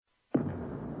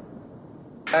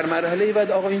در مرحله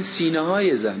بعد آقا این سینه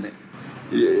های زنه،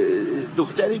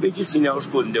 دختری بگی سینه هاش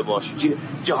گنده باشه که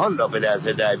جهان را به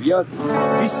لحظه در بیاد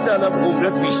 20 سال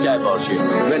عمرت بیشتر باشه،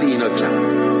 ولی اینا کم.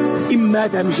 این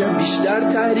مرد همیشه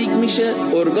بیشتر تحریک میشه،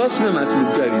 ارگاسم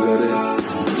مطلوب تری داره.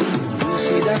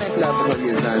 بوسیدن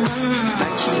لب‌های زن،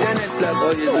 مکیدن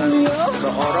لب‌های زن و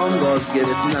آرام گاز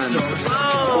گرفتن.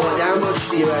 آدم باش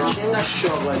دیگه بچه اینقدر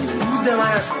شاغلی، روز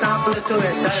من از تقل تو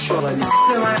بهتر شاغلی،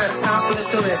 روز من از تقل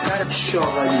تو بهتر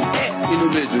شاغلی. اینو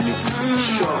بدونی،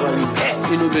 شاغلی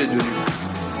اینو بدونی.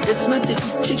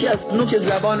 قسمت چی که از نوک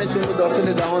زبانتون رو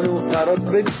داخل دهان رو قرار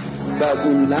بدید، بعد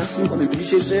اون لمس میکنه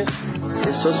پیششه،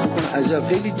 احساس میکنه عجب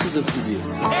خیلی چیز خوبیه.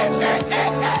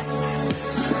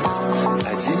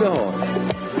 عجیبه ها،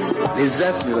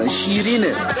 لذت میبره، شیرینه.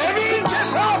 ببین چه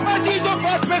صافتی تو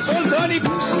فاطمه سلطانی.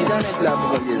 بوسیدن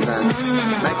لب‌های زن،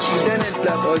 مکیدن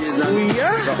لب‌های زن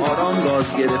و آرام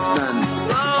گاز گرفتن.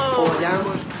 آدم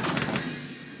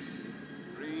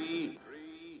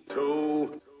 3 2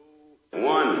 1.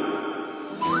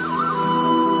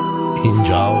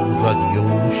 اینجا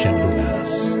رادیو شمرون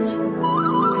است.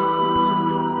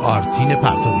 آرتین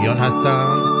پرتویان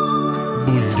هستم،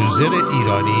 بولدوزر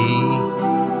ایرانی،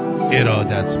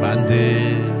 ارادتمند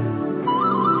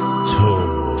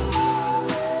تو.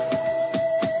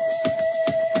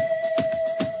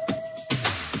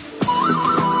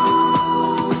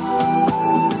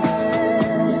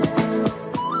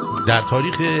 در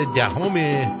تاریخ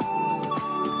 10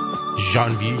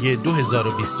 ژانویه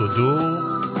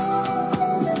 2022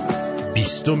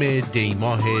 20 دی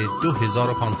ماه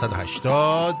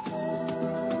 2580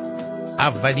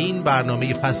 اولین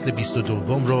برنامه فصل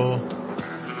 22 رو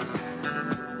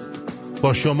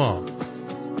با شما،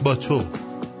 با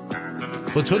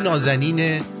تو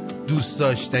نازنین دوست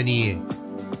داشتنی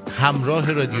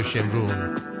همراه رادیو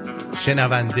شمرون،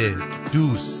 شنونده،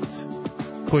 دوست،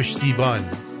 پشتیبان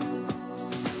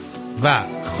و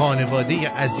خانواده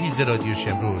عزیز رادیو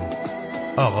شمرون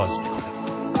آغاز میکنم.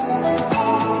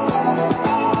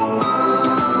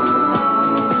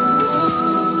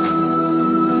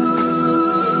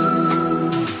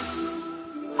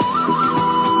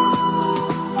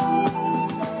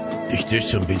 دکتر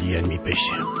سنبلیان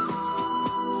میپشم،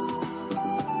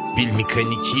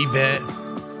 بیلمکانیکی و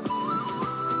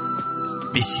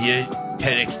بسیار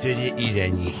ترکتور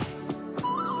ایرانی.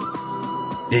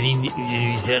 در این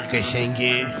روزا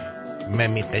قشنگه،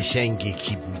 ممی قشنگه.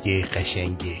 کی بوده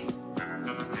قشنگه؟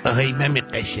 آهای ممی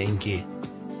قشنگه،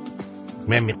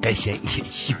 ممی قشنگه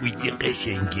کی بوده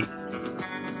قشنگه؟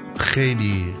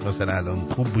 خیلی مثلا الان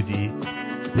خوب بودی؟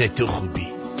 نه تو خوبی.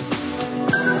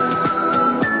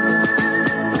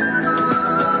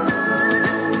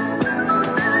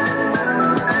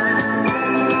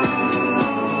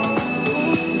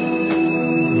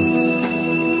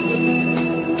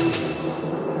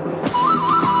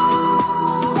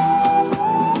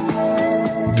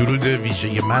 درود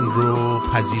ویژه من رو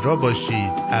پذیرا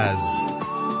باشید از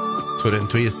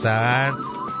تورنتوی سرد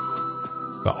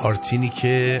و آرتینی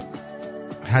که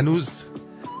هنوز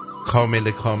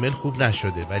کامل خوب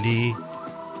نشده، ولی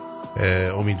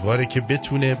امیدواره که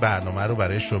بتونه برنامه رو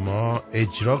برای شما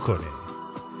اجرا کنه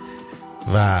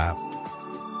و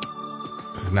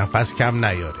نفس کم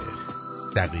نیاره.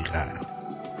 دقیقاً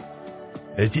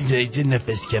آرتین جایی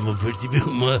نفس کم آوردی به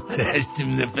ما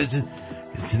هستیم نفس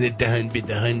سنه دهن به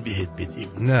دهن بهت بدیم.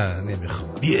 نه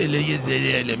نمیخوام. بیا الهی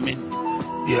زره علمین.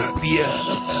 بیا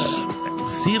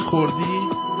سیر خوردی؟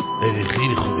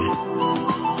 خیلی خوبه.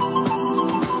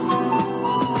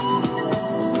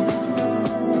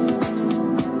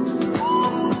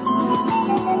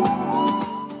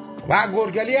 و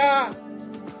گرگلیا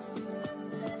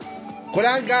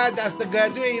کلنگ دست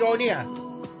گردو ایرانیه.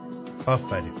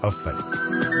 آفرین.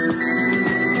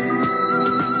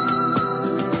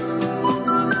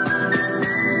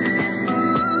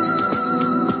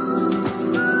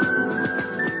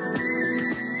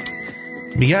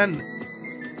 میگن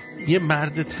یه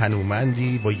مرد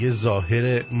تنومندی با یه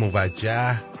ظاهر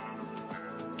موجه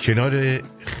کنار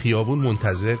خیابون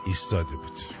منتظر ایستاده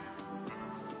بود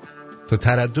تا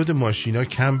تردد ماشینا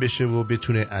کم بشه و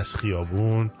بتونه از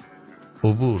خیابون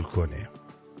عبور کنه.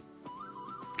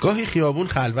 گاهی خیابون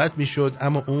خلوت میشد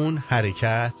اما اون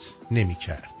حرکت نمی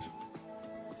کرد.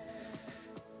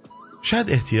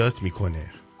 شاید احتیاط میکنه،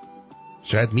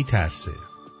 شاید میترسه،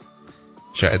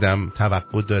 شاید هم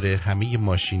توقع داره همه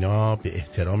ماشینا به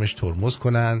احترامش ترمز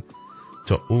کنن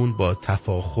تا اون با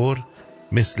تفاخر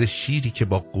مثل شیری که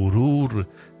با غرور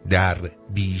در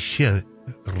بیشه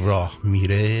راه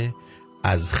میره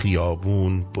از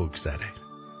خیابون بگذره.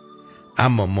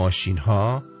 اما ماشین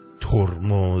ها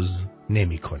ترمز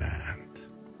نمی کنند.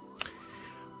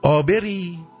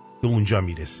 عابری به اونجا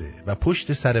میرسه و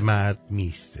پشت سر مرد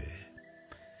میسته.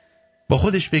 با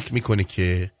خودش فکر میکنه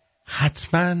که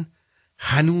حتما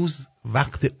هنوز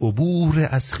وقت عبور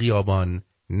از خیابان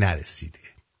نرسیده،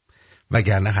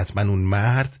 وگرنه حتما اون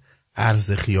مرد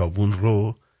عرض خیابون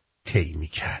رو طی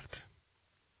میکرد.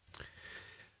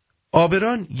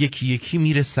 عابران یکی یکی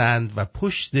میرسند و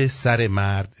پشت سر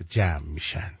مرد جمع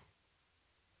میشن.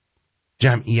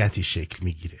 جمعیتی شکل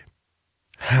میگیره.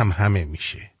 همه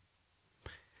میشه.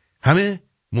 همه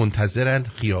منتظرن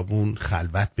خیابون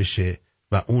خلوت بشه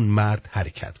و اون مرد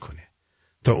حرکت کنه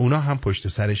تا اونا هم پشت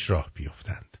سرش راه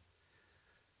بیفتند.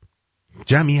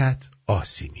 جمعیت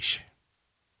آسی میشه.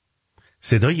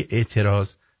 صدای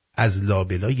اعتراض از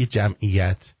لابلای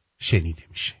جمعیت شنیده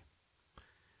میشه.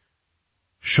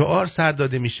 شعار سر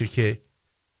داده میشه که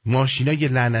ماشینای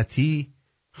لعنتی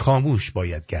خاموش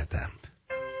باید گردند.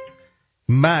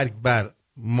 مرگ بر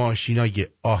ماشینای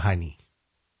آهنی.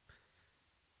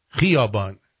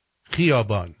 خیابان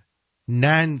خیابان،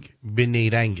 ننگ به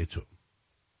نیرنگ تو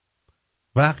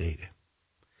و غیره.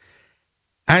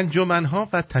 انجمنها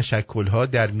و تشکلها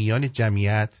در میان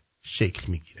جمعیت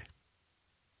شکل میگیره.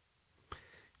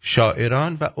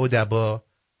 شاعران و ادبا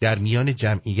در میان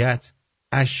جمعیت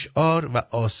اشعار و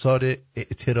آثار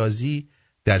اعتراضی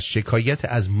در شکایت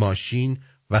از ماشین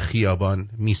و خیابان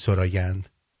می‌سرایند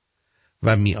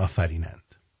و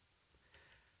می‌آفرینند.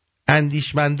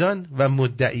 اندیشمندان و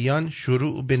مدعیان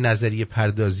شروع به نظریه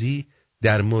پردازی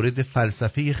در مورد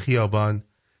فلسفه خیابان،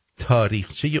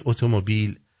 تاریخچه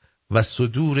اتومبیل و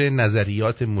صدور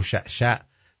نظریات مشعشع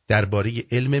درباره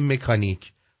علم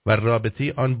مکانیک و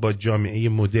رابطه آن با جامعه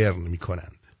مدرن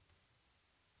می‌کنند.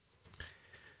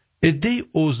 عده‌ای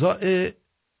اوضاع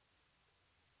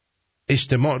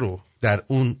اجتماع رو در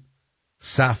اون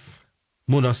صف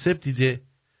مناسب دیده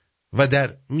و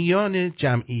در میان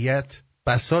جمعیت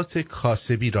بساط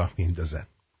کاسبی راه میندازن.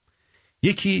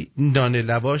 یکی نان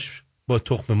لواش با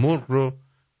تخم مرغ رو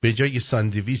به جای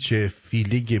ساندویچ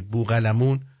فیله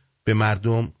بوقلمون به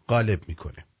مردم غالب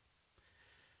میکنه.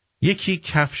 یکی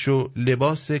کفش و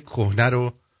لباس کهنه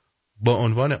رو با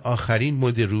عنوان آخرین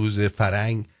مد روز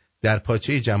فرنگ در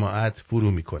پاچه جماعت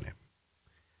فرو میکنه.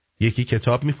 یکی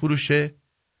کتاب میفروشه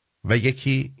و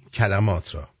یکی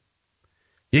کلمات را.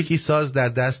 یکی ساز در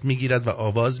دست میگیرد و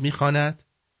آواز میخواند.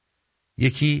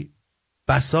 یکی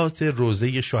بساط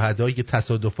روزه شهدای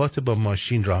تصادفات با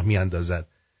ماشین راه میاندازد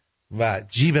و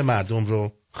جیب مردم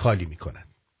رو خالی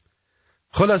میکند.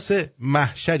 خلاصه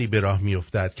محشری به راه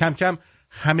میافتد. کم کم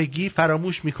همگی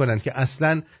فراموش میکنند که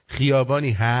اصلاً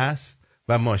خیابانی هست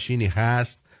و ماشینی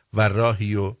هست و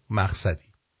راهی و مقصدی.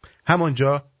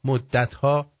 همانجا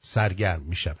مدتها سرگرم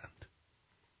میشوند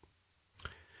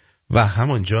و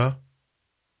همانجا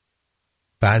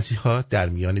بعضیها در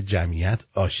میان جمعیت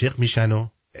عاشق میشن و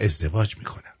ازدواج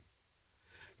میکنن.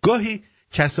 گاهی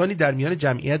کسانی در میان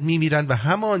جمعیت میمیرند و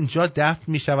همانجا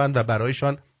دفن میشوند و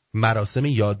برایشان مراسم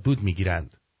یادبود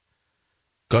میگیرند.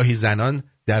 گاهی زنان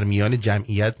در میان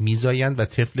جمعیت میزایند و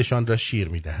طفلشان را شیر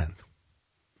میدهند.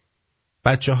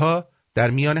 بچه‌ها در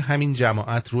میان همین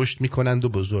جماعت رشد میکنند و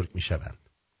بزرگ میشوند.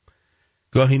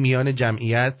 گاهی میان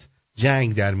جمعیت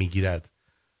جنگ در میگیرد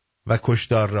و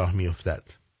کشتار راه میافتد.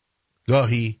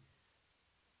 گاهی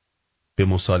به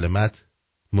مسالمت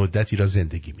مدتی را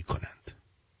زندگی میکنند.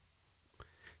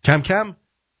 کم کم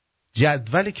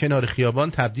جدول کنار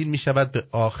خیابان تبدیل میشود به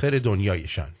آخر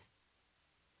دنیایشان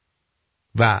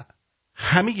و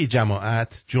همه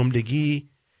جماعت جملگی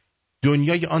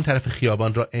دنیای آن طرف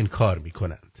خیابان را انکار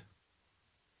میکنند.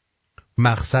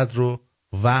 مقصد رو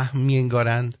وهم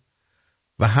می‌انگارند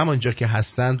و همانجا که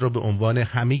هستند را به عنوان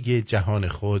همه جهان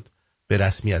خود به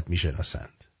رسمیت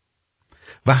می‌شناسند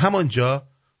و همانجا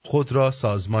خود را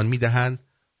سازمان می‌دهند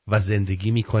و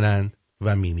زندگی می‌کنند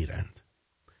و می‌میرند.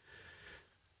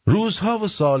 روزها و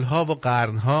سالها و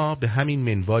قرنها به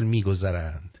همین منوال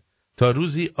می‌گذرند تا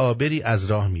روزی عابری از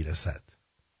راه می‌رسد.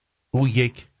 او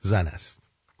یک زن است.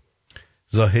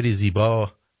 ظاهری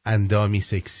زیبا، اندامی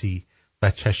سکسی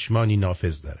و چشمانی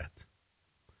نافذ دارد.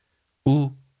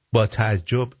 او با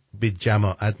تعجب به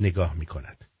جماعت نگاه می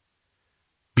کند.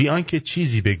 بی آنکه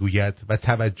چیزی بگوید و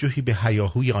توجهی به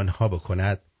هیاهوی آنها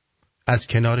بکند، از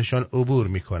کنارشان عبور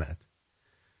می کند.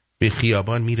 به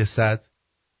خیابان می رسد،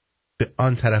 به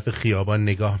آن طرف خیابان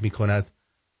نگاه می کند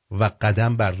و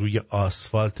قدم بر روی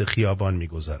آسفالت خیابان می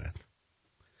گذارد.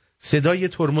 صدای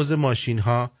ترمز ماشین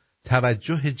ها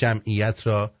توجه جمعیت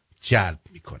را جلب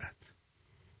می کند.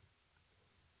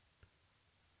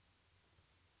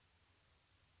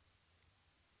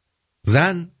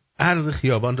 زن عرض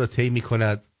خیابان را طی می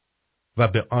کند و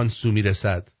به آن سو می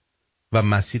رسد و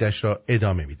مسیرش را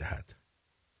ادامه می دهد.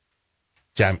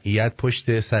 جمعیت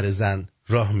پشت سر زن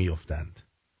راه میافتند.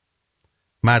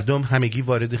 مردم همگی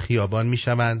وارد خیابان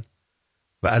میشوند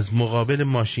و از مقابل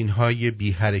ماشین‌های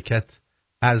بی حرکت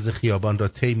عرض خیابان را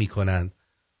طی می‌کنند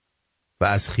و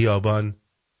از خیابان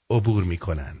عبور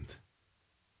می‌کنند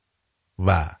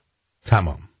و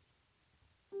تمام.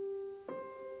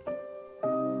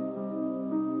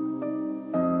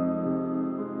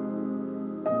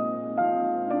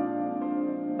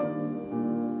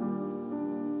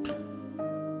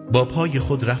 با پای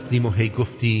خود رفتیم و هی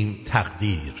گفتیم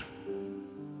تقدیر.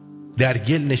 در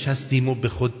گل نشستیم و به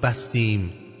خود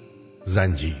بستیم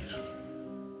زنجیر.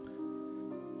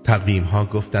 تقویم ها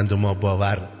گفتند و ما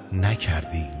باور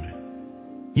نکردیم.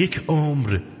 یک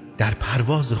عمر در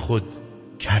پرواز خود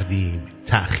کردیم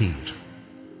تأخیر.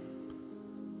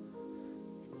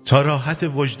 تا راحت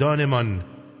وجدانمان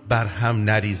بر هم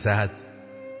نریزد،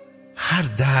 هر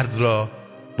درد را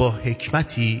با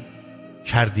حکمتی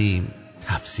کردیم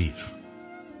تفسیر.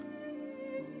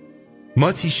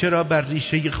 ما تیشه را بر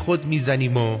ریشه خود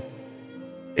میزنیم و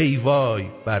ای وای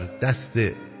بر دست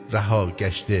رها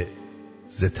گشته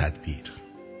ز تدبیر.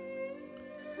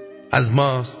 از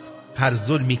ماست هر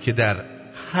ظلمی که در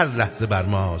هر لحظه بر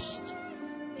ماست،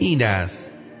 این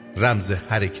است رمز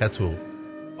حرکت و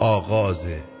آغاز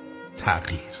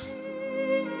تغییر.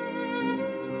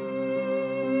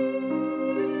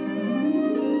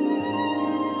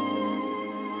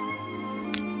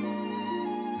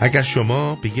 اگر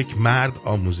شما به یک مرد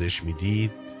آموزش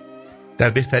میدید، در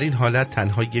بهترین حالت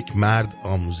تنها یک مرد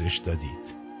آموزش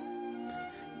دادید.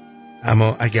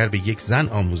 اما اگر به یک زن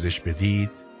آموزش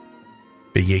بدید،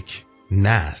 به یک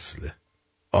نسل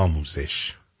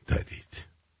آموزش دادید.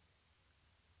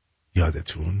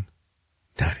 یادتون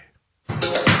نره.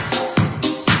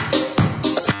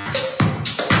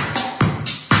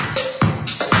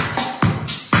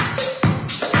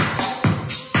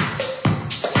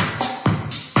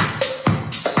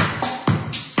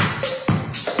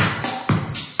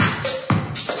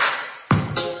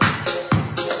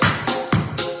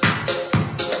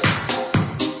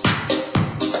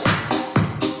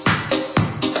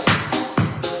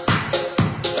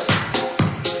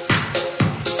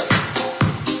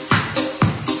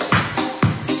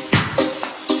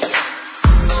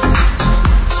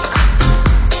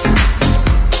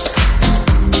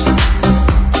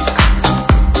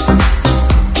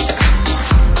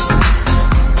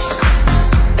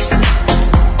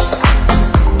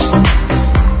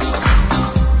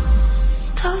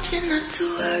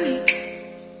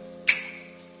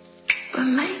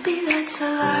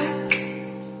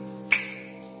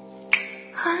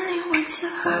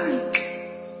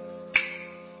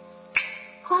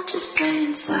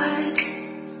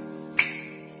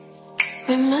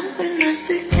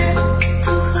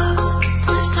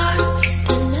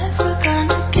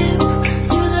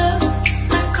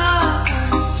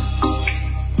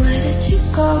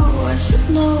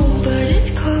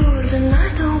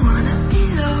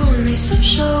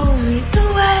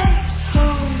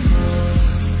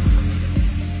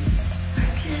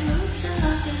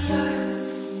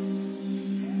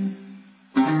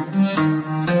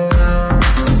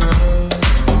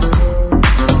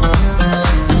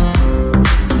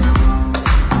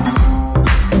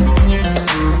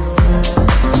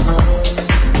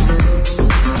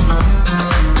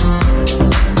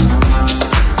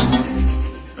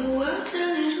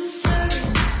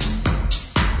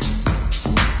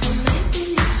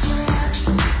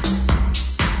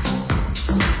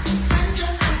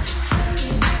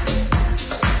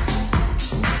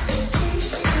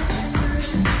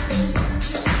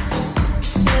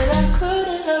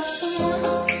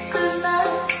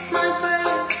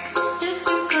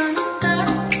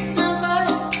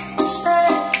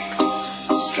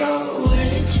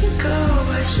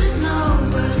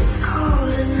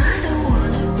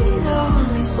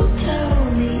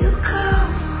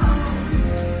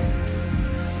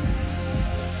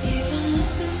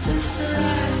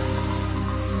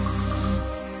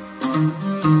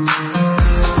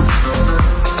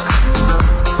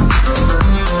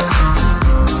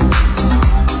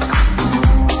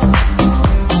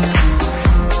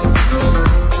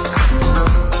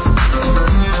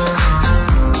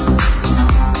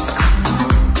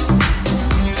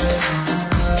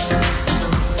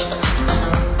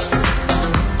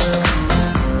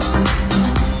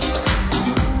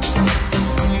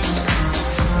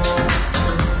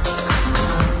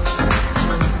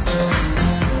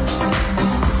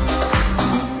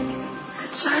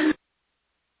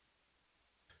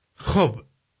 خب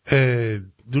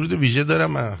درود ویژه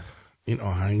دارم. این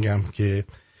آهنگم که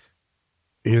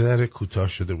یه ذره کوتاه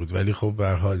شده بود ولی خب به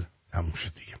هر حال تموم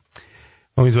شد دیگه.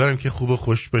 امیدوارم که خوب و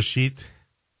خوش باشید،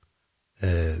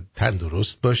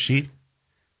 تندرست باشید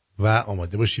و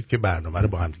آماده باشید که برنامه رو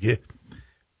با هم دیگه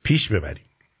پیش ببریم.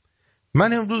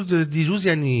 من دیروز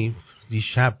یعنی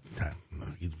دیشب،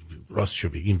 راستشو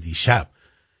بگیم دیشب،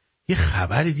 یه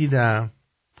خبری دیدم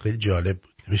خیلی جالب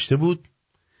بود. نوشته بود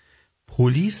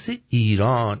پلیس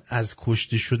ایران از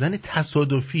کشته شدن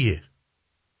تصادفیه.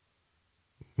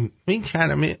 این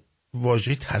کلمه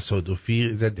واژه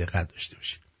تصادفی دقت داشته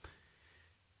باشید.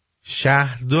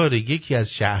 شهردار یکی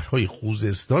از شهرهای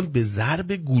خوزستان به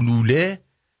ضرب گلوله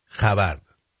خبر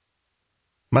داد.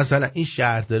 مثلا این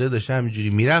شهرداره داشته همینجوری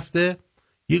میرفته،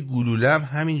 یه گلوله هم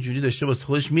همینجوری داشته واسه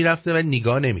خودش میرفته و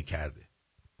نگاه نمیکرده.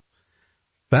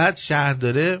 بعد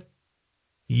شهرداره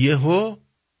یهو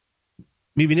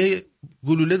میبینه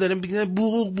گلوله داره میگه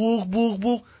بوق بوق بوق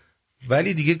بوق،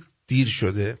 ولی دیگه دیر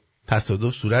شده،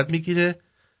 تصادف صورت میگیره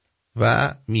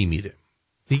و میمیره.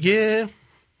 دیگه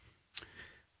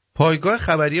پایگاه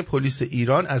خبری پلیس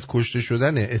ایران از کشته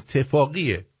شدن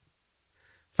اتفاقی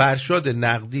فرشاد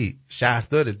نقدی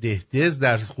شهردار دهدز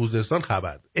در خوزستان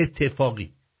خبر داد.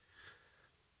 اتفاقی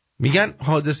میگن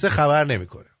حادثه خبر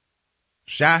نمیکنه.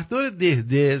 شهردار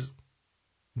دهدز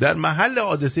در محل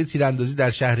حادثه تیراندازی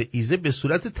در شهر ایزه به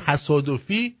صورت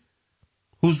تصادفی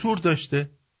حضور داشته.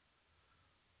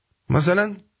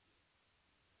 مثلا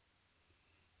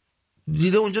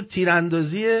دیده اونجا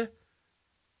تیراندازیه،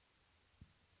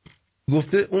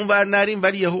 گفته اون ور نریم،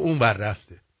 ولی یهو اون ور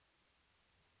رفته.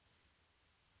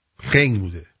 خنگ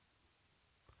بوده.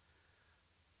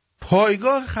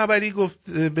 پایگاه خبری گفت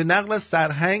به نقل از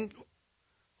سرهنگ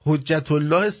حجت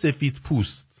الله سفید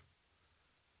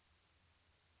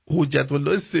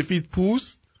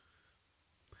پوست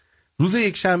روز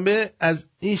یکشنبه از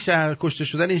این شهر کشته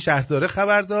شدن این شهرداره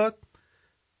خبر داد.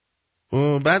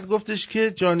 بعد گفتش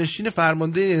که جانشین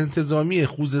فرمانده انتظامی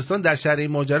خوزستان در شهر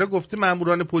ماجرا گفته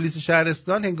ماموران پلیس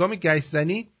شهرستان هنگام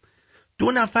گشت‌زنی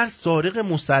 2 نفر سارق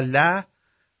مسلح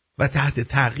و تحت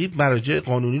تعقیب مراجع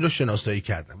قانونی رو شناسایی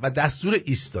کردن و دستور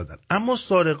ایستادن، اما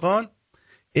سارقان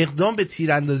اقدام به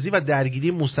تیراندازی و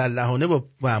درگیری مسلحانه با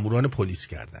ماموران پلیس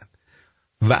کردند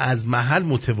و از محل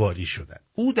متواری شدند.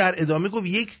 او در ادامه گفت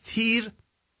یک تیر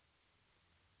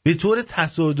به طور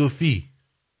تصادفی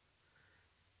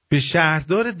به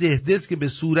شهردار دهدز که به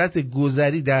صورت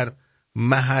گذری در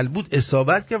محل بود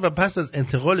اصابت کرد و پس از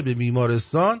انتقال به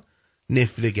بیمارستان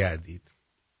نفله گردید.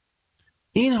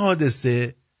 این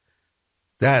حادثه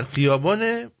در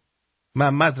خیابان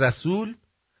محمد رسول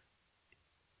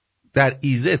در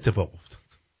ایزه اتفاق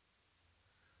افتاد.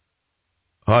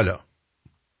 حالا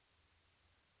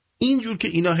اینجور که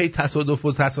اینا هی تصادف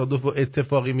و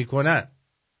اتفاقی میکنن،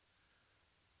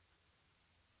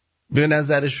 به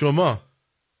نظر شما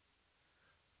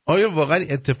آیا واقعا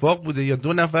اتفاق بوده یا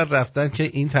 2 نفر رفتن که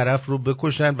این طرف رو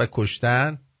بکشن و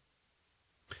کشتن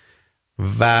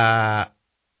و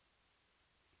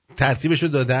ترتیبشو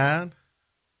دادن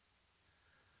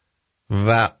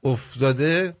و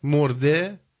افتاده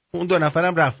مرده، اون 2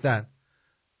 نفرم رفتن؟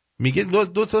 میگه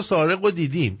 2 تا سارق رو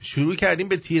دیدیم، شروع کردیم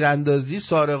به تیراندازی،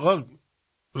 سارقا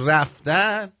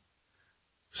رفتن،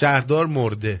 شهردار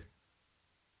مرده.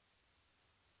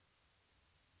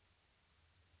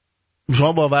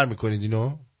 شما باور میکنید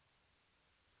اینو؟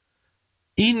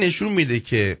 این نشون میده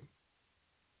که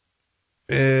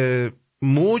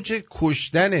موج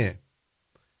کشتن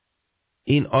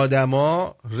این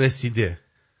آدما رسیده.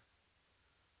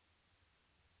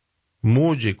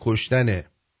 موج کشتن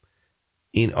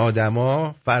این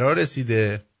آدما فرا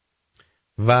رسیده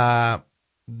و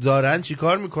دارن چی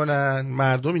کار میکنن؟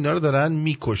 مردم اینا رو دارن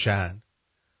میکشن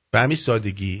به همین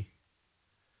سادگی.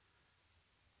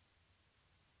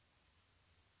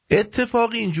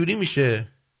 اتفاقی اینجوری میشه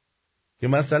که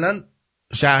مثلا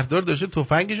شهردار داشته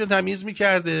تفنگشو تمیز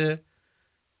میکرده،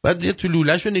 بعد یه تو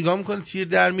لولهشو نگاه میکنه، تیر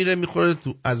در میره میخوره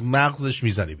تو، از مغزش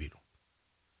میزنه بیرون.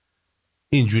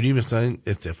 اینجوری مثلا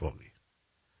اتفاقی.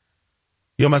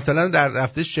 یا مثلا در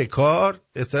رفته شکار،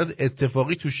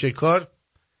 اتفاقی تو شکار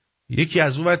یکی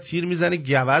از اون ور تیر میزنه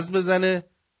گوز بزنه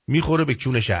میخوره به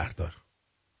کون شهردار.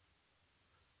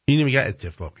 اینو میگن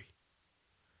اتفاقی.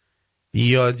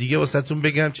 یا دیگه واسهتون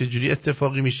بگم چجوری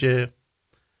اتفاقی میشه.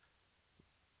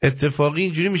 اتفاقی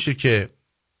اینجوری میشه که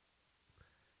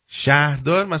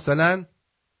شهردار مثلا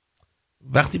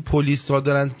وقتی پلیس ها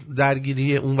دارن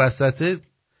درگیری اون وسطه،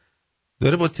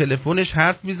 داره با تلفنش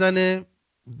حرف میزنه،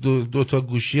 2 تا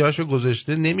گوشی هاشو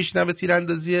گذاشته، نمیشنوه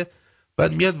تیراندازیه،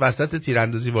 بعد میاد وسط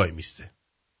تیراندازی وای میسته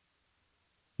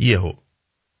یهو.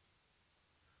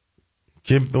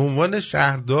 که به عنوان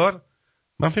شهردار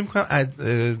من فکر میکنم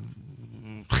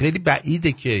خیلی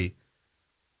بعیده که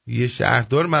یه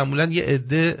شهردار معمولا یه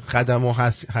عده خدم و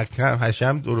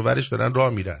حشم دور و برش دارن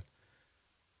راه میرن،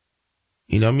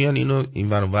 اینا میان اینو این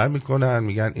ور اون ور میکنن،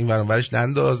 میگن این ور اون ورش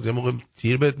ننداز، یه موقع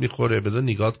تیر بهت میخوره، بذار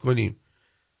نگات کنیم.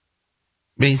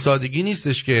 به این سادگی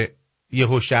نیستش که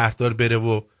یهو شهردار بره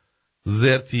و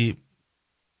زرتی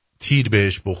تیر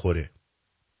بهش بخوره.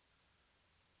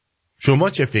 شما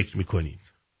چه فکر میکنید؟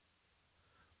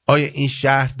 آیا این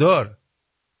شهردار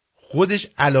خودش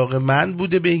علاقه‌مند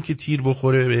بوده به این که تیر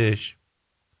بخوره بهش؟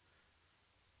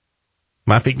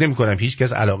 من فکر نمی کنم هیچ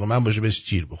کس علاقه‌مند باشه بهش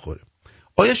تیر بخوره.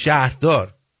 آیا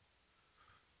شهردار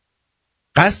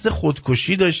قصد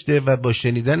خودکشی داشته و با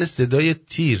شنیدن صدای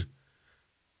تیر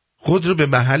خود رو به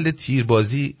محل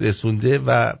تیربازی رسونده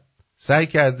و سعی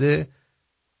کرده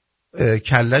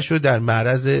کلش رو در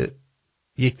معرض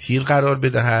یک تیر قرار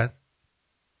بدهد؟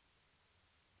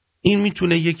 این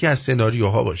میتونه یکی از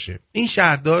سناریوها باشه. این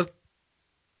شهردار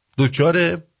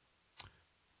دچار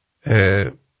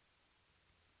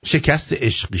شکست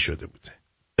عشقی شده بوده.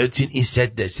 ارتین این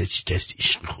 100% شکست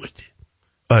عشقی خورده.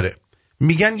 آره،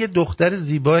 میگن یه دختر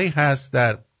زیبایی هست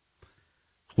در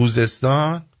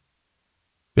خوزستان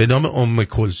به نام ام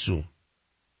کلثوم.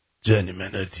 جان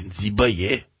من ارتین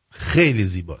زیبایه، خیلی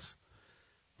زیباست.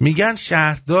 میگن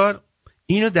شهردار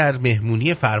اینو در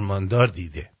مهمونی فرماندار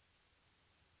دیده.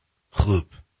 خوب،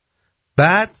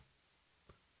 بعد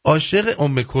عاشق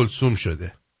ام کلثوم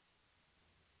شده،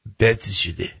 بد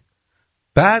شده.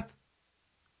 بعد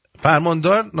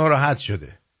فرماندار ناراحت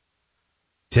شده.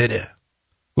 تره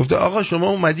گفته آقا شما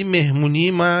اومدی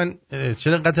مهمونی من،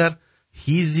 چرا قدر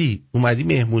هیزی اومدی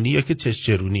مهمونی یا که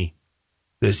چشچرونی؟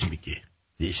 بس میگه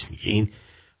این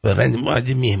واقعا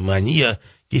اومدی مهمونی یا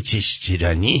که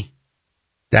چشچرانی؟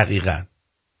 دقیقا.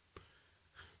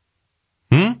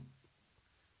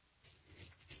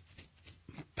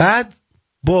 بعد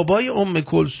بابای ام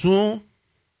کلثوم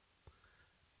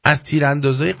از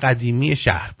تیراندازای قدیمی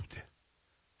شهر بوده،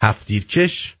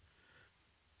 هفت‌تیرکش،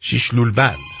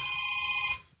 شیشلولبند.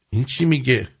 این چی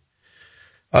میگه؟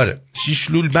 آره،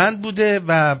 شیشلولبند بوده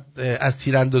و از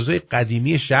تیراندازای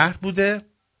قدیمی شهر بوده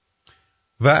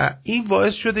و این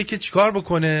باعث شده که چیکار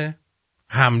بکنه؟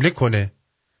 حمله کنه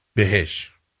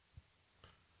بهش.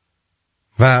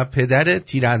 و پدر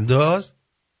تیرانداز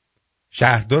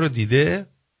شهردار رو دیده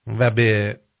و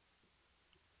به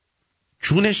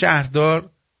چون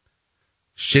شهردار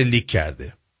شلیک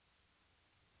کرده.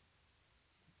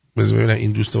 بذار ببینم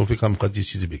این دوستمون فکر کنم میخواد یه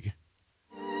چیزی بگه.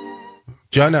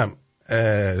 جانم.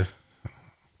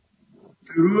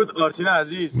 درود آرتین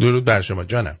عزیز. درود بر شما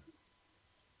جانم.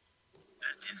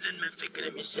 آرتین زن، من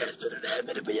فکرم این شهردار رو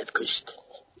همه رو باید کشت.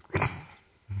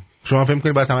 شما فکر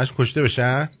میکنید باید همش کشته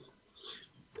بشن؟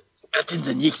 آرتین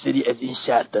زن، یک سری از این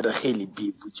شهردارا خیلی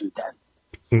بی وجودن،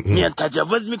 میان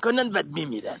تجاوز میکنن بعد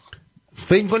میمیرن.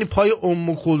 فکر میکنی پای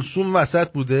ام کلثوم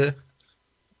وسط بوده؟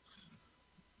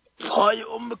 پای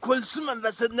ام کلثوم هم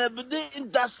وسط نبوده،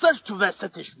 این دستاش تو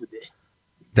وسطش بوده.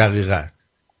 دقیقا.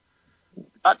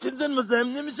 آرتین زن، مزاحم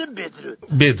نمیشه.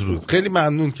 بدرود. خیلی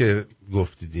ممنون که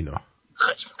گفتید اینو.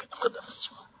 خواهش میکنم. خداحافظ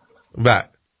شما. و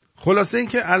خلاصه این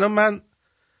که الان من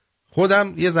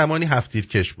خودم یه زمانی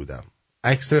هفت‌تیرکش بودم.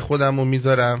 عکس خودم رو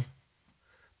میذارم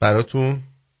براتون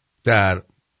در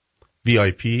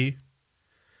VIP،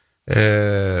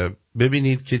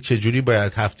 ببینید که چجوری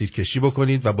باید هفت‌تیرکشی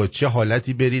بکنید و با چه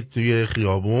حالتی برید توی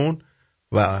خیابون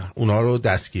و اونا رو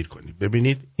دستگیر کنید.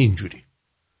 ببینید اینجوری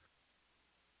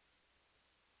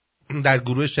در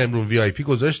گروه شمرون VIP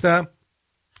گذاشتم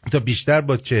تا بیشتر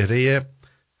با چهره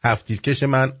هفت‌تیرکش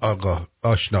من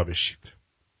آشنا بشید.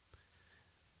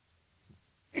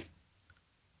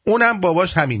 اونم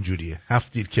باباش همین جوریه،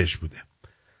 هفت‌تیرکش بوده،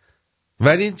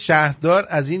 ولی شهردار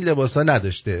از این لباسا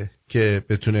نداشته که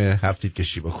بتونه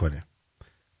هفت‌تیرکشی بکنه.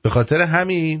 به خاطر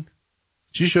همین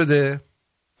چی شده؟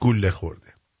 گوله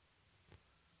خورده.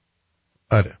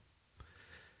 آره.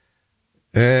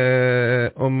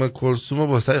 ام کلثوم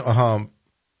واسه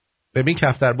ببین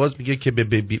کفترباز میگه که به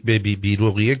بی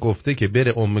رقیه گفته که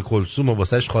بره ام کلثوم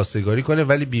واسهش خواستگاری کنه،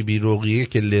 ولی بی رقیه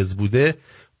که لز بوده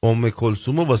ام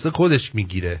کلثوم واسه خودش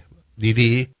میگیره.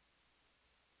 دیدی؟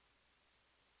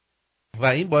 و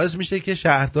این باعث میشه که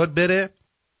شهردار بره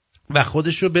و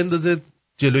خودش رو بندازه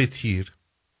جلوی تیر.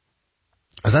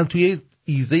 اصلا توی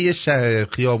ایزه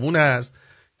خیابون هست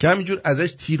که همینجور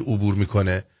ازش تیر عبور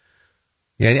میکنه.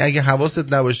 یعنی اگه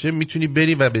حواست نباشه میتونی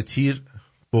بری و به تیر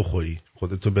بخوری،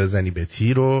 خودتو بزنی به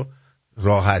تیر و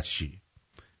راحت شی.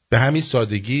 به همین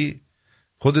سادگی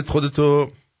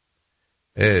خودتو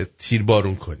تیر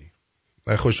بارون کنی.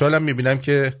 و خوشحالم میبینم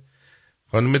که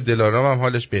خانم دلارام هم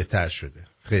حالش بهتر شده.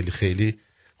 خیلی خیلی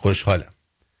خوشحالم.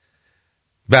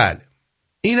 بله،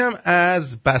 اینم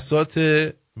از بساط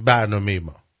برنامه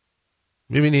ما.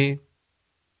 میبینی؟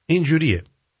 اینجوریه.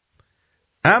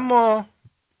 اما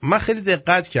من خیلی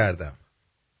دقت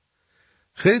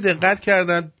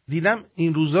کردم دیدم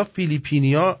این روزا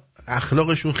فیلیپینیا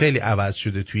اخلاقشون خیلی عوض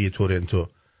شده توی تورنتو.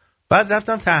 بعد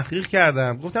رفتم تحقیق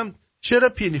کردم، گفتم چرا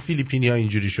فیلیپینیا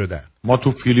اینجوری شدن؟ ما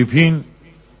تو فیلیپین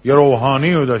یه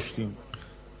روحانی رو داشتیم،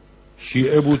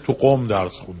 شیعه بود، تو قم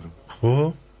درس خوندیم.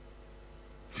 خب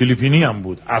فیلیپینی هم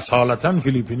بود، اصالتا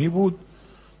فیلیپینی بود،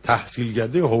 تحصیل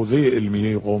کرده حوزه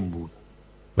علمیه قم بود.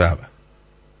 بابا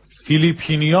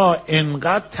فیلیپینیا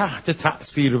انقدر تحت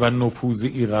تأثیر و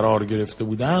نفوذی قرار گرفته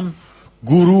بودن،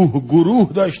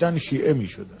 گروه داشتن شیعه می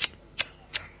شدن.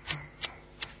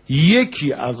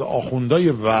 یکی از آخوندای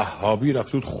وهابی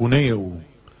رفت بود خونه او،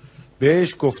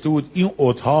 بهش گفته بود این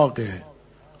اتاق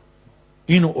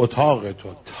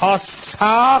تو تا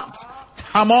سقف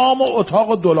تمام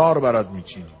اتاق دلار برات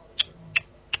میچینی،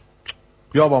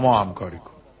 بیا با ما همکاری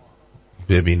کن.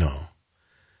 ببینا،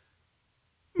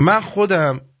 من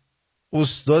خودم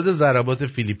استاد ضربات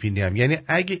فیلیپینی هم، یعنی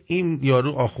اگه این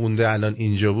یارو آخونده الان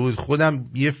اینجا بود،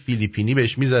 خودم یه فیلیپینی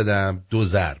بهش میزدم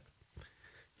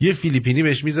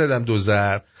 2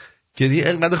 ضرب، که دیگه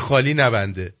اینقدر خالی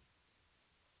نبنده.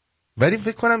 ولی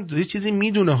فکر کنم یه چیزی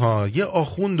میدونه ها، یه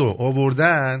آخوندو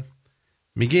آوردن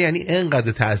میگه یعنی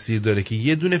اینقدر تأثیر داره که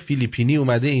یه دونه فیلیپینی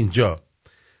اومده اینجا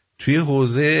توی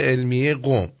حوزه علمیه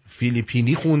قم،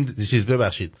 فیلیپینی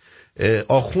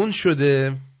آخوند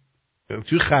شده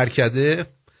توی خرکده،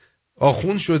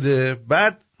 آخوند شده،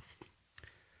 بعد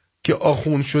که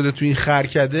آخوند شده توی این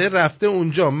خرکده رفته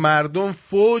اونجا مردم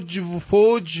فوج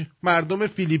مردم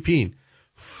فیلیپین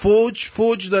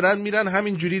فوج دارن میرن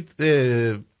همینجوری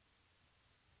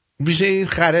بیشه این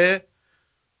خره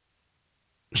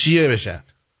شیعه بشن.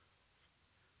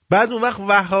 بعد اون وقت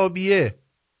وهابیه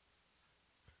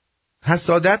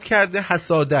حسادت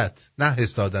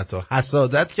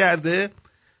کرده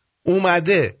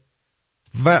اومده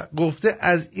و گفته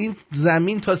از این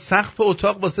زمین تا سقف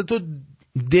اتاق واسه تو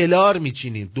دلار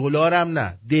میچینیم، دلارم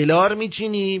نه دلار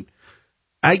میچینیم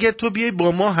اگه تو بیای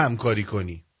با ما همکاری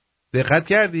کنی. دقت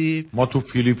کردید؟ ما تو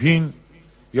فیلیپین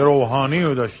یه روحانی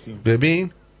رو داشتیم،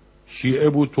 ببین شیعه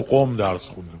بود، تو قم درس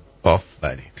خوندیم.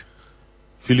 آفرین.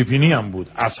 فیلیپینی هم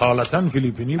بود، اصالتا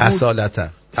فیلیپینی بود،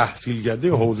 تحصیل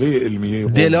کرده حوزه علمیه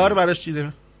قم. دلار براش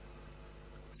چیده؟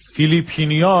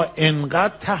 فیلیپینیا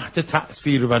انقدر تحت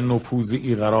تأثیر و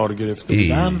نفوذی قرار گرفته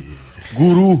بودن،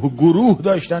 گروه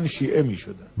داشتن شیعه می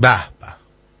شدن. به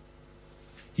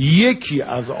یکی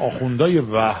از آخوندای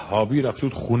وهابی رفت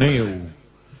بود خونه او،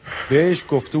 بهش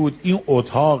گفته بود این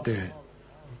اتاق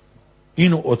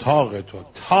تو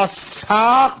تا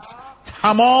سقف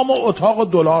تمام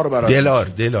اتاق دلار برات،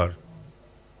 دلار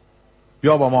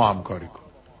بیا با ما همکاری کن.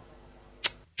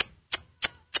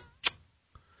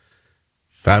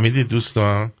 فهمیدید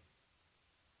دوستان؟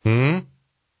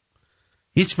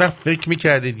 هیچ وقت فکر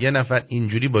میکردید یه نفر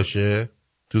اینجوری باشه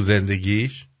تو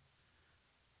زندگیش،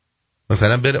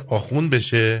 مثلا بره آخوند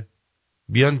بشه،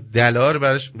 بیان دلار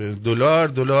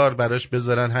براش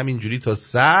بذارن همینجوری تا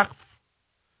سقف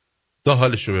تا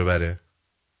حالشو ببره؟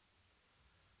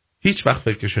 هیچ وقت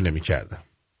فکرشو نمیکردم،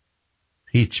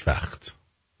 هیچ وقت.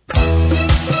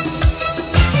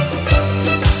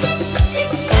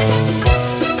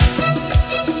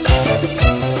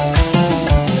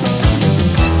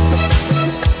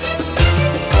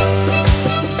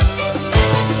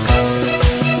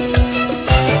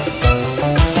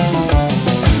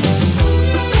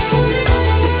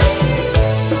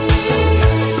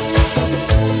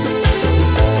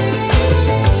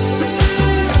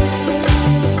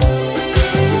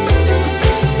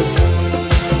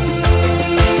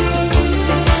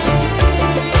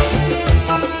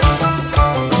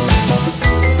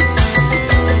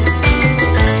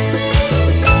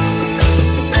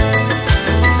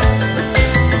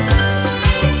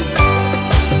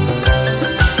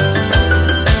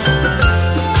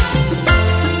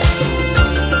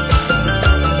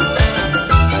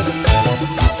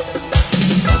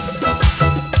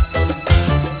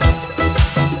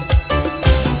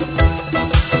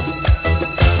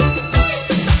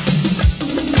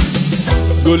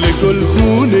 گل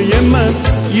خونه من،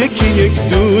 یکی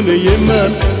دونه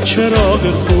من،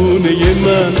 چراغ خونه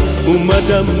من،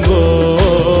 اومدم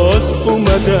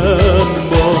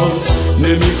باز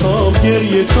نمیخوام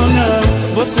گریه کنم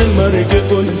واسه مرگ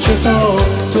غنچه ها،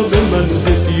 تو به من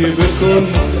هدیه بکن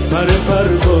پر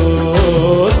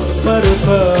پرواز.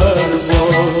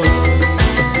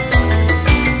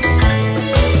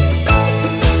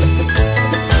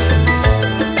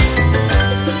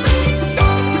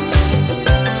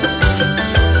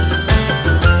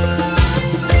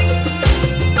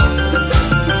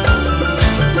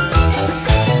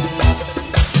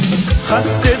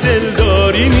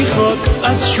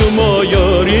 از شما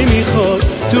یاری میخواد،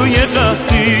 توی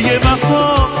قحطی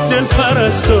وفا دل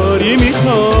پرستاری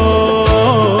میخواد.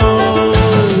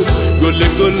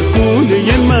 گل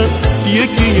خونه من،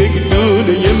 یکی یک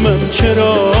دونه من،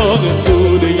 چراغ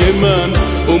خونه من،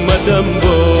 اومدم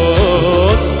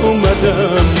باز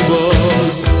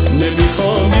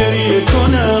نمیخوام گریه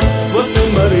کنم واسه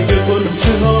مرگ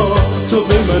غنچه ها، تو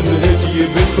به من هدیه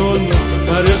بکن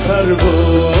پر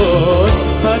پرواز.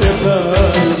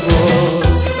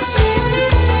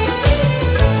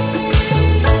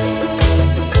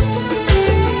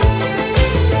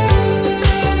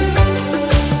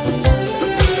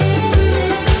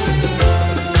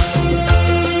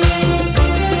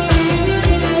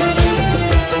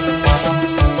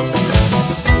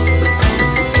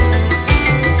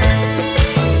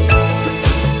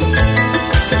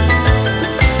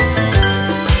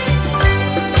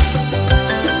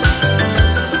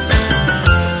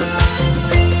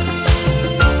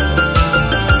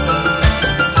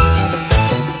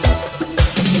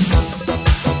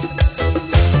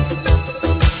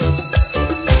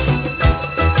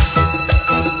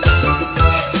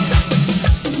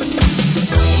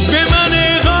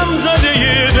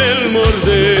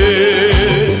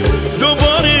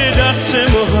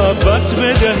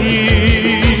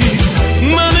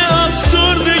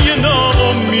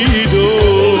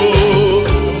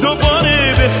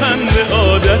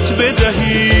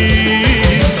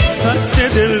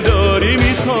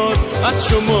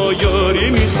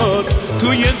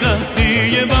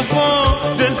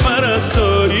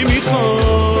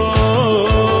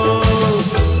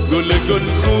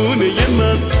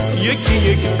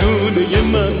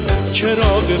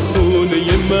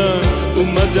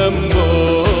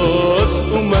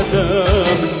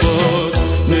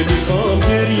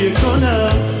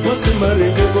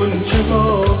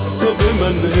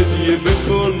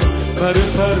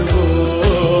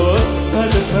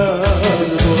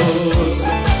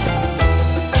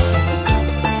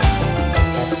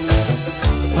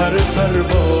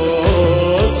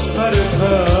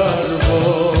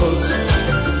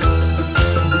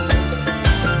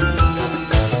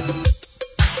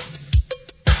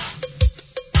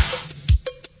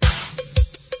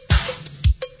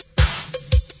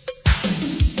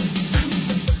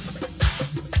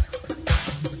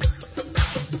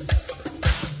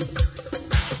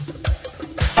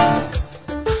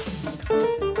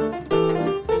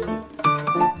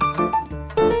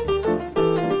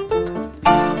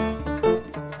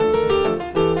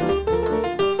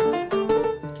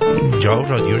 اینجا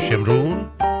رادیو شمرون،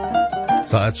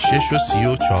 ساعت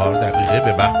 6:34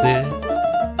 به وقت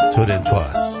تورنتو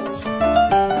است.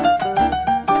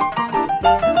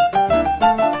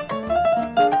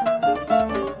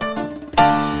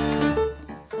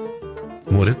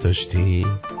 مورد داشتی؟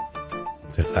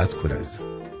 دقت کن از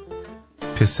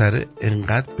پسر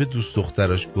انقدر به دوست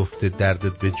دختراش گفته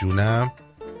دردت به جونم،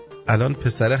 الان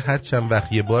پسر هر چند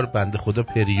وقت یه بار بنده خدا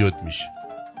پریود میشه.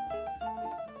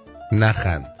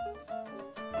 نخند،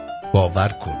 باور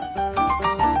کن.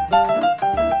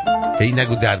 هی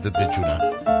نگو دردت به جونم.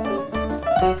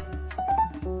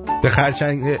 به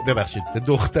خرچنگ، ببخشید، به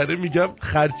دختره میگم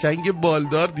خرچنگ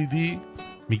بالدار دیدی؟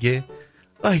 میگه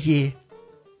آیه.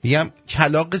 میگم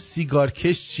کلاغ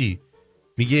سیگارکش چی؟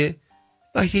 میگه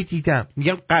آیه دیدم.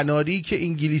 میگم قناری که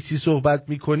انگلیسی صحبت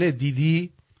میکنه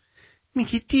دیدی؟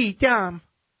 میگه دیدم.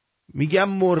 میگم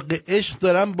مرغ عشق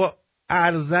دارم با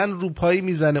ارزن رو پایی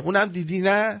میزنه، اونم دیدی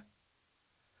نه؟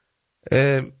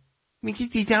 میگه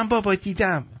دیدم بابا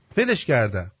دیدم. فلش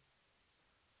کردم،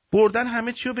 بردن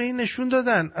همه چی رو به این نشون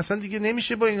دادن، اصلا دیگه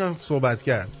نمیشه با اینا صحبت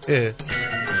کرد.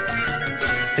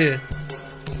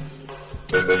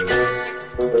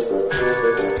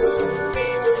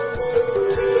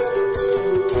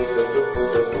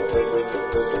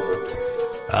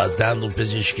 از دندون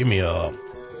پزشکی میام.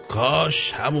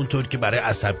 کاش همونطور که برای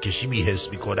عصب کشی بی‌حس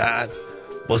میکنن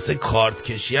واسه کارت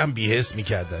کشی هم بی‌حس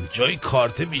میکردن. جای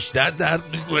کارت بیشتر درد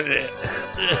میکنه.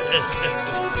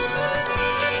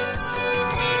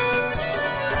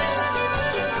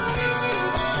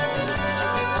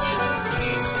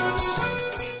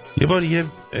 یه بار یه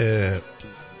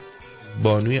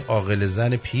بانوی عاقل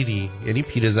زن پیری، یعنی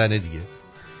پیر زن دیگه،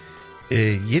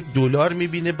 یه دلار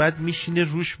میبینه، بعد میشینه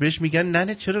روش، بهش میگن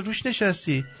ننه چرا روش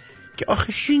نشستی؟ که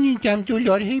آخه شنیدم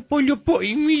دلار هی بالا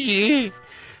پایین میره،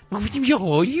 گفتیم یه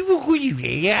حالی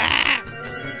بکنیم.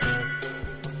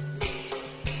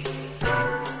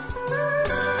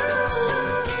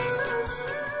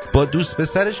 با دوست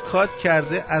پسرش کات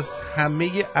کرده، از همه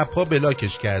اپا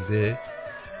بلاکش کرده.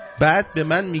 بعد به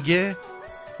من میگه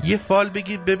یه فال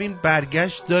بگیر ببین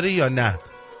برگشت داره یا نه.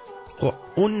 خب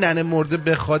اون ننه مرده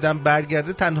بخوادم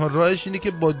برگرده تنها راهش اینه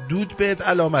که با دود بهت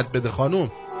علامت بده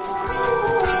خانوم.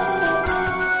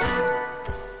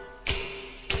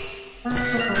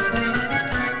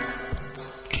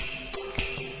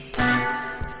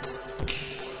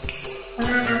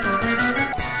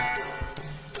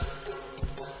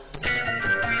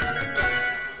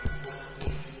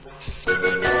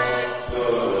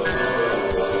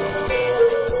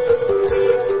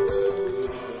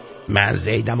 من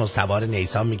زیدم و سوار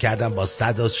نیسان میکردم با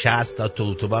 160 تا تو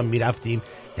اتوبان میرفتیم،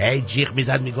 هی جیغ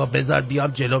میزد میگفت بذار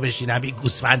بیام جلو بشینم، این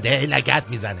گوسفنده هی لگد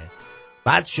میزنه.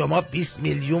 بعد شما 20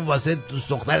 میلیون واسه دوست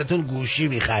دخترتون گوشی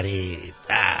میخرید.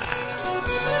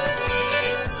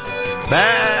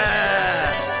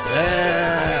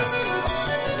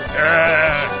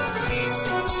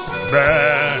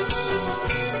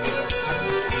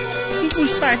 این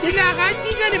گوسفنده لگد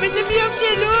میزنه، بذار بیام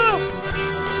جلو.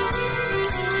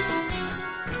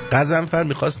 غضنفر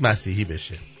میخواست مسیحی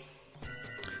بشه.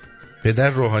 پدر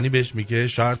روحانی بهش میگه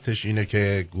شرطش اینه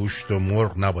که گوشت و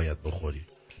مرغ نباید بخوری.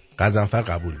 غضنفر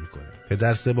قبول میکنه.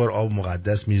 پدر 3 بار آب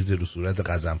مقدس میریزه رو صورت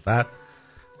غضنفر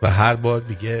و هر بار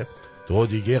میگه تو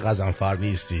دیگه غضنفر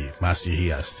نیستی،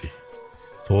 مسیحی هستی.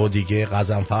 تو دیگه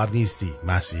غضنفر نیستی،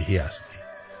 مسیحی هستی.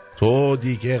 تو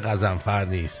دیگه غضنفر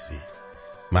نیستی،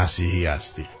 مسیحی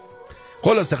هستی.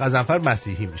 خلاصه غضنفر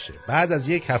مسیحی میشه. بعد از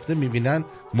 1 هفته میبینن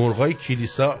مرغای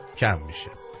کلیسا کم میشه.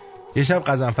 یه شب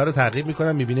غضنفر رو تعقیب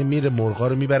میکنن، میبینه میره مرغا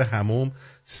رو میبره حموم،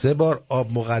 3 بار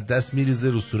آب مقدس میریزه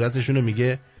رو صورتشون و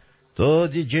میگه تو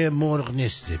دیگه مرغ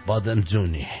نیستی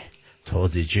بادمجونی، تو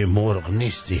دیگه مرغ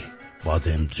نیستی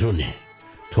بادمجونی،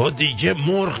 تو دیگه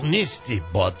مرغ نیستی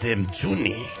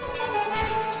بادمجونی.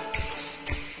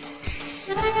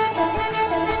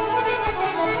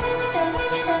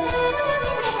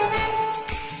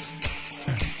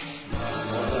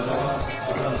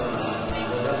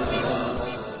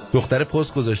 دختر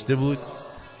پست گذاشته بود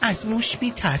از موش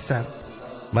میترسم.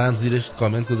 منم زیرش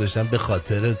کامنت گذاشتم به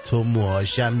خاطر تو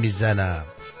موهاشم میزنم،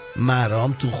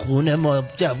 مرام تو خون ما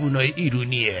جوونای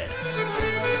ایرونیه.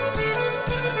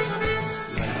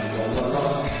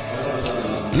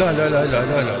 لا لا لا لا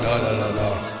لا لا لا لا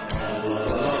لا.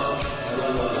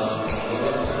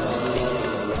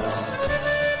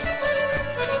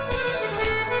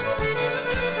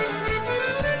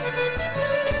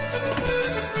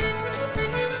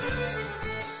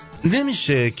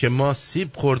 نمیشه که ما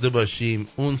سیب خورده باشیم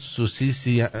اون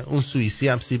سوئیسی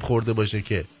هم سیب خورده باشه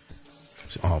که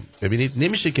ببینید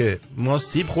نمیشه که ما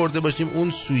سیب خورده باشیم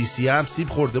اون سوئیسی هم سیب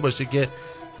خورده باشه که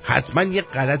حتما یه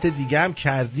غلط دیگه هم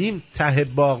کردیم ته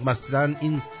باغ، مثلا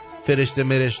این فرشته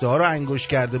مرشته ها رو انگوش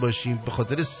کرده باشیم. به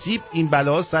خاطر سیب این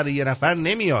بلاها سر یه نفر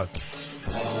نمیاد.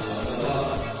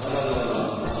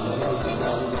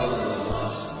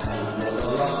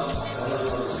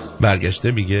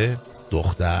 برگشته میگه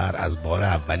دختر از بار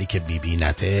اولی که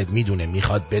بیبینتت میدونه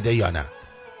میخواد بده یا نه.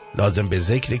 لازم به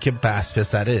ذکره که بس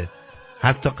پسره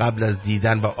حتی قبل از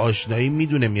دیدن و آشنایی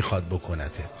میدونه میخواد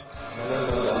بکنتت.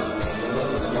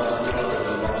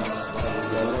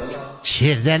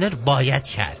 چردن رو باید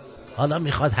کرد. حالا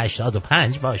میخواد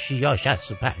 85 باشی یا 65،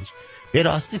 به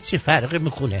راستی چه فرقی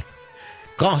میکنه؟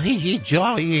 گاهی یه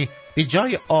جایی به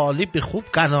جای عالی به خوب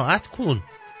قناعت کن.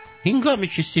 هنگامی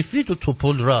که سفید و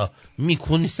توپل را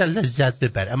میکنی لذت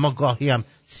ببر، اما گاهی هم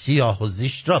سیاه و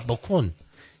زشت را بکن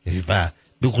و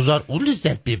بگذار اون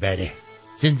لذت ببره.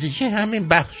 زندگی همین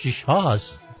بخشش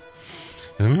هاست.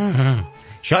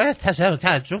 شاید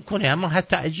تعجب کنه، اما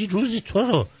حتی اگه روزی تو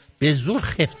رو به زور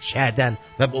خفت کردن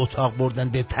و به اتاق بردن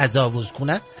به تجاوز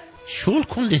کنن، شل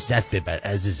کن لذت ببر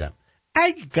عزیزم.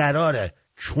 اگه قراره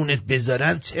چونت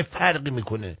بذارن چه فرقی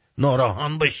میکنه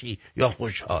ناراحت باشی یا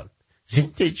خوشحال؟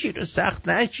 زندگی رو سخت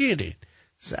نگیرید،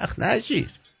 سخت نگیر.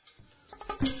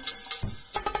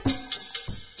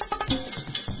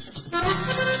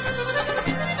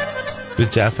 به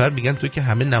جعفر میگن تو که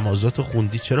همه نمازاتو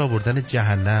خوندی چرا آوردن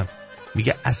جهنم؟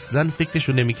 میگه اصلا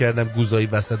فکرشو نمیکردم گوزایی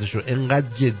وسطشو انقدر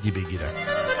جدی بگیرن.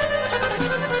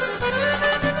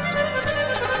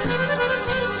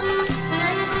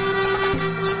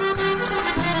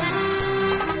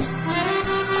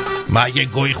 من یه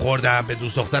گوی خوردم، به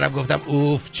دوست دخترم گفتم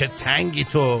اوف چه تنگی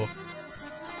تو.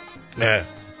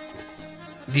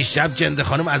 دیشب جنده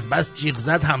خانم از بس جیغ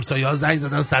زد همسایه ها زنگ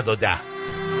زدن 110.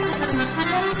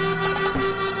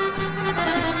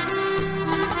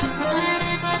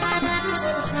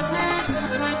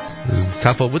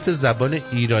 تفاوت زبان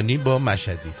ایرانی با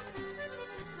مشهدی.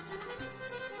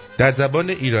 در زبان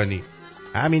ایرانی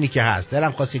همینی که هست،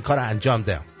 دلم خواست این کار انجام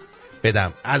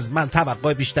بدم، از من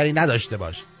توقع بیشتری نداشته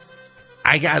باش.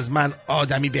 اگه از من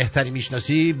آدمی بهتری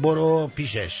میشناسی برو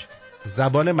پیشش،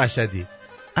 زبان مشهدی.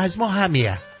 از ما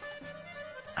همیه،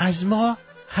 از ما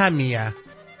همیه،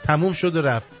 تموم شد و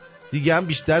رفت دیگه، هم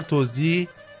بیشتر توضیح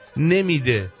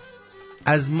نمیده.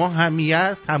 از ما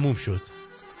همیه تموم شد.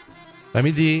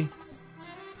 فهمیدی؟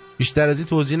 بیشتر از این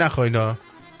توضیح نخواینا.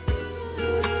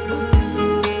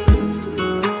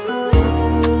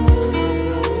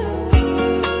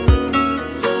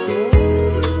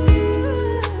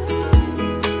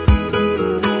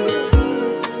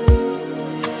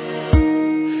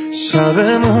 شب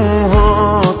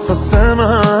موهات واسه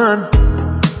من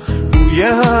بوی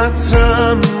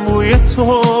عطرم، بوی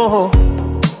تو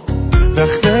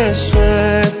رخت عشق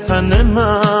تن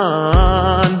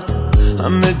من،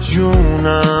 همه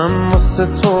جونم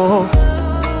واسه تو.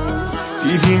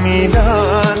 دیدی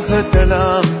میلرزه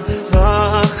دلم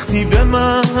وقتی به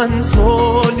من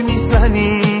زل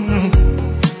میزنی،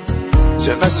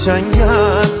 چه قشنگ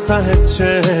از ته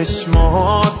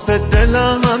چشمات به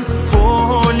دلم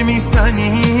پل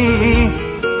میزنی.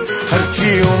 هر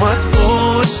کی اومد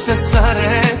پشت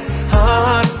سرت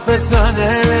حرف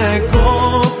بزنه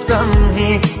گفتم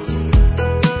نیست،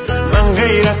 من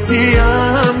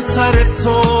غیرتیم سر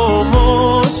تو،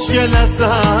 مشکل از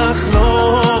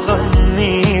اخلاقم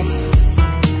نیست.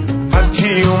 هر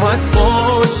کی اومد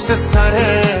پشت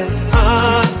سرت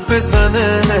حرف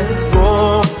بزنه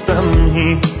گفتم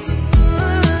نیست،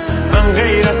 من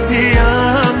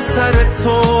غیرتیم سر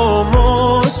تو،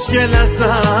 مشکل از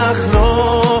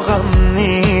اخلاقم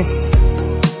نیست.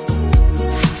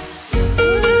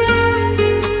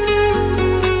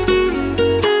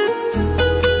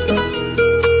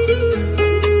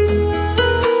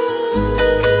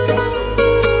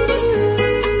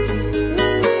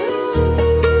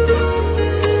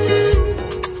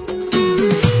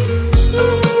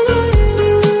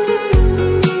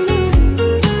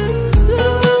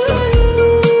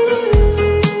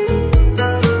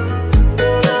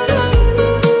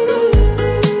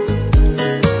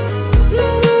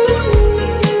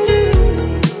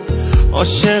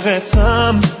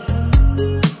 عاشقتم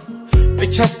به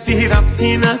کسی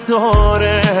ربطی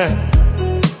نداره،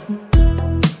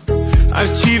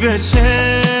 هرچی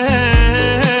بشه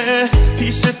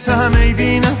پیشتم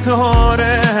عیبی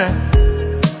نداره.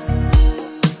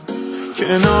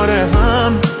 کنار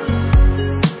هم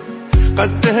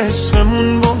قد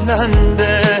عشقمون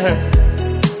بلنده،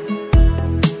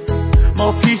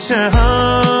 ما پیش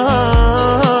هم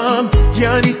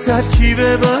یعنی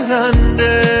ترکیب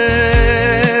برنده.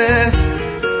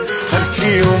 هر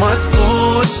کی اومد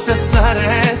پشت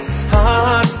سرت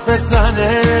حرف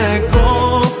بزنه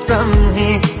گفتم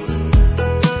نیست،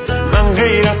 من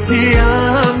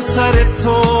غیرتیم سر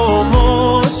تو،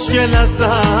 مشکل از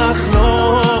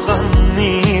اخلاقم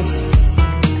نیست.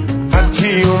 هر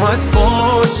کی اومد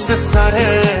پشت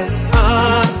سرت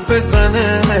حرف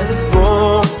بزنه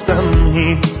گفتم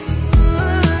نیست،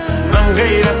 من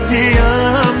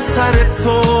غیرتیم سر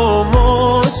تو،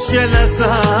 مشکل از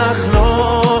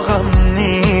اخلاقم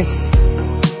نیست.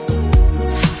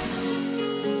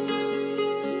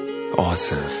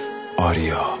 آصف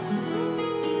آریا.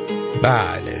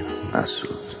 بله،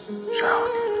 مسعود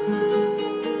جهانی.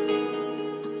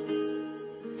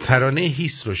 ترانه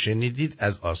هیس رو شنیدید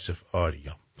از آصف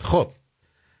آریا. خب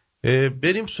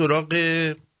بریم سراغ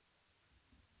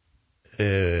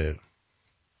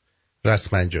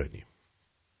رسمنجانی.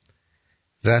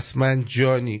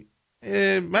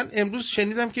 من امروز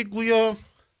شنیدم که گویا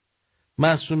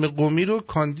معصوم قمی رو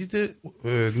کاندید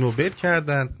نوبل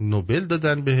کردن، نوبل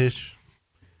دادن بهش.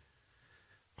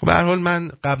 خب به هر حال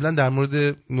من قبلا در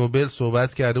مورد نوبل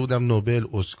صحبت کرده بودم. نوبل،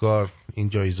 اسکار، این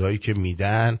جایزه‌هایی که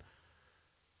میدن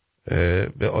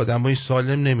به آدمای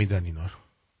سالم نمیدن اینا رو،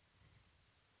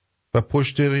 و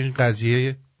پشت این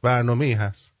قضیه برنامه‌ای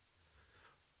هست.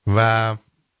 و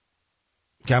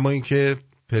کما اینکه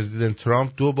پرزیدنت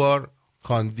ترامپ 2 بار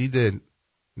کاندید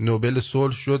نوبل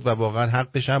صلح شد و واقعا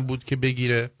حقش هم بود که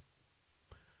بگیره،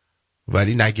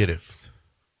 ولی نگرفت.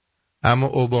 اما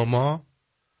اوباما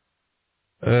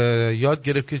یاد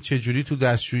گرفت که چجوری تو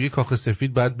دستشویی کاخ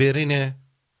سفید باید برینه،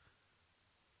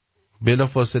 بلا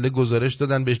فاصله گزارش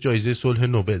دادن بهش جایزه صلح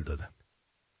نوبل دادن.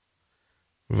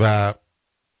 و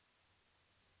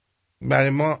برای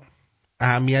ما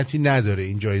اهمیتی نداره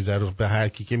این جایزه رو به هر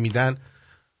کی که میدن،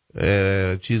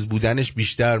 چیز بودنش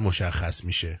بیشتر مشخص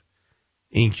میشه،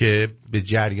 اینکه به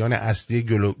جریان اصلی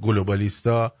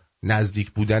گلوبالیستا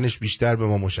نزدیک بودنش بیشتر به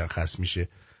ما مشخص میشه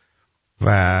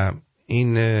و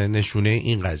این نشونه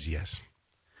این قضیه است.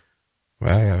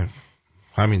 و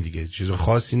همین دیگه، چیز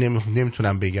خاصی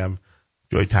نمیتونم بگم،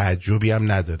 جای تعجبی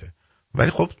هم نداره.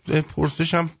 ولی خب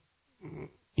پرسشم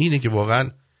اینه که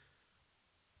واقعا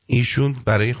ایشون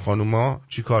برای خانوما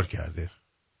چی کار کرده؟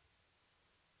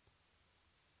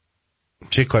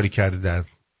 چه کاری کرده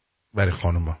برای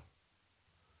خانوما؟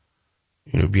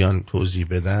 اینو بیان توضیح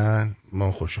بدن،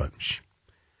 ما خوشحال میشیم.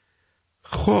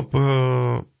 خب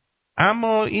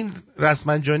اما این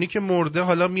رسمنجانی که مرده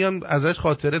حالا میان ازش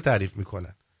خاطره تعریف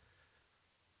میکنن.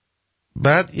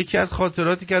 بعد یکی از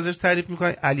خاطراتی که ازش تعریف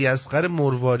میکنن علی اصغر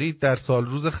مرواری در سال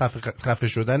روز خفه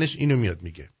شدنش اینو میاد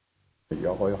میگه.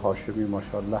 آقای هاشمی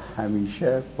ماشاءالله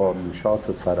همیشه با نشاط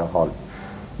و سرحال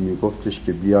میگفتش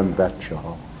که بیان بچه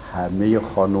ها همه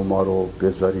خانوما رو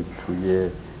بذارید توی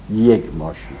یک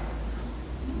ماشین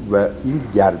و این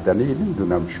گردنه،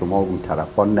 نمیدونم شما اون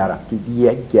طرفا نرفتید،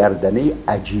 یک گردنه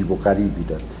عجیب و غریبی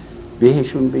داره،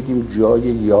 بهشون بگیم جای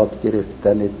یاد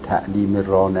گرفتن تعلیم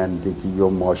رانندگی و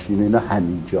ماشین اینا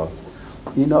همینجاست،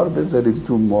 اینا رو بذارید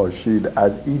تو ماشین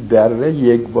از این دره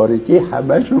یک بارگی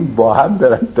همشون با هم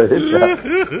برن تا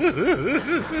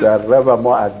دره و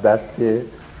ما از دست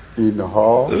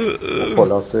اینها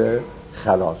خلاصه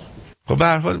خلاص. خب به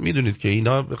هر حال میدونید که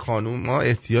اینا به خانوم ما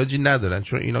احتیاجی ندارن،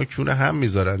 چون اینا چونه هم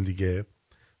میذارن دیگه.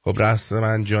 خب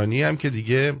رستمنجانی هم که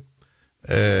دیگه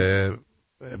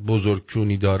بزرگ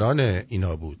چونیداران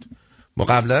اینا بود. ما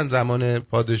قبلا زمان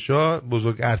پادشاه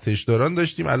بزرگ ارتشداران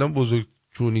داشتیم، الان بزرگ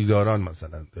چونیداران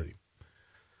مثلا داریم.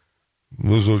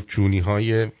 بزرگ چونی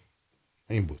های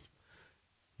این بود.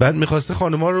 بعد میخواسته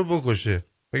خانوما رو بکشه،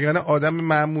 بگن آدم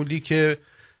معمولی که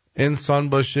انسان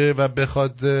باشه و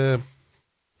بخواد،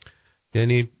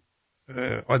 یعنی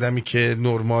آدمی که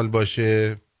نرمال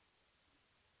باشه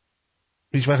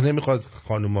هیچ وقت نمیخواد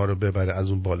خانوما رو ببره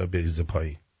از اون بالا بریزه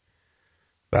پایین.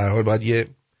 به هر حال باید یه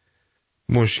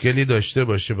مشکلی داشته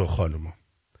باشه با خانوما.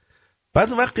 بعد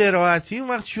اون وقت قرائتی اون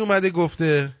وقت چی اومده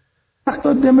گفته؟ وقت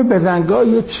دم بزنگاه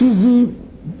یه چیزی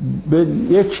به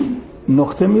یک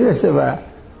نقطه میرسه و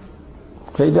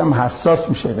خیلی هم حساس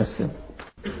میشه قصه.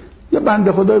 یه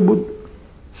بنده خدای بود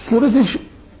صورتش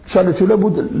چاله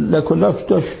بود، لکلاف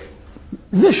داشت،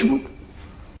 زشت بود.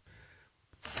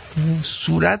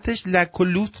 صورتش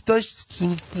لکلوت داشت،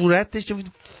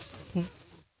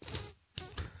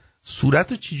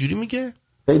 صورتو چی جوری میگه؟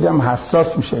 خیلی هم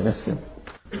حساس میشه قصه.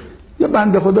 یه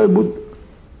بنده خدای بود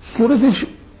صورتش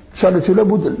چاله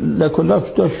بود،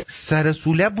 لکلاف داشت،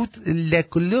 سرسوله بود،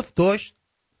 لکلاف داشت.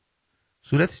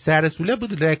 صورتش سرسوله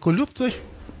بود، لکلاف داشت،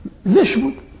 زشت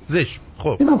بود. زشت.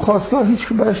 خب اینم خواستگار هیچ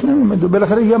که براش نمیمد.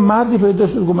 بالاخره یه مردی پیدا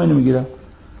شد گفت اینو میگیرم.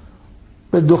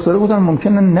 به دختره گفتن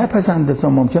ممکنه نپسنده تا،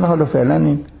 ممکنه حالا فعلا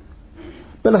این.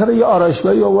 بالاخره یه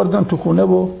آرایشگاهی آوردن تو خونه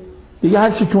و دیگه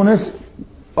هر چی تونست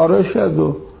آرایش کرد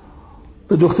و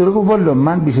به دختره گفت والا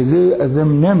من بیش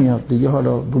ازم نمیاد دیگه،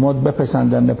 حالا دوماد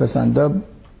بپسندن نپسنده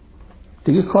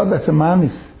دیگه کار دست من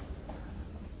نیست.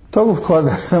 تا گفت کار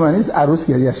دست من نیست عروس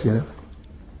گریش گرفت،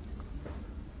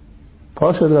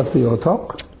 پا شد رفت توی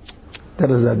اتاق،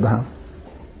 در زد به هم،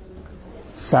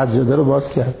 سجاده رو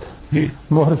باز کرد،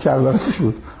 مهر کربلاسش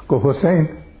بود، گفت حسین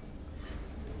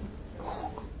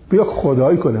بیا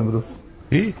خدایی کنم امروز،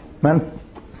 من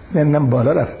سنم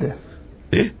بالا رفته،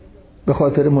 به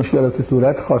خاطر مشکلات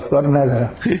صورت خواستگار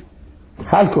ندارم،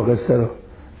 حل کو قصه رو.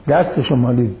 دستشو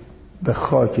مالید به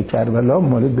خاک کربلا،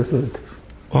 مالید به صورت.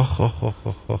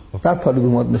 بعد پالا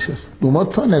دوماد نشست.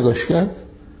 دوماد تا نگاش کرد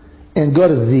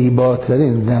انگار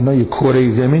زیباترین زنای کره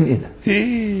زمین اینه.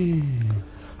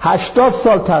 80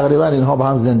 سال تقریبا اینها با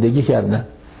هم زندگی کردن.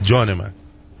 جان من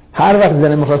هر وقت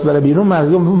زنه میخواست بره بیرون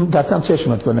مردم دستم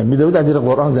چشمت کنه میدود، از زیر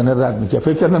قرآن زنه رد میکنه،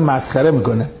 فکر کردن مسخره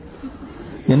میکنه.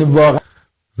 یعنی واقعا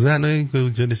زنایی که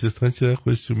اونجا نشستن چرا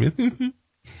خوششون میاد.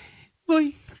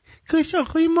 وای کاش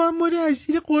آقای ما رو از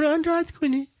زیر قرآن رد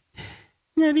کنه،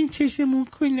 نریم چشمون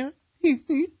کنه.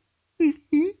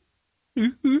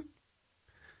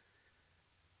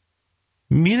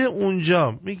 میره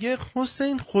اونجا میگه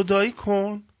حسین خدایی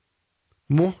کن،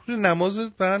 مهر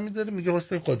نمازت برم میداره، میگه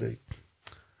حسین خدایی.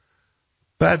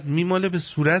 بعد میماله به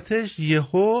صورتش،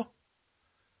 یهو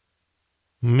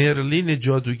مرلین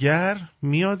جادوگر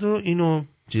میاد و اینو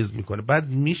چیز میکنه. بعد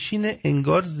میشینه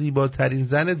انگار زیباترین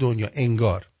زن دنیا،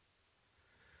 انگار.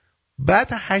 بعد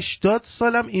 80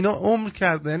 سالم اینا عمر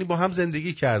کردن، یعنی با هم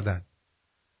زندگی کردن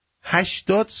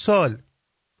 80 سال.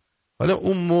 حالا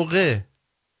اون موقع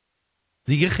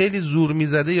دیگه خیلی زور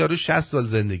میزده، یارو 60 سال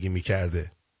زندگی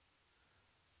میکرده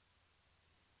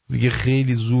دیگه،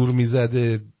 خیلی زور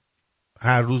میزده،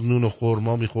 هر روز نون و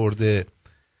خورما میخورده،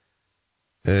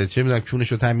 چه میدونم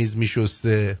کونشو تمیز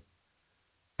میشسته،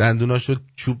 دندوناشو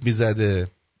چوب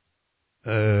میزده،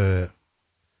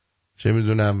 چه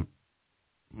میدونم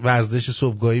ورزش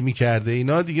صبحگاهی میکرده،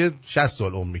 اینا دیگه 60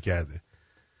 سال عمر میکرده.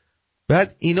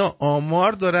 بعد اینا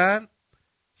آمار دارن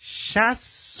 60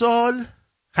 سال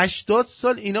 80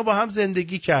 سال اینا با هم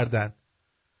زندگی کردن.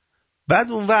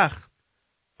 بعد اون وقت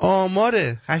آمار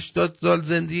 80 سال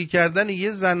زندگی کردن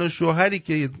یه زن و شوهری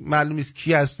که معلوم نیست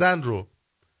کی هستن رو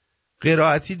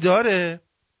قرائتی داره،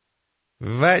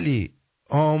 ولی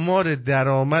آمار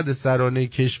درآمد سرانه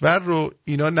کشور رو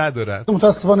اینا ندارن.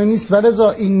 متاسفانه نیست،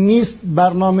 ولذا این نیست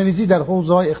برنامه‌ریزی در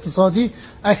حوزه‌های اقتصادی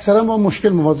اکثرا با مشکل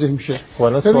مواجه میشه.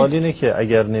 والا سوال اینه که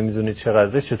اگر نمیدونید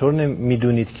چقدره چطور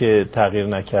میدونید که تغییر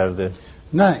نکرده؟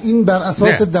 نه، این بر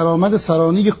اساس درآمد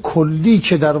سرانه کلی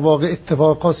که در واقع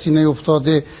اتفاق خاصی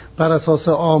نیفتاده بر اساس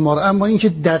آمار، اما اینکه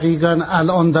دقیقاً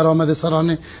الان درآمد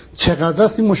سرانه چقدر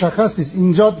است این مشخص نیست.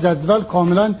 اینجا جدول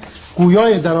کاملا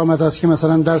گویای درآمد است که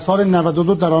مثلا در سال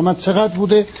 92 درآمد چقدر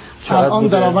بوده، الان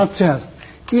درآمد چه است.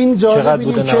 این جالب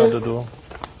اینه که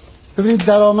ببینید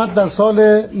درآمد در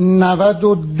سال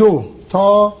 92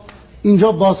 تا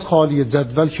اینجا باز خالیه،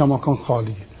 جدول کماکان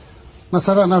خالیه.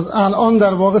 مثلا از الان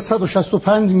در واقع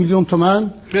 165 میلیون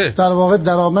تومان در واقع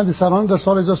درآمد سرانه در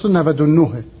سال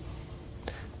 1999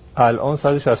 الان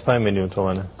 165 میلیون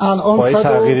تومانه. الان با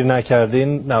تغییری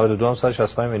نکردین 92 هم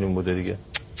 165 میلیون بوده دیگه.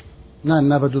 نه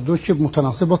 92 که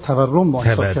متناسب با تورم با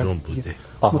حساب کرد بوده.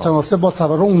 متناسب با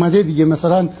تورم اومده دیگه.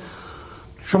 مثلا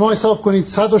شما حساب کنید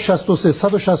 163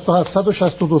 167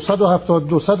 162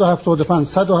 172 175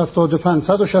 175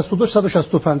 162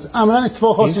 165 عملا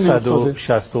اتفاق خاصی نمی‌افتاده.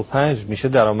 165 میشه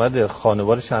درآمد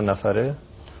خانوار چند نفره؟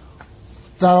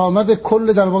 درآمد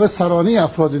کل در واقع سرانه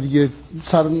افراد دیگه.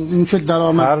 این که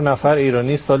درآمد هر نفر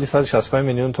ایرانی سالی 165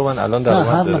 میلیون تومان الان درآمد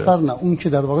داره. نه هر نفر نه، اون که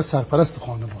در واقع سرپرست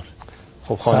خانوار.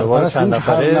 خب خانوار چند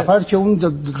نفره؟ هر نفر که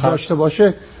اون داشته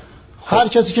باشه، هر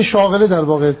کسی که شاغله در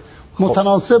واقع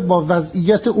متناسب با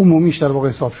وضعیت عمومیش در واقع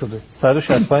حساب شده.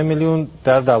 165 میلیون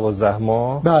در 12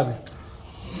 ماه. بله.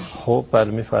 خب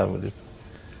بله میفرمایید.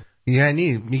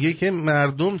 یعنی میگه که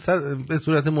مردم به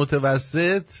صورت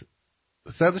متوسط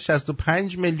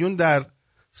 165 میلیون در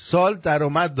سال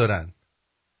درآمد دارن.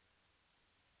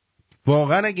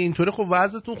 واقعا اگه اینطوره خب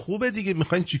وضعتون خوبه دیگه،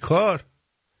 میخواین چی کار؟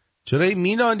 چرا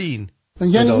مینالین؟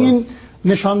 یعنی این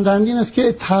نشان دهنده این است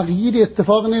که تغییر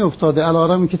اتفاق نیفتاده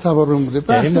علارمی که تورم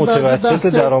بوده. یعنی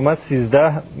متوسط درآمد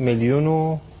 13 میلیون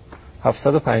و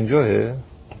 750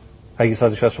 اگه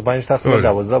 165 تقسیم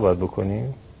 12 باید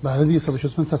بکنیم. بله دیگه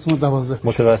 165 تقسیم 12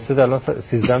 متوسط الان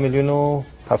 13 میلیون و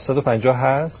 750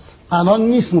 هست. الان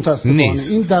نیست متاسفانه.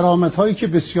 این درآمدهایی که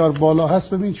بسیار بالا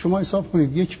هست، ببینید شما حساب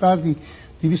کنید یک فردی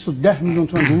 210 میلیون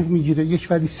تومان حقوق میگیره، یک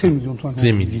فردی 3 میلیون تومان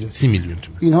میگیره. 3 میلیون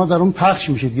تومان. اینها در اون پخش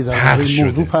میشه دیگه، در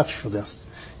موضوع پخش شده است.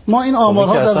 ما این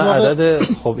آمارها در واقع عدد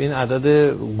خب این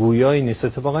عدد گویایی نیست.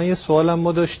 اتفاقا یه سوالم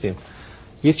ما داشتیم.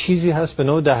 یه چیزی هست به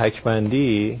نوع دهک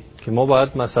بندی که ما باید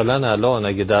مثلا الان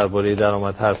اگه درباره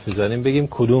درآمد حرف میزنیم بگیم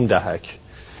کدوم دهک،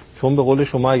 چون به قول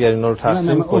شما اگر اینا رو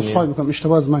تقسیم کنیم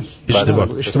اشتباه از من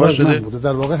شده بوده.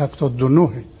 در واقع 79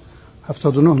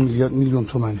 میلیون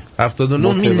تومانه.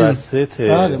 79 میلیون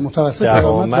متوسط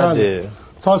درآمد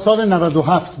تا سال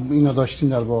 97 اینا داشتیم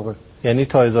در واقع. یعنی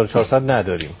تا 1400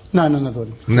 نداریم. نه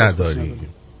نداریم.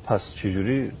 پس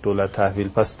چجوری دولت تحویل؟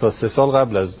 پس تا 3 سال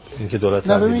قبل از اینکه دولت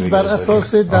تحویل بگیره بر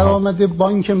اساس درآمد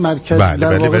بانک مرکزی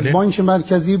در واقع بانک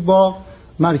مرکزی با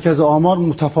مرکز آمار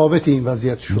متفاوت این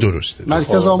وضعیت شد. درسته.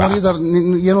 مرکز آماری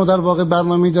یه نوع در واقع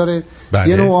برنامه‌ای داره،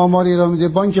 یه نوع آماری ارائه میده،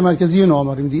 بانک مرکزی یه نوع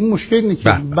آماری میده. این مشکل اینه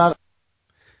که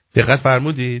دقت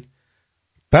فرمودید.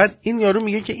 بعد این یارو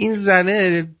میگه که این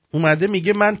زنه اومده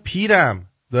میگه من پیرم،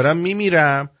 دارم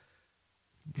میمیرم،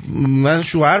 من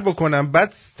شوهر بکنم.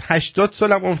 بعد 80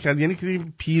 سالم عمر کرد، یعنی که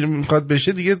پیر میخواد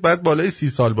بشه دیگه بعد بالای 30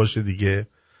 سال باشه دیگه.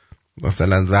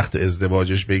 مثلا وقت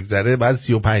ازدواجش بگذره بعد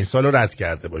 35 سال رو رد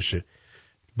کرده باشه.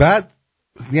 بعد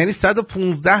یعنی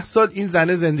 115 سال این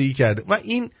زنه زندگی کرده و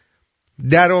این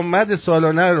درآمد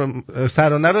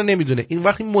سرانه رو نمیدونه. این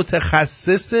وقتی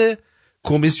متخصص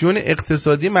کمیسیون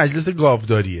اقتصادی مجلس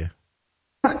گاوداریه.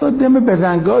 وقتا دم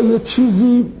بزنگاه یه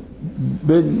چیزی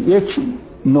به یک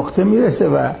نقطه میرسه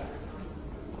و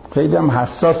خیلی هم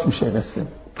حساس میشه قصه.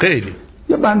 خیلی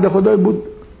یه بنده خدای بود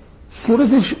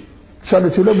صورتش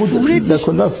سالتوله بود،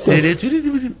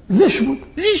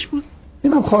 زیش بود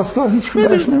اینم خواستگار هیچ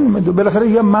کدومش نمیمد. بالاخره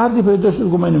یه مردی پیدا شد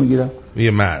گمان نمیگیرم.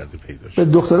 یه مردی پیدا شد. به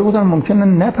دختره گفتن ممکنه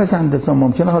نپسنده تا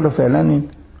ممکنه حالا فعلا این.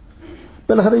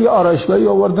 بالاخره یه آرایشگاهی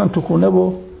آوردن تو خونه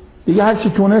و دیگه هر چی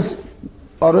تونست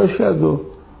آرایش کرد و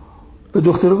به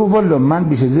دختره گفت والا من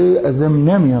بیش ازم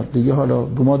نمیاد دیگه، حالا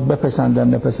دو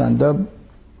بپسندن نپسندم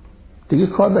دیگه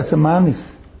کار دست من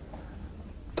نیست.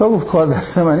 تا گفت کار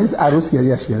دست من نیست عروس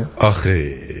گریش گرفت.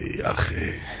 آخه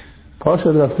پا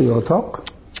شد رفت توی اتاق،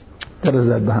 در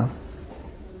زد به هم،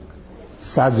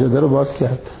 سجاده رو باز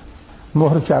کرد،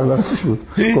 مهر کربلاش بود.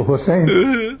 گفت حسین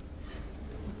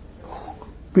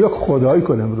بیا خدایی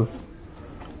کنم امروز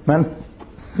من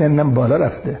سنم بالا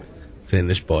رفته،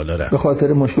 سنش بالا رفته، به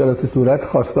خاطر مشکلات صورت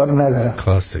خواستگار ندارم،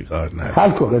 خواستگار ندارم.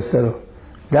 حل کو قصه رو.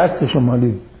 دستشو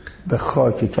مالی به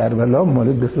خاک کربلا،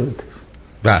 مالی به صورت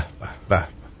به به به.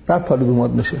 بعد پالی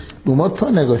دوماد نشست. دوماد تا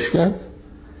نگاش کرد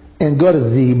انگار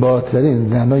زیباترین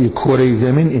زنای کره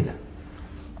زمین اینه.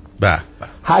 به به.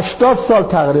 80 سال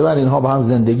تقریبا اینها با هم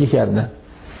زندگی کردن.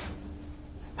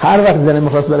 هر وقت زنه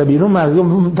میخواست بره بیرون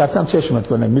مردم دستم چشمت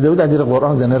کنه میده بود از زیر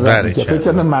قرآن زنه رد میکنه، فکر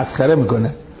کنه مسخره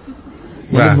میکنه.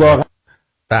 واقعا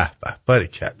به به.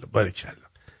 باریکلا.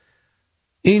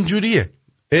 اینجوریه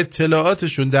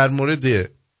اطلاعاتشون در مورد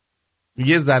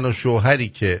یه زن و شوهری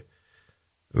که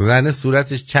زن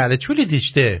صورتش چله چولی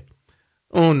دیشته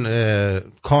اون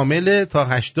کامله تا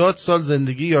 80 سال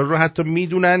زندگی یارو رو حتی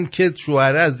میدونن که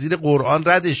شوهره از زیر قرآن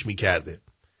ردش میکرده،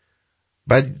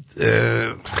 بعد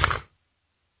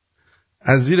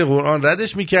از زیر قرآن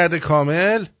ردش میکرده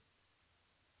کامل،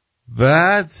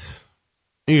 بعد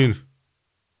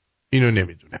اینو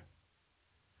نمیدونه.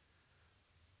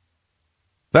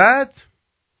 بعد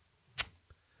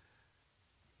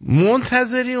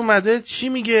منتظری اومده چی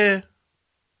میگه؟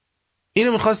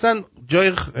 اینو میخواستن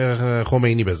جای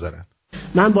خمینی بذارن.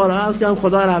 من بارها عرض کردم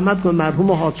خدا رحمت کنه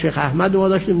مرحوم حاج شیخ احمد ما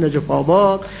داشتیم نجف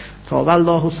آباد طاب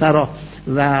الله سرا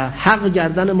و حق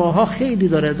گردن ماها خیلی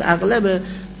داره. اغلب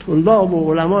طلاب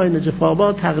و علمای نجف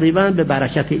آباد تقریبا به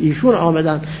برکت ایشون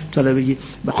آمدن طلبگی.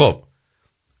 خب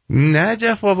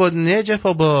نجف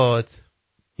آباد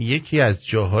یکی از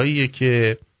جاهاییه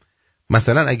که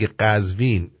مثلا اگه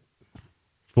قزوین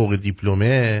فوق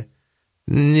دیپلمه،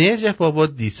 نجف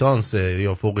آباد لیسانس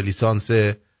یا فوق لیسانس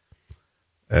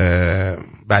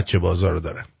بچه بازار رو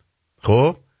دارن.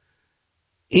 خب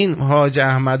این حاج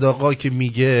احمد آقا که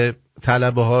میگه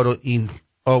طلبه ها رو این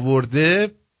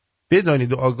آورده،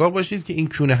 بدانید و آگاه باشید که این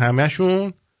کونه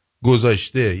همشون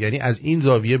گذاشته، یعنی از این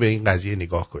زاویه به این قضیه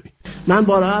نگاه کنید. من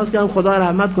بارها عرض کردم خدا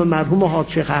رحمت کنه مرحوم حاج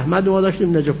شیخ احمد ما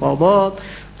داشتیم نجف آباد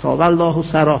طاب الله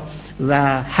سرا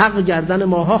و حق گردن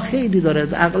ماها خیلی داره.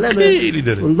 اغلب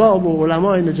طلاب و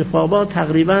علمای نجف آباد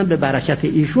تقریبا به برکت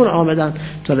ایشون آمدن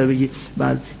طلبگی.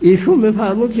 بعد ایشون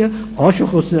میفرمود که آش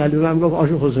حسین علی، من گفت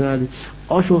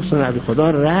آش حسین علی خدا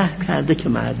رحم کرده که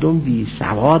مردم بی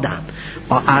سوادن،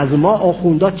 از ما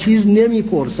آخوندا چیز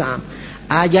نمیپرسن،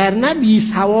 اگر نه بی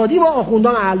سوادی ما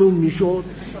آخوندا معلوم میشد.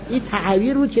 این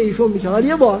تعبیر رو که ایشون میگه حالا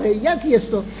یه واقعیتی است،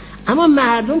 اما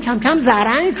مردم کم کم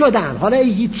زرنگ شدن. حالا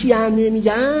هیچی هم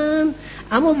نمیگن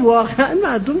اما واقعا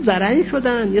مردم زرنگ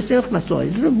شدن، یه سری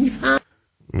مسائل رو میفهم.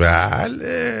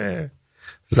 بله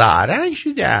زرنگ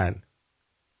شدن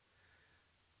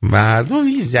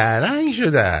مردم، زرنگ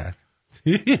شدن.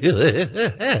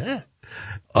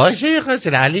 عاشق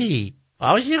حسین علی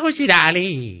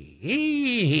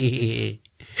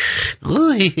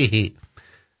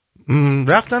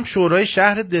رفتم شورای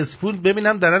شهر دسفول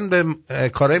ببینم دارن به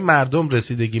کارهای مردم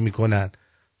رسیدگی میکنن.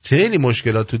 خیلی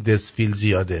مشکلات تو دسفیل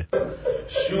زیاده.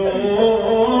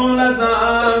 شون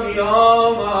ازم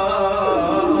یامد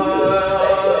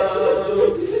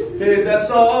به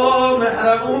دسا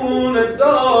مهربون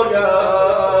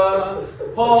دایم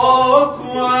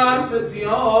پاکو عرصتی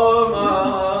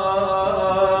آمد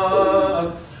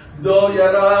دای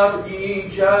رفتی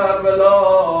کربلا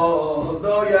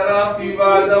دای رفتی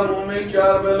بعدموم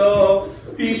کربلا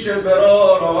پیش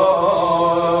برارم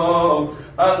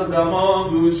اقدمان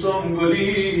دوستم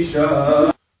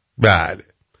گلیشم. بله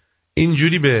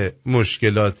اینجوری به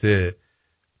مشکلات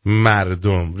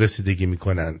مردم رسیدگی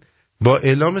میکنن. با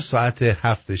اعلام ساعت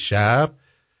 7 شب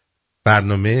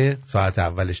برنامه ساعت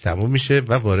اولش تموم میشه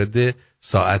و وارد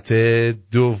ساعت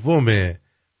دوم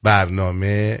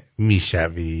برنامه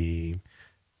میشویم.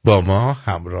 با ما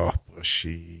همراه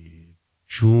باشید.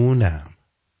 جونم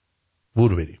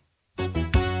برو بریم.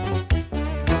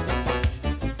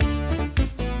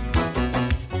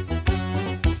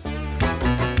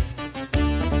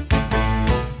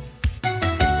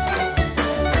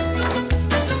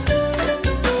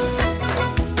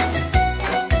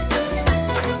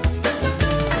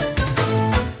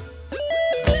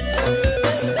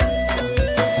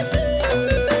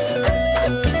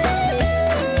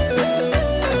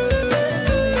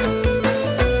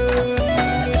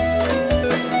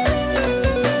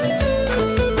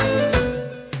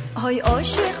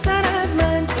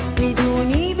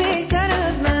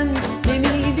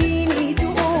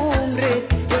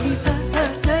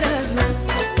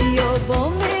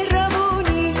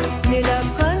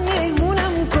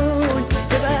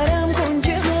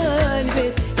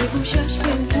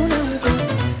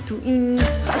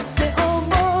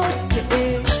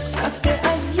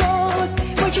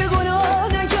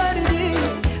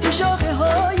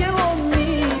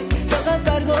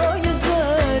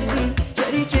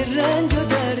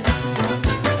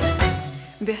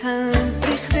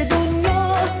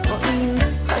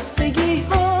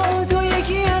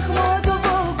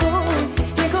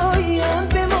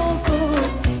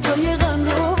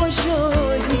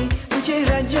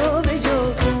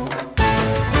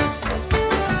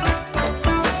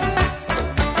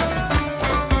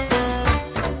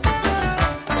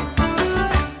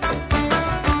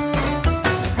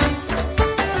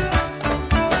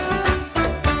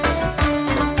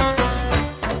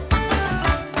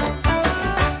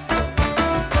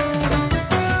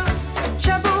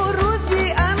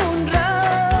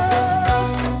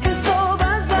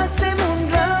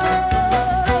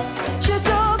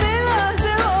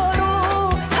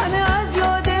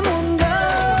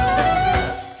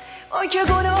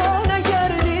 گناه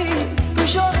نکردی رو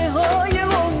شاخه های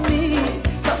امید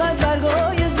فقط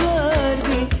برگای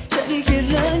زردی شریک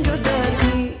رنج و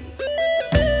دردی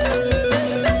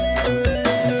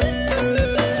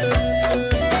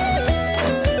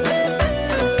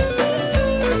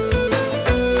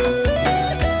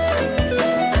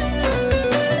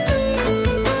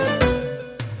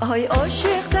آهای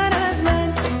عاشق تر از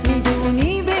من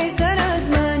میدونی بهتر از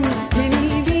من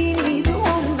نمیبینی تو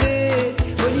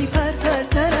عمرت ولی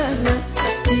پرتر از من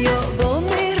بیا با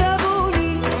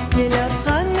مهربونی یه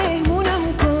لبخند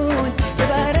مهمونم کن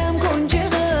ببرم کنج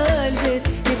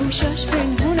قلبت یه گوشش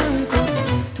پنهونم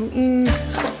کن تو این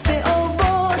خسته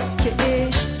آباد که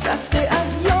عشق رفته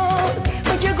از یاد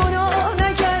ما که گناه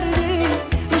نکردی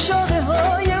رو شاخه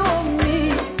های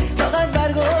امید فقط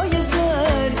برگای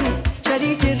زردی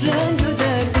شریک رنج و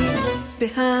دردی به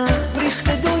هم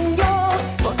ریخته دنیا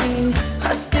با این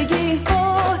خستگی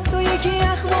ها تو یکی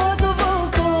اخوات و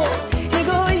واکن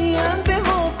نگاهی هم به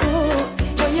ما کن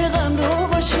جای غم رو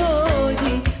با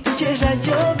شادی تو چهرت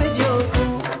جا به جا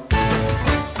کن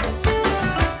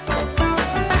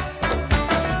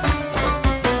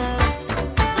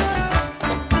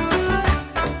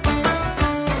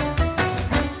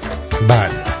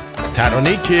بله،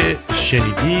 ترانه‌ای که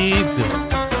شنیدید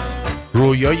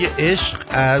رویای عشق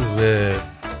از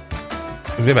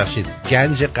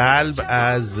گنج قلب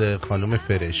از خانم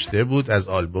فرشته بود از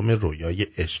آلبوم رویای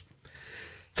عشق.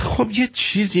 خب یه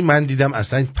چیزی من دیدم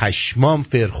اصلا پشمام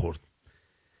فر خورد.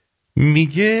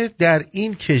 میگه در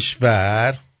این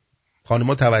کشور،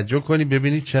 خانم‌ها توجه کنید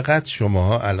ببینید چقدر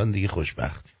شماها الان دیگه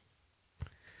خوشبختی،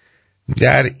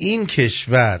 در این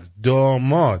کشور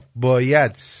داماد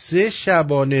باید 3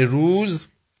 شبانه روز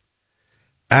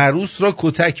عروس را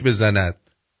کتک بزند.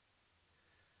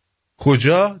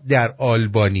 کجا؟ در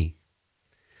آلبانی.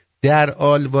 در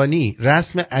آلبانی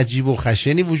رسم عجیب و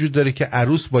خشنی وجود داره که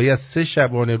عروس باید 3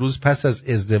 شبانه روز پس از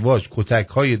ازدواج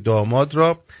کتک‌های داماد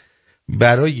را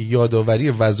برای یادآوری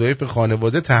وظایف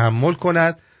خانواده تحمل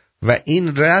کند و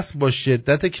این رسم با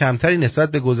شدت کمتری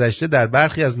نسبت به گذشته در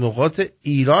برخی از نقاط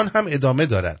ایران هم ادامه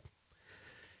دارد.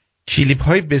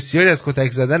 کلیپ‌های بسیاری از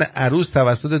کتک زدن عروس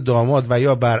توسط داماد و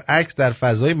یا برعکس در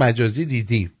فضای مجازی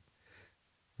دیدیم.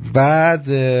 بعد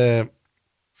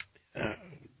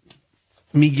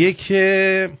میگه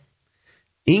که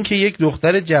این که یک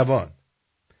دختر جوان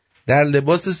در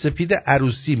لباس سپید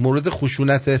عروسی مورد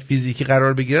خشونت فیزیکی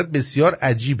قرار بگیرد بسیار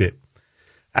عجیبه.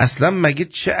 اصلا مگه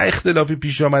چه اختلافی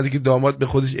پیش آمده که داماد به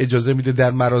خودش اجازه میده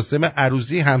در مراسم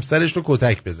عروسی همسرش رو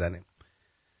کتک بزنه؟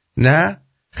 نه،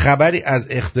 خبری از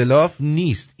اختلاف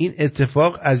نیست. این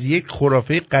اتفاق از یک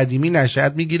خرافه قدیمی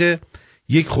نشأت میگیره،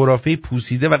 یک خرافه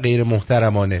پوسیده و غیر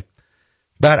محترمانه.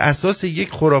 بر اساس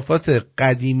یک خرافات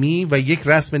قدیمی و یک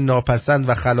رسم ناپسند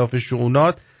و خلاف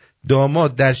شؤونات،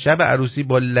 داماد در شب عروسی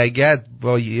با لگد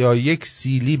یا یک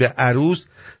سیلی به عروس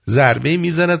ضربه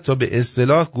میزند تا به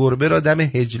اصطلاح گربه را دم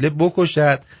حجله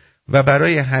بکشد و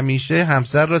برای همیشه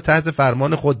همسر را تحت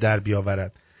فرمان خود در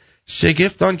بیاورد.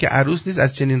 شگفت آن که عروس نیز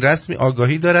از چنین رسمی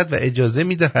آگاهی دارد و اجازه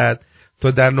میدهد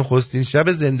تا در نخستین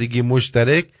شب زندگی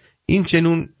مشترک این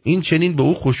چنین به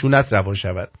او خشونت روا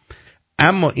شود.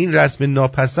 اما این رسم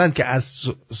ناپسند که از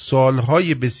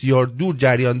سالهای بسیار دور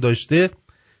جریان داشته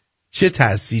چه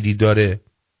تأثیری داره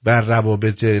بر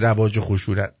روابط رواج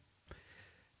خشونت؟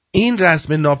 این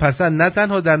رسم ناپسند نه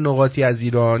تنها در نقاطی از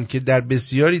ایران که در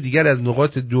بسیاری دیگر از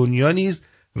نقاط دنیا نیز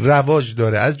رواج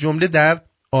داره، از جمله در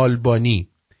آلبانی.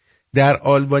 در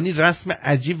آلبانی رسم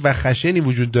عجیب و خشنی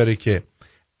وجود داره که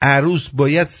عروس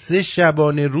باید 3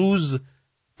 شبانه روز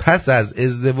پس از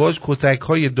ازدواج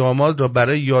کتک‌های داماد را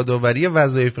برای یادآوری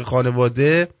وظایف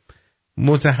خانواده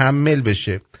متحمل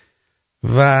بشه.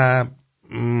 و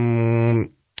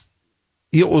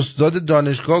یه استاد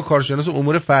دانشگاه کارشناس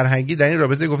امور فرهنگی در این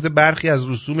رابطه گفته برخی از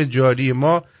رسوم جاری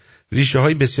ما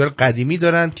ریشه‌های بسیار قدیمی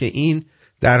دارند که این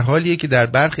در حالیه که در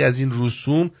برخی از این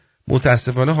رسوم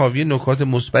متاسفانه حاوی نکات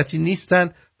مثبتی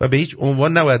نیستند و به هیچ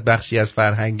عنوان نباید بخشی از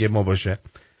فرهنگ ما باشه.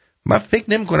 من فکر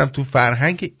نمی کنم تو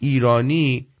فرهنگ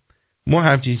ایرانی ما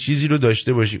همچین چیزی رو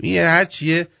داشته باشیم. این هر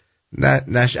چیه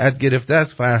نشأت گرفته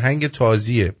از فرهنگ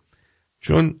تازیه،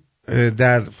 چون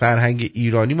در فرهنگ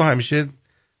ایرانی ما همیشه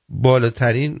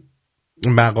بالاترین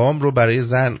مقام رو برای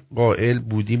زن قائل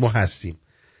بودیم و هستیم.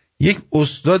 یک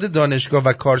استاد دانشگاه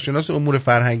و کارشناس امور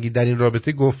فرهنگی در این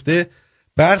رابطه گفته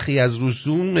برخی از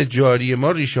رسوم جاری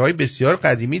ما ریشه‌های بسیار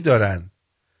قدیمی دارند.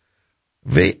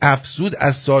 وی افزود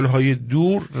از سالهای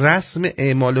دور رسم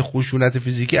اعمال خشونت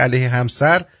فیزیکی علیه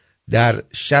همسر در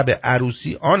شب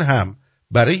عروسی، آن هم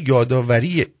برای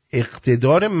یادآوری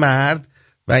اقتدار مرد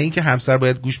و اینکه همسر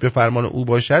باید گوش به فرمان او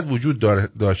باشد، وجود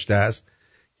داشته است.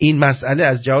 این مسئله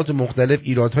از جهات مختلف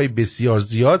ایرادهای بسیار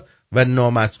زیاد و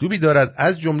نامطلوبی دارد،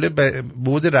 از جمله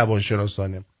بعد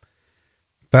روانشناسانه.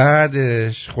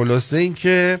 بعدش خلاصه این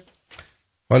که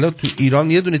حالا تو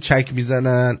ایران یه دونه چک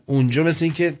میزنن، اونجا مثل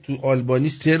این که تو آلبانی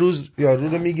 3 روز یارو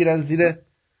رو میگیرن زیر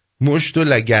مشت و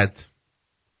لگد.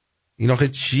 این آخه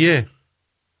چیه؟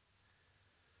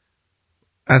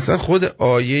 اصلا خود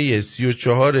آیه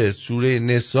 34 سوره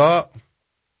نساء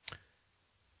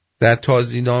در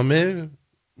تازینامه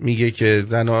میگه که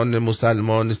زنان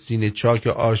مسلمان سینه چاک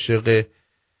عاشق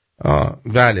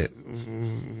بله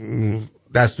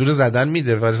دستور زدن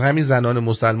میده و همین زنان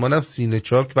مسلمان هم سینه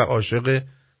چاک و عاشق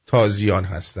تازیان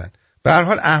هستن. به هر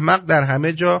حال احمق در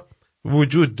همه جا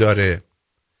وجود داره.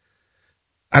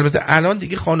 البته الان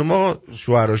دیگه خانوما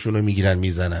شوهراشون رو میگیرن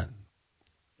میزنن،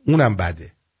 اونم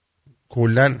بده.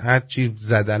 کلن هر چی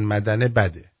زدن مدنه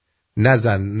بده،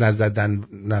 نزدن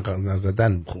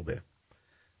خوبه،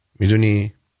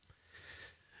 میدونی.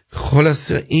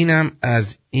 خلاصه اینم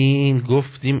از این،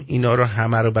 گفتیم اینا رو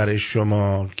همه رو برای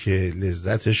شما که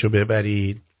لذتشو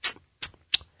ببرید.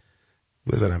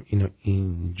 بذارم اینو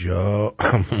اینجا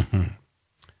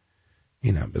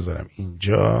اینم بذارم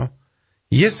اینجا.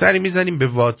 یه سری میزنیم به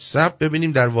واتساپ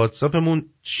ببینیم در واتساپمون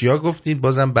چیا گفتیم،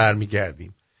 بازم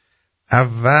برمیگردیم.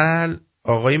 اول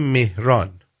آقای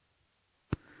مهران.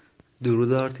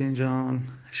 درود آرتین جان،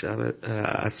 شب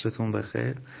عصرتون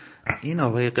بخیر. این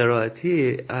آقای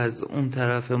قرائتی از اون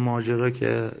طرف ماجرا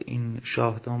که این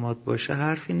شاه داماد باشه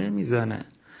حرفی نمیزنه.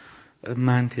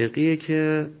 منطقیه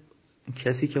که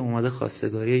کسی که اومده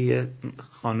خواستگاری یه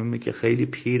خانومی که خیلی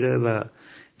پیره و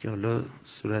که حالا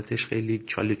صورتش خیلی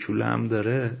چاله چوله هم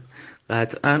داره،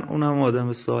 قطعا اونم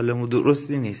آدم سالم و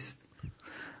درستی نیست.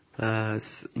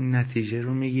 پس این نتیجه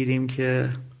رو میگیریم که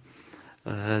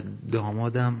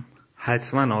دامادم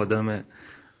حتما آدم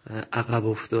عقب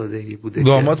افتاده‌ای بوده.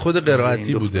 داماد خود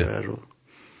قرائتی بوده رو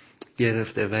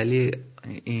گرفته، ولی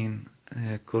این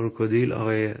کروکودیل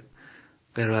آقای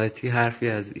قرائتی حرفی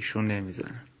از ایشون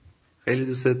نمیزنه. خیلی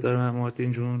دوستت دارم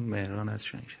مارتین جون. مهران از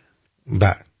شنیشه.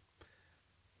 بله.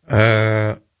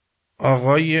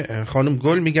 آقای خانم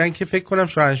گل میگن که فکر کنم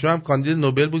شاهنشاه هم کاندید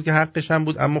نوبل بود که حقش هم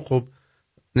بود، اما خب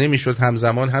نمیشد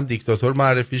همزمان هم دیکتاتور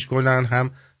معرفیش کنن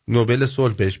هم نوبل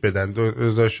صلح بهش بدن.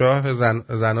 رضا شاه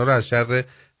زنا رو از شر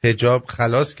حجاب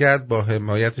خلاص کرد، با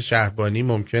حمایت شهربانی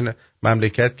ممکن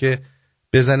مملکت که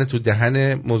بزنه تو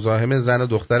دهن مزاحم زن و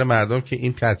دختر مردم که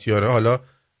این پتیاره حالا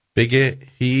بگه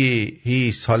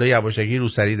هی حالا یواشکی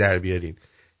روسری در بیارین.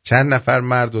 چند نفر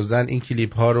مرد و زن این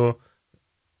کلیپ ها رو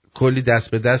کلی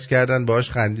دست به دست کردن،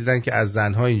 باهاش خندیدن که از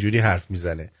زنها اینجوری حرف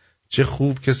میزنه. چه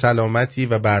خوب که سلامتی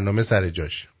و برنامه سر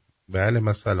جاش. بله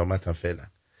من سلامتم فعلا.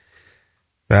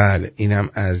 بله اینم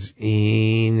از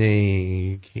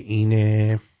اینه که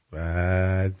اینه.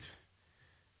 بعد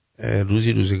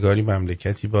روزی روزگاری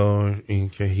مملکتی با این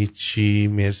که هیچی.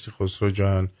 مرسی خسرو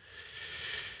جان.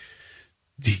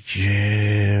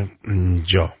 دیگه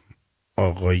اینجا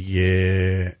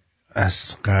آقای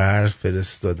اصغر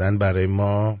فرستادن برای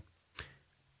ما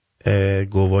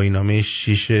گواهینامه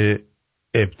 6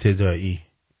 ابتدایی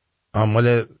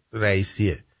آمال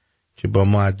رئیسیه که با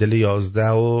معدل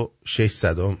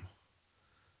 11.6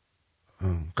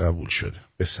 قبول شده.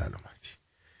 به سلامتی.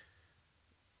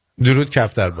 درود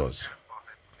کفتر باز.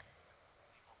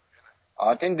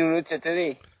 آرتین درود،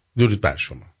 چطوری؟ درود بر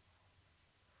شما.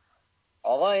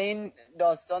 آقا این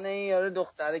داستان این یارو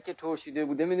دختره که ترشیده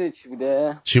بوده میدونی چی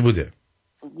بوده؟ چی بوده؟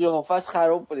 قیافش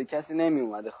خراب بوده، کسی نمی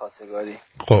اومده خواستگاری.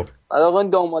 خب بعد آقا این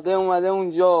داماده اومده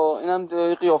اونجا،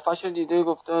 اینم قیافش رو دیده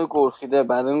گفته گرخیده.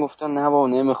 بعد این گفته نه بابا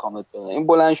نمیخوامت بره. این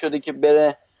بلند شده که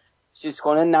بره چیز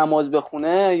کنه نماز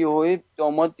بخونه، یهویی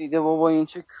داماد دیده بابا این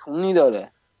چه کونی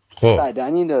داره، خب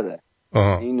بدنی داره.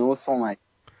 اینو فهمید.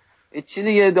 چی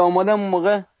دیگه دامادم اون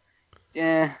موقع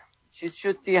چیز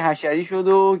شد دیگه، حشری شد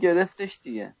و گرفتش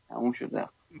دیگه، تموم شده.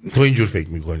 تو اینجور فکر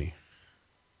میکنی؟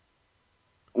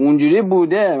 اونجوری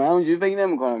بوده، من اونجوری فکر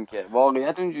نمی کنم که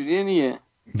واقعیت اونجوریه دیگه.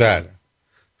 بله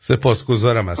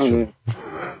سپاسگزارم از شما.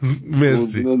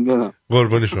 مرسی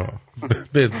قربان شما.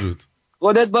 بدرود.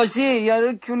 خودت باشی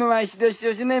یارو کونو مشی داشته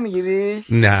باشی نمیگیریش؟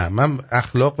 نه من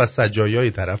اخلاق و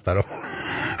سجایای طرف برام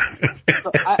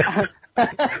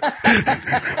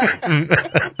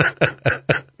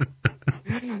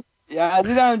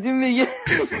یعنی همچین میگه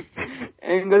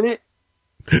انگلی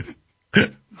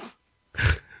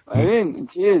ببین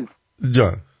چیز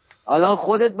جان حالا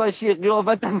خودت باشی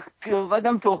قیافتم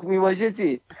تخمی باشه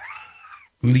چی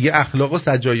دیگه؟ اخلاق و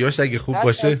سجایاش اگه خوب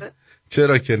باشه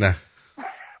چرا که نه.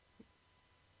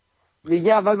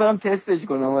 میگه اول برم تستش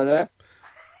کنم.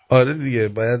 آره دیگه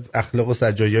باید اخلاق و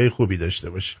سجایای خوبی داشته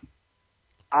باشه.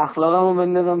 اخلاقمو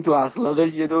بندازم تو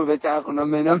اخلاقش یه دور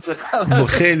بچرخونم ببینم چه خبر.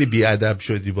 خیلی بیادب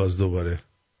شدی باز دوباره.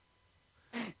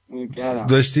 میکردم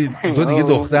داشتی تو دیگه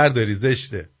دختر داری،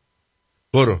 زشته.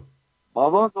 برو.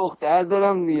 بابا دختر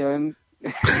دارم دیگه،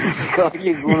 چیکار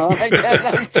که گناه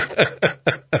نکردم.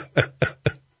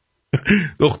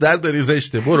 دختر داری،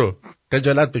 زشته. برو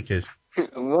خجالت بکش.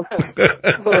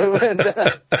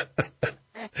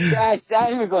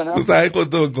 سعی میکنم. سعی کن.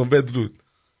 بدرود.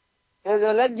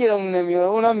 خجالت گیرمون نمیاره،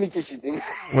 اونم میکشیدیم.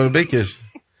 برو بکش.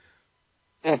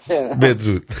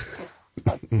 بدرود.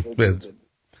 بدرود.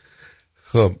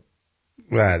 خب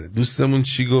بله دوستمون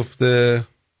چی گفته؟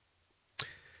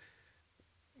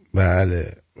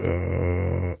 بله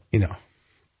اینا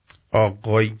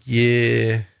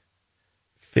آقای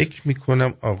فکر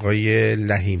میکنم آقای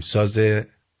لحیمساز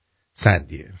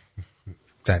سندیه.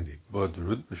 با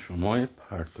درود به شما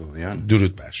پرتویان.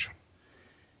 درود بر شما.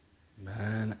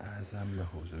 من ازم به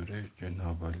حضور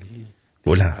جناب عالی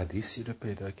حدیثی رو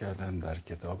پیدا کردم در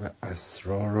کتاب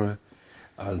اسرار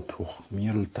التخمی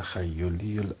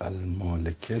التخیلی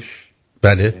المالکش.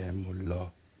 بله ملا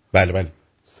بله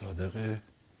صادق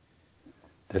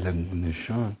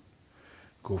دلنشان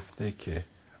گفته که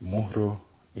مهر رو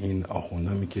این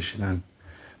آخوندا میکشیدن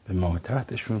به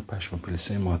ماتحتشون، پشم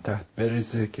پلیسه ماتحت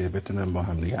بریزه که بتونن با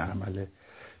هم دیگه عمل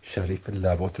شریف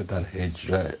لواط در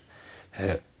حجره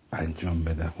انجام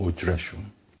بدن، حجرشون.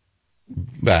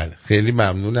 بله خیلی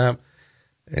ممنونم.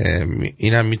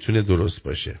 اینم میتونه درست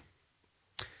باشه.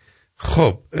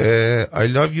 خب I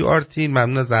love you آرتین،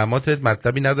 ممنون از زحماتت.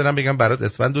 مطلبی ندارم بگم برات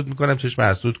اسفند دود میکنم. چشم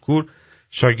حسود کور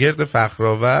شاگرد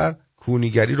فخرآور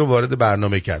کونیگری رو وارد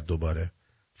برنامه کرد دوباره.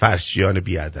 فرشیان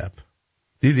بیادب.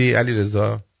 دیدی علی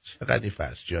رضا چقدر این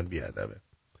فرشیان بیادبه.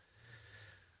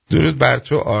 درود بر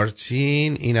تو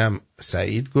آرتین. اینم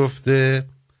سعید گفته.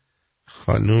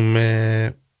 خانوم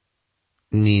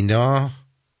نینا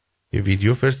یه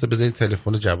ویدیو فرسته، بذارید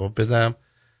تلفن جواب بدم.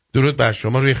 درود بر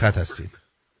شما، روی خط هستید.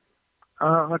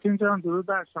 آرتین جان درود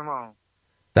بر شما.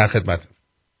 در خدمتم.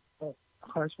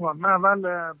 خواهش می‌کنم. من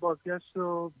اول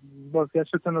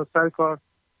بازگشتتون رو سر کار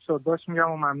شادباش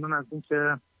میگم و ممنون از این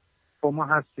که با ما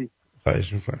هستید.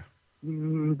 خواهش میکنم.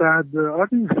 بعد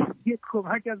آرتین یه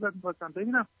کمک ازت می‌خواستم.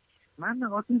 ببینم من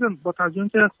آرتین جان با توجه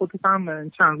که خودت هم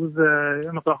چند روز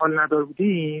مقدار حال ندار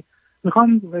بودی،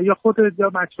 میخوام یا خودت یا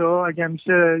بچه‌ها اگر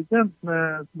میشه یه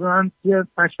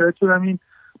مشورت بدم.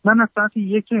 من از ساعت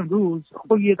 1 امروز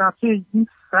خب یه دفعه این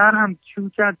سر هم شروع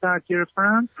کرد درد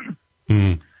گرفتن،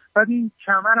 بعد این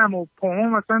کمرم و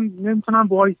پاهم مثلا نمیتونم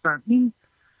وایسن. این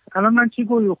الان من چی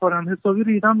گویی بخورم؟ حسابی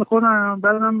ریدم به خودم.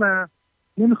 بعدم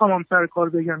نمیخوام هم سر کار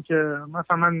بگم که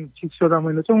مثلا من چیز شدم و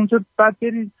اینا، چون اونجا بعد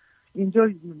برید اینجا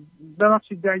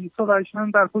ببخشید دقیقا برشن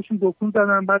در پاشون دکون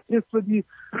زدن، بعد تست بدی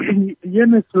یه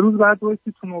نصف روز بعد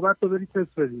وایسی تو نوبت رو بری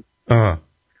تست بدی.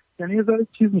 یعنی یه ذره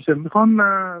چیز میشه. میخوام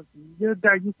یه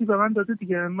دقیقی به من داده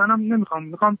دیگه، منم نمیخوام.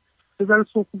 میخوام یه ذره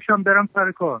صبح بشم برم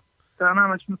سر کار، دارم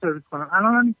همشون سرویس کنم.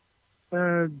 الان من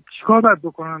چیکار باید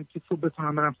بکنم که صبح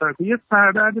بتونم برم سر کار؟ یه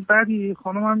سردرد بعدی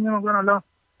خانمم میگن حالا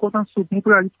گفتم صبح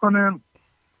میپر ردیف کنه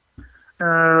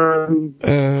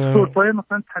شورت‌های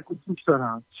مثلا تک و توک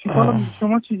دارم. چیکار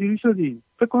شما چجوری شدی؟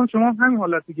 فکر کنم شما همین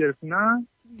حالتی گرفتی نه؟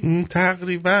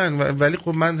 تقریبا. ولی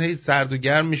خب من هی سرد و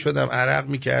گرم میشدم، عرق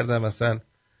میکردم مثلا.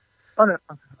 آره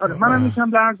منم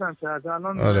یکم لرزم کرد.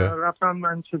 الان رفتم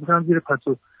من چه بودم زیر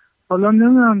پتو. حالا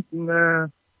نمیدونم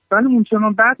ولی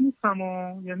اونچنان بد نیستم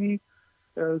یعنی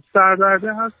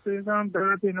سردرده هست دیدم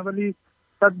درد اینا، ولی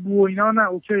بعد بو اینا نه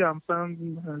اوکی هم مثلا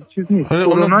چیز نیست.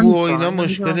 اونا بو اینا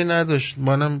مشکلی نداشت.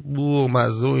 منم بو و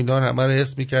مزه و اینا همه رو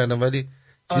حس میکردم ولی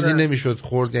چیزی نمیشد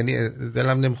خورد. یعنی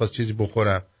دلم نمیخواست چیزی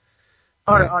بخورم.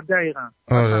 آره دقیقاً.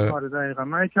 آره دقیقاً.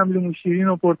 من یکم لیمو شیرین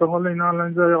و پرتقال اینا الان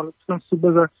اینجا حالا سوپ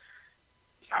بذار.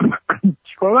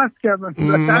 چیکار باید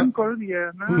کردن؟ کارو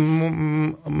دیگه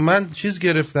نه؟ من چیز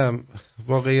گرفتم،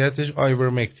 واقعیتش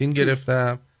آیورمکتین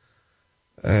گرفتم.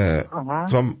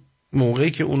 تا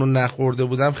موقعی که اونو نخورده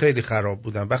بودم خیلی خراب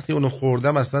بودم. وقتی اونو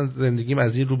خوردم اصلا زندگیم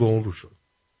از این رو به اون رو شد.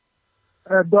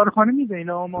 داروخانه میده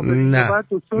اینا ما بریم بعد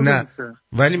دکتر نمیشه؟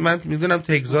 ولی من میدونم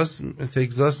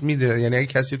تگزاس میده. یعنی اگه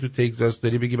کسی تو تگزاس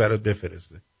داری بگی برات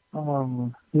بفرسته.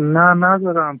 نه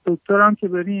ندارم. دکترم که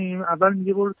بریم اول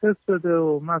میگه برو تست بده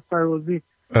و مسئله.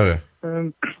 آره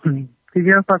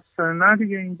دیگه پس نه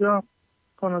دیگه اینجا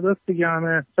کانادا دیگه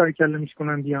همه سر کله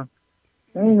میشکنن بیان.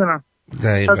 نمیدونم.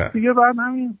 دقیقاً. پس دیگه بعد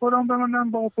همین خودم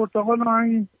بمونم با پرتقال و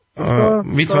همین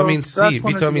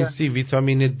ویتامین سی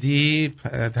ویتامین دی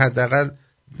حداقل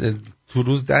تو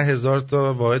روز 10,000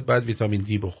 تا واحد باید ویتامین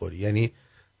دی بخوری. یعنی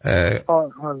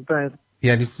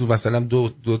یعنی تو مثلا دو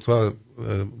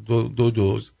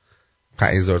دوز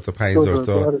 5,000 تا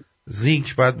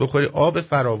زینک باید بخوری، آب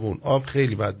فراوون، آب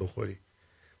خیلی باید بخوری.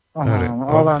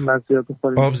 آبم باید زیاد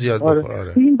بخوریم. آب زیاد بخور.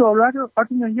 آره. این دولت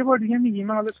آرتین یه بار دیگه میگیم،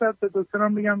 من حالا شاید به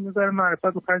دکترم بگم میذاره معرفت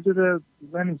و خرجه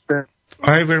بنویسه.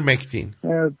 آیورمکتین.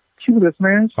 چی بود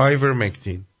اسمش؟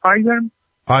 آیورمکتین.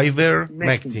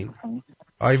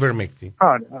 آیورمکتین.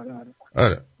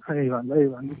 آره.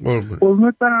 ایوان.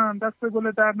 قربونت برم، دست به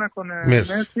گل در نکنه.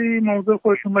 مرسی. موضوع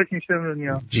خوشون باش میشه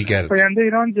دنیا. جیگرت. پاینده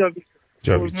ایران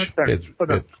جاویچ.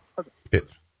 بدرود.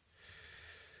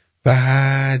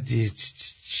 بعد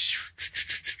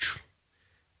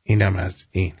اینم از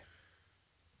این.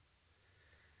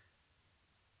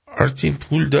 آرتین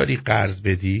پول داری قرض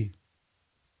بدی؟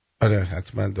 آره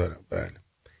حتما دارم. بله.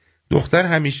 دختر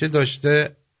همیشه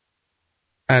داشته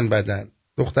ان بدن.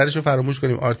 دخترشو فراموش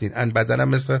کنیم آرتین. ان بدنم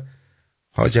مثل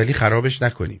حاجلی خرابش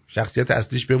نکنیم. شخصیت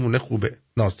اصلیش بمونه خوبه.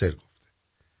 ناصر گفته.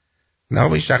 نه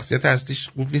این شخصیت اصلیش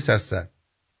خوب نیست اصلا.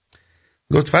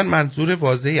 لطفاً منظور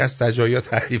واضحی از سجایا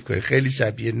تعریف کنید. خیلی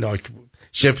شبیه ناک بود.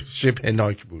 شبه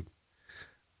ناک بود.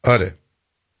 آره.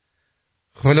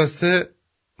 خلاصه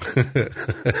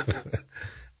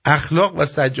اخلاق و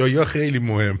سجایا خیلی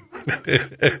مهم.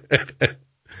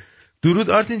 درود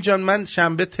آرتین جان، من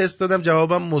شنبه تست دادم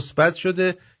جوابم مثبت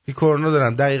شده که کرونا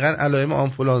دارم. دقیقاً علائم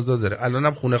آنفولانزا داره.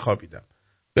 الانم خونه خوابیدم.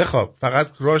 بخواب،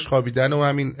 فقط راش خوابیدن و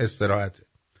همین استراحته.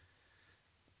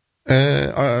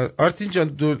 آرتین جان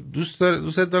دوست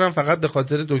دارم فقط به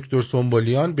خاطر دکتر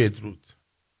سنبولیان. بدرود.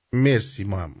 مرسی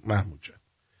محمود جان.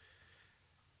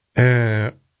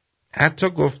 حتی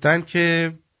گفتن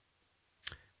که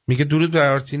میگه درود به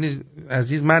آرتین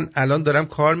عزیز، من الان دارم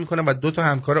کار میکنم و 2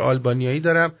 همکار آلبانیایی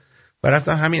دارم و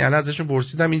رفتم همین الان ازشون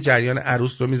پرسیدم این جریان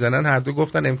عروس رو میزنن. هر دو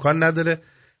گفتن امکان نداره.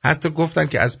 حتی گفتن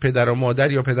که از پدر و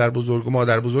مادر یا پدر بزرگ و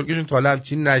مادر بزرگشون تا الان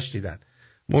همچین نشنیدن.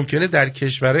 ممکنه در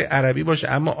کشورهای عربی باشه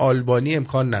اما آلبانی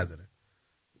امکان نداره.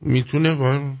 میتونه،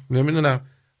 نمیدونم.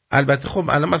 البته خب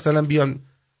الان مثلا بیان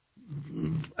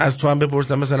از تو هم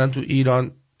بپرسن مثلا تو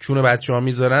ایران چون بچه‌ها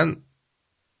میذارن،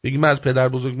 بگی من از پدر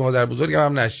بزرگ مادر بزرگ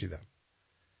هم نشیدم.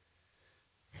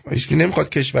 هیچکی نمیخواد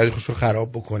کشوری خوشو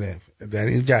خراب بکنه. در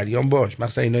این جریان باش،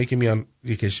 مثلا اینایی که میان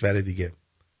یه کشور دیگه.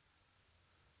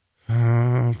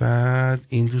 بعد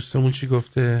این دوستمون چی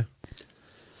گفته؟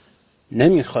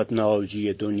 نمیخواد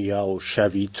ناجی دنیا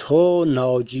شوی تو،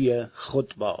 ناجی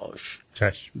خود باش.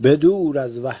 چشم. بدور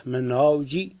از وهم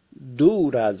ناجی،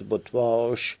 دور از بت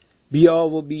باش. بیا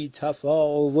و بی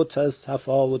تفاوت از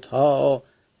تفاوت ها،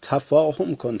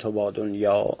 تفاهم کن تو با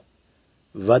دنیا.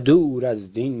 و دور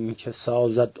از دین که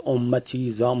سازد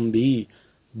امتی زامبی،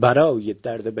 برای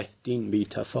درد بهدین بی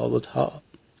تفاوت ها.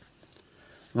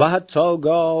 و حتی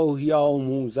گاهی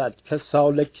آموزد که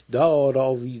سالک دار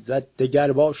آویزد،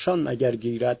 دگر باشان اگر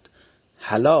گیرد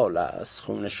حلال است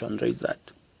خونشان ریزد.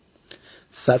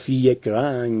 صفی یک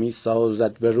رنگ می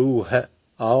سازد به روح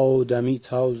آدمی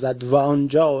تازد، و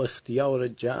آنجا اختیار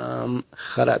جمع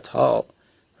خردها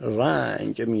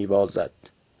رنگ می بازد.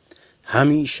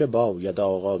 همیشه باید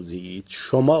آغازید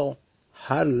شما،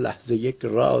 هر لحظه یک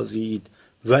رازید،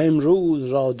 و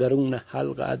امروز را درون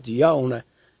حلق ادیان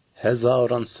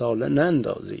هزاران ساله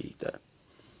نندازید.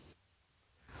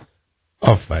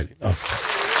 آفرین.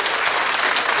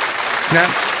 نه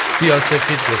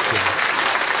سیاسفید گفته.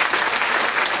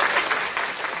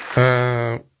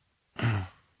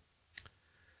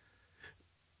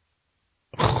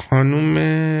 خانوم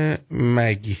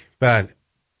مگی، بله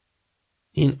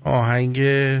این آهنگ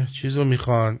چیزو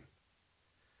میخوان.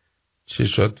 چی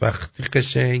شد وقتی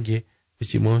قشنگه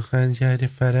بچی مون خنجر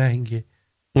فرنگه،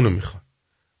 اونو میخوان.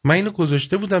 من اینو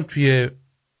گذاشته بودم توی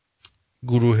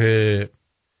گروه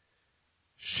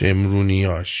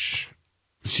شمرونیاش،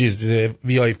 چیز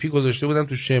وی آی پی گذاشته بودم،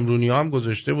 تو شمرونیا هم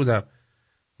گذاشته بودم.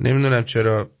 نمیدونم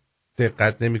چرا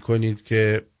دقت نمی کنید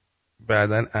که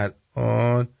بعدن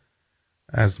الان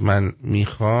از من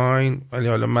میخواین، ولی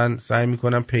حالا من سعی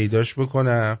میکنم پیداش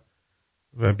بکنم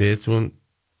و بهتون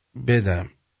بدم،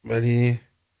 ولی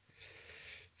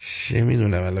چه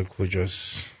میدونم الان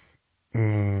کجاست.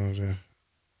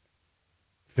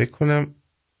 فکر کنم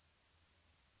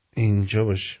اینجا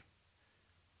باشه.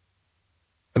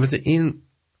 البته این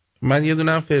من یه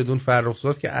دونه هم فریدون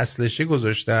فرخزاد که اصلشه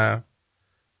گذاشتم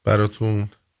براتون.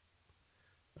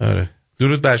 آره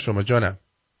درود بر شما جانم.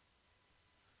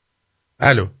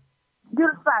 الو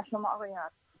درود بر شما آقای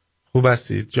آرتین. خوب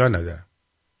هستید جان ندارم.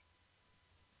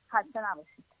 خسته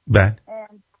نباشید. بله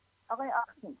آقای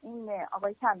آرتین، این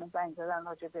آقای که زنگ زدن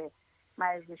راجع به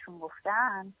مریضشون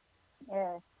گفتن،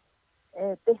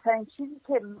 بهترین چیزی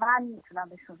که من میتونم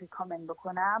بهشون ریکامند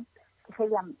بکنم که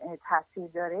خیلی هم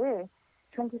تاثیر داره،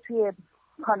 چون که توی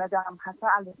کانادا هم هستم،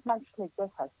 البته من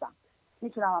تگزاس هستم،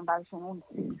 میتونم براشون اون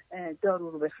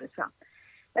دارو رو بفرستم.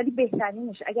 ولی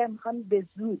بهترینش اگر میخوان به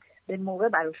زود به موقع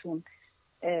براشون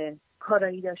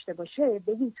کارایی داشته باشه،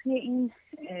 ببین توی این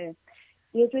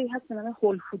یه جایی هست به نام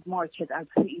هول فود مارکت، از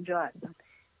اینجا هستن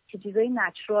که چیزای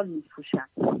نچرال میفروشن.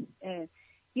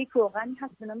 یک روغنی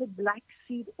هست به نام بلک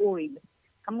سید اویل،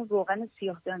 همون روغن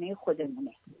سیاه دانه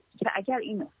خودمونه، که اگر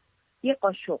اینو یه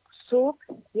قاشق صبح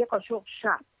یه قاشق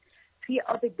شب توی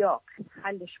آب داغ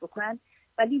حلش بکنن،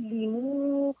 ولی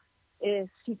لیمو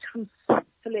سیتروس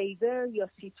فلیور یا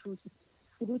سیتروس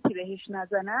فروتی بهش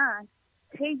نزنن،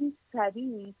 خیلی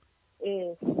سریع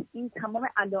این تمام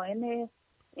علائم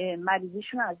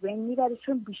مریضیشون از بین میبره،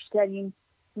 چون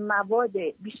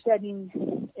بیشترین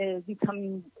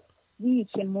ویتامین دی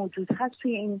که موجود هست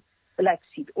توی این بلک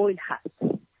سید اویل هست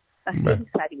و خیلی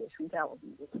سریع بهشون جواب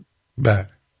میده. بله.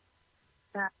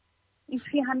 این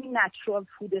توی همین نچرال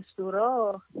فود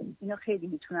استورا اینا خیلی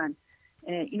میتونن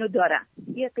اینو دارن.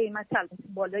 یه قیمت البته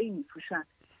بالایی میفروشن،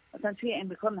 مثلا توی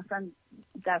امریکا مثلا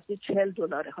درصد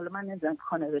 $40. حالا من نمیدونم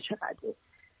کانادا چقدره،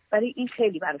 ولی این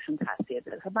خیلی براشون تاثیر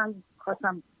داره. من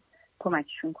خواستم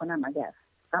کمکشون کنم اگر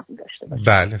قبول داشته باشه.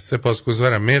 بله،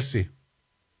 سپاسگزارم. مرسی.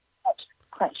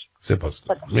 خواهش.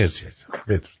 سپاسگزارم. مرسی عزیزم.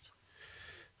 بدرود.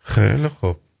 خیلی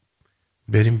خوب،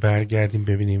 بریم برگردیم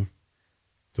ببینیم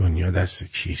دنیا دست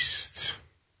کیست.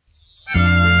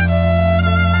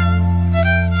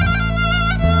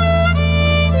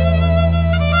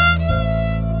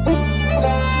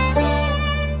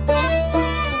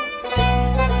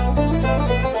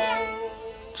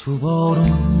 تو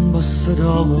بارون با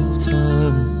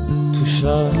صداتم، تو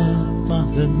شب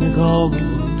محو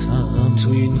نگاهتم،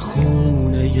 تو این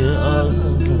خونه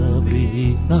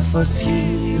ابری نفس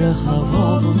گیر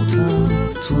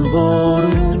هواتم. تو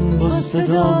بارون با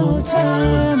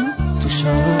صداتم، تو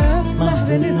شب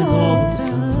محو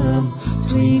نگاهتم،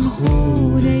 تو این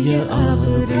خونه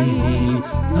ابری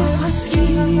نفس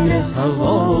گیر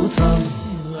هواتم.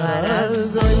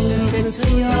 غرضای که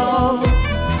تو یاد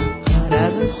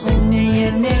از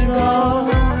خونه نگاه،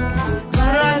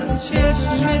 از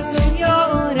چشم تو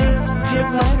یاره که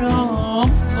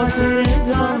برام خاطر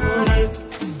داره.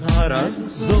 از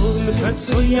زلف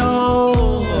تو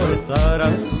یار،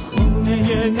 از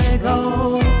خونه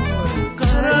نگاه،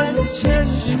 از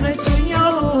چشم تو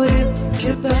یاره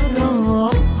که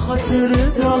برام خاطر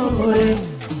داره.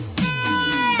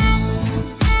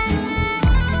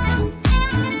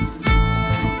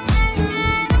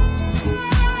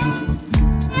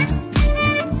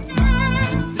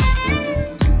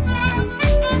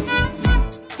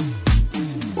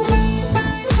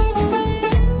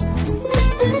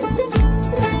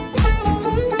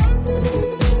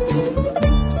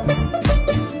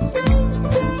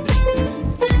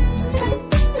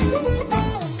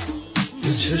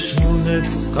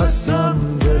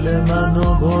 قسم دل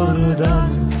منو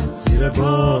بردن زیر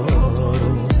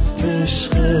بارون،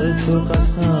 عشق تو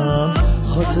قسم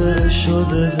خاطر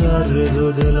شده درد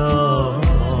و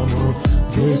دلامو.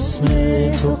 اسم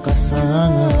تو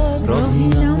قسم راهی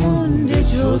نمونده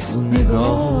جز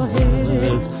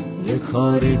نگاهت، یه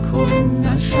کاری کن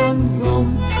نشم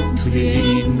گم توی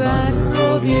این بر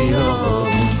رو بیام.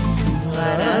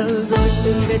 غرض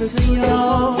دل تو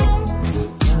یاد،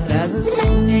 از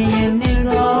خونه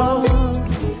نگاه،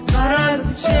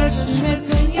 از چشم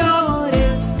تو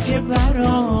یاره که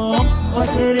برام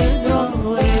خاطر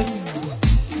داره.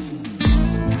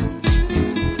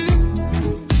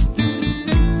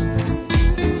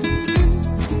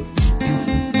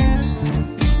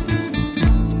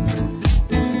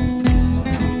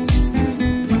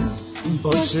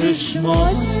 با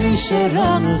چشمات میشه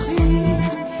رقصی،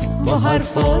 با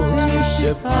حرفات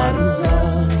میشه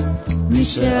پرزن،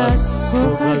 میشه از تو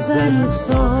غزل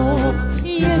ساخت،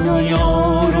 یه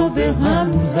دنیا رو به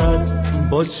هم زد.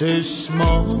 با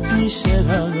چشمات میشه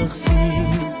رقصی،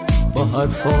 با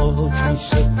حرفات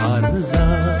میشه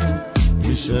پرزن،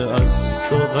 میشه از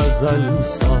تو غزل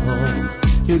ساخت،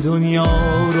 یه دنیا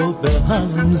رو به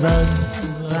هم زد.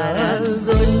 از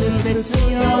زلف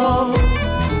تو یار،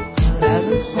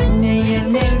 از خونه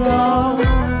نگاه،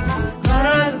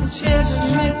 از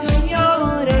چشم تو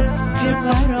یاره که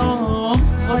برام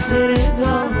خاطر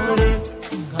داره.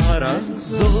 از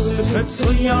زلف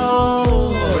تو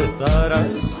یار،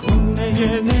 از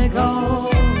خونه نگاه،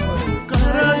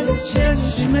 از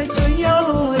چشم تو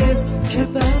یاره که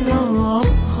برام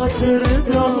خاطر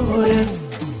داره.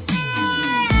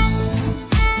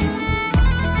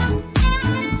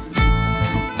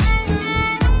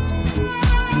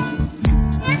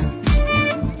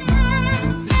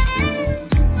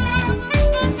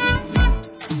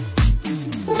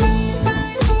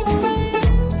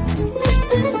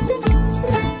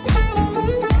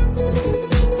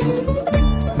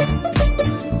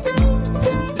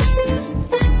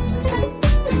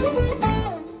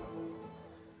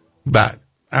 بله،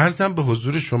 عرضم به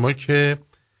حضور شما که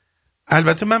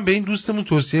البته من به این دوستمون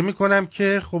توصیه میکنم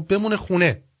که خب بمونه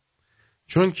خونه،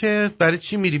 چون که برای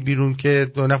چی میری بیرون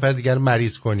که 2 نفر دیگر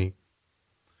مریض کنی؟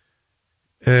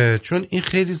 چون این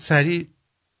خیلی سریع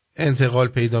انتقال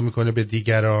پیدا میکنه به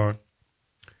دیگران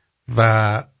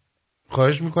و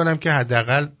خواهش میکنم که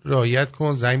حداقل رعایت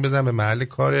کن، زنگ بزن به محل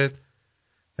کارت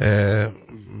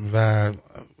و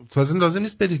تازه لازم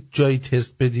نیست بری جایی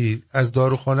تست بدی، از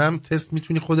داروخانه هم تست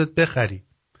میتونی خودت بخری،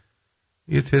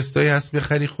 یه تستایی هست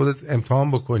بخری خودت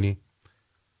امتحان بکنی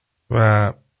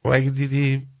و اگه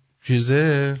دیدی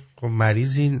چیزه خب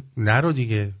مریضی نرو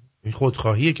دیگه، این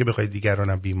خودخواهیه که بخوای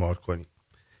دیگرانم بیمار کنی.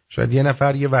 شاید یه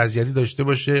نفر یه وضعیتی داشته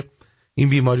باشه این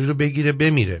بیماری رو بگیره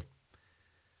بمیره.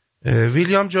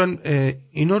 ویلیام جان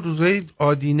اینو روزای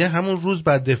آدینه همون روز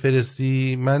بعد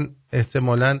بفرستی، من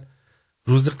احتمالاً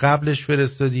روز قبلش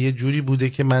فرستادی، یه جوری بوده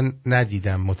که من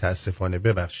ندیدم متاسفانه،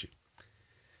 ببخشید.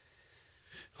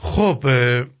 خب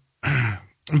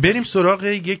بریم سراغ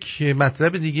یک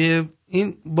مطلب دیگه.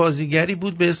 این بازیگری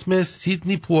بود به اسم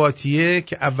سیدنی پواتیه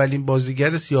که اولین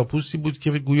بازیگر سیاه‌پوستی بود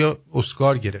که گویا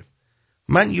اسکار گرفت.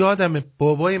 من یادمه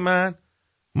بابای من،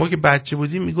 ما که بچه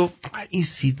بودیم میگفت این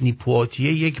سیدنی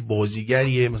پواتیه یک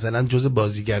بازیگریه، مثلا جز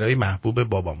بازیگرای محبوب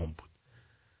بابامون بود.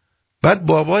 بعد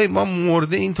بابای ما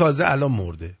مرده، این تازه الان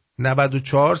مرده،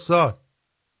 94 سال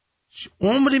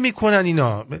عمری میکنن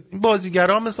اینا. این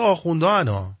بازیگرها مثل آخونده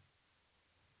هن،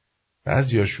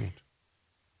 بعضیاشون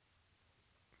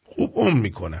خوب عمر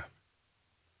میکنن.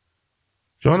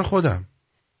 جان خودم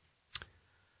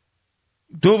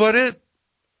دوباره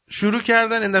شروع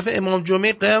کردن این دفعه امام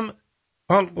جمعه قم،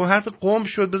 حرف قم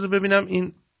شد. بذار ببینم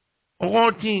این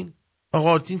آقا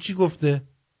آرتین چی گفته.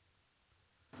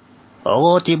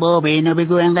 آقا بابا اینا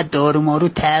بگو انقدر دارو مارو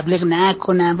تبلیغ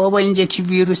نکنن بابا، اینجا که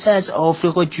ویروس از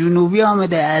آفریقا جنوبی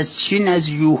آمده، از چین، از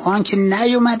یوهان که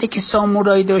نیومده که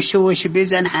سامورایی داشته باشه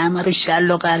بزن همه رو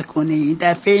شل و قل کنه. این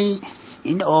دفعه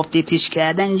این آپدیتش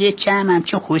کردن یک کم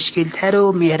همچون خوشگلتر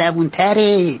و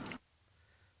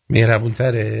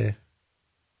مهربونتره.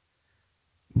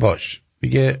 باش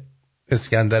میگه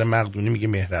اسکندر مقدونی میگه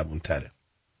مهربونتره.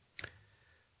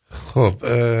 خب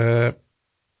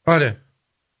آره،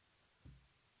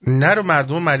 نرو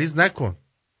مردم مریض نکن.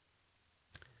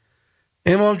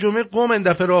 امام جمعه قم این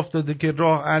دفعه راه افتاده که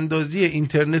راه اندازی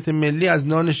اینترنت ملی از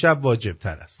نان شب واجب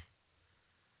تر است.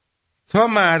 تا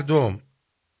مردم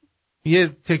یه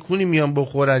تکونی میان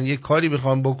بخورن، یه کاری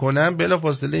بخوان بکنن،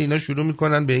 بلافاصله اینا شروع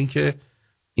میکنن به این که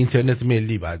اینترنت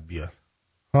ملی باید بیاد.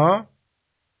 ها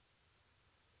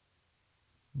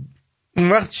اون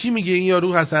وقت چی میگه این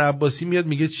یارو حسن عباسی؟ میاد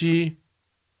میگه چی؟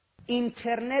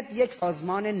 اینترنت یک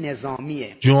سازمان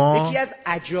نظامیه. یکی از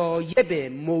عجایب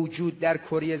موجود در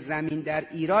کره زمین در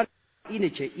ایران اینه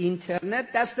که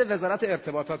اینترنت دست وزارت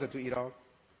ارتباطات تو ایران.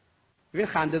 ببین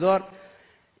خنده‌دار،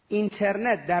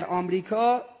 اینترنت در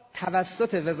آمریکا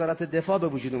توسط وزارت دفاع به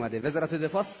وجود اومده. وزارت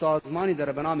دفاع سازمانی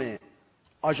داره به نام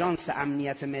آژانس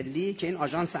امنیت ملی که این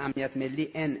آژانس امنیت ملی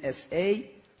NSA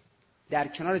در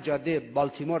کنار جاده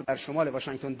بالتیمور در شمال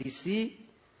واشنگتن دی سی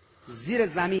زیر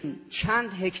زمین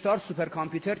چند هکتار سوپر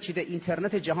کامپیوتر چیده،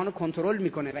 اینترنت جهان رو کنترل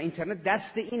میکنه و اینترنت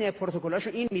دست اینه، پروتکلاشو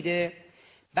این میده.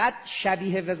 بعد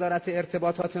شبیه وزارت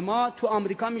ارتباطات ما تو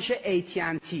آمریکا میشه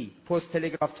AT&T، پست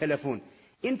تلگراف تلفن.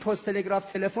 این پست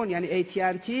تلگراف تلفن یعنی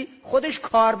AT&T خودش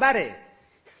کاربره.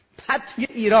 بعد توی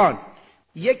ایران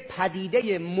یک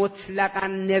پدیده مطلقاً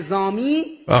نظامی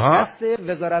دست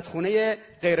وزارتخونه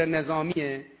غیر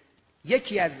نظامیه.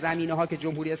 یکی از زمینه‌ها که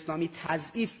جمهوری اسلامی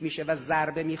تضعیف میشه و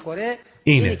ضربه میخوره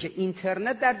اینه که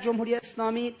اینترنت در جمهوری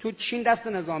اسلامی تو چین دست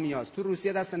نظامی هست، تو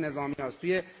روسیه دست نظامی هست،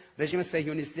 توی رژیم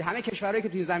صهیونیستی همه کشورهایی که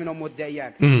تو این زمینه‌ها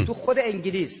مدعی‌اند، تو خود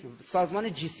انگلیس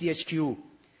سازمان GCHQ،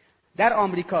 در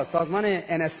آمریکا سازمان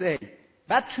NSA،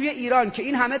 بعد توی ایران که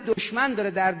این همه دشمن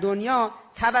داره در دنیا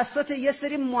توسط یه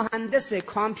سری مهندس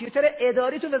کامپیوتر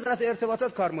اداری تو وزارت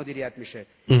ارتباطات کار مدیریت میشه.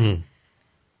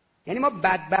 یعنی ما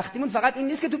بدبختیمون فقط این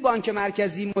نیست که تو بانک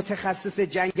مرکزی متخصص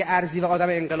جنگ ارضی و آدم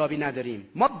انقلابی نداریم.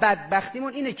 ما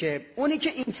بدبختیمون اینه که اونی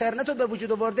که اینترنت رو به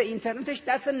وجود آورده اینترنتش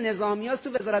دست نظامیاست تو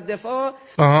وزارت دفاع،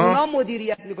 اونا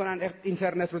مدیریت میکنن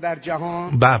اینترنت رو در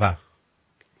جهان. بابا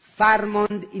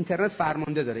اینترنت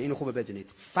فرمانده داره، اینو خوبه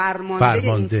بدونید.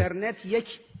 فرمانده اینترنت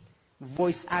یک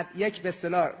یک به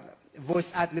اصطلاح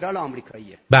وایس ادمیرال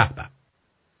آمریکاییه. بابا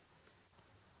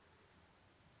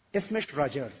اسمش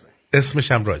راجرزه.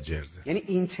 اسمش هم راجرزه. یعنی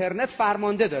اینترنت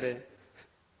فرمانده داره،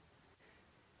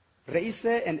 رئیس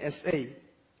NSA.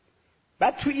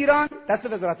 بعد تو ایران دست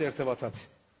وزارت ارتباطات.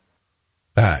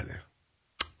 بله.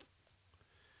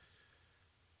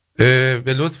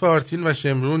 به لطف آرتین و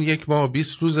شمرون 1 ماه و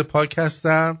 20 روز پاک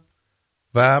هستم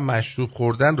و مشروب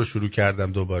خوردن رو شروع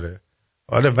کردم دوباره.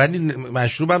 آره ولی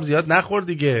مشروبم زیاد نخور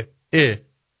دیگه.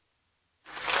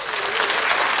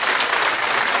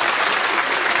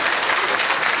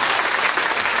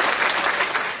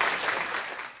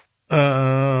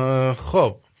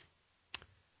 خب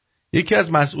یکی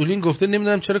از مسئولین گفته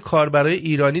نمیدونم چرا کاربرای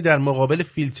ایرانی در مقابل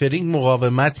فیلترینگ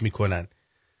مقاومت میکنن.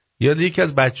 یاد یکی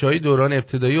از بچهای دوران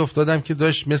ابتدایی افتادم که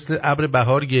داشت مثل ابر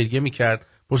بهار گریه میکرد.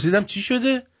 پرسیدم چی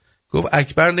شده؟ گفت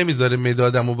اکبر نمیذاره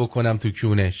مدادمو بکنم تو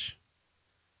کونش.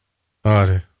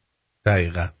 آره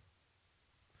دقیقا.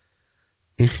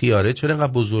 این خیاره چرا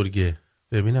اینقدر بزرگه؟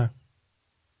 ببینم.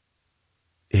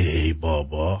 ای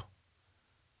بابا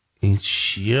این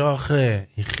چیه آخه؟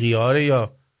 این خیاره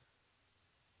یا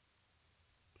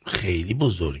خیلی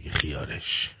بزرگه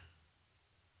خیارش.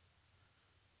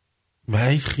 و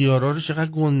این خیارا رو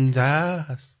چقدر گنده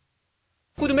است.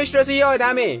 کدومش راسه یه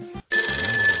آدمه؟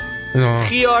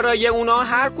 خیارای اونا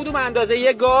هر کدوم اندازه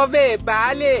یه گاوه.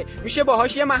 بله میشه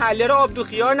باهاش یه محله رو آبدو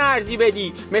خیار نرزی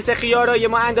بدی. مثل خیارای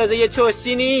ما اندازه یه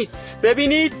چستی نیست.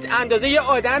 ببینید اندازه یه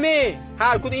آدمه.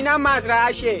 هر کدوم اینم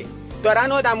مزرعشه.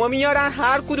 دارن آدما میارن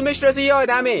هر کدومش راسه یه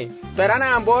آدمه. دارن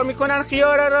انبار میکنن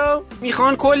خیارا رو.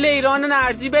 میخوان کل ایران رو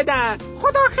نرزی بدن.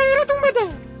 خدا خیرتون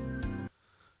بده.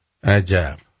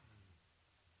 عجب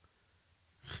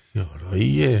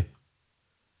خیاراییه.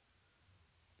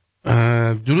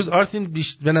 درود آرتین.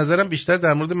 به نظرم بیشتر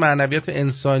در مورد معنویات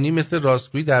انسانی مثل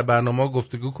راستگویی در برنامه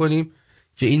گفتگو کنیم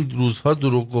که این روزها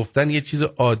دروغ گفتن یه چیز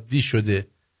عادی شده.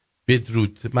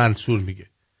 بدرود. منصور میگه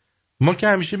ما که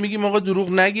همیشه میگیم آقا دروغ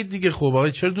نگید دیگه. خب آقا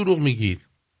چرا دروغ میگید؟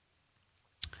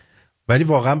 ولی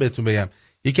واقعا بهتون بگم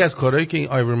یکی از کارهایی که این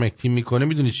آیورمکتین میکنه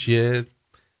میدونی چیه؟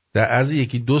 در عرض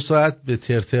 1-2 ساعت به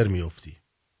ترتر میافتی.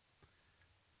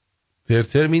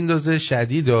 ترتر میندازه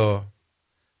شدیدا،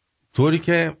 طوری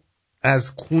که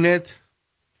از کونت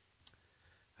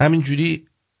همینجوری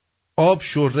آب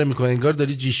شوره میکنه، انگار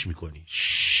داری جیش میکنی.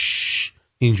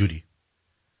 اینجوری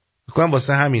میکنم.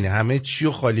 واسه همینه همه چی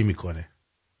رو خالی میکنه.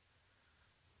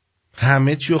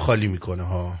 همه چی رو خالی میکنه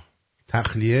ها.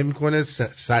 تخلیه میکنه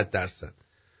 100%.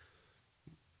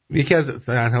 یکی از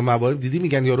تنها موارد دیدی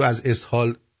میگن یارو از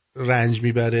اسهال رنج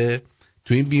میبره.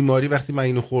 تو این بیماری وقتی من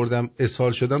اینو خوردم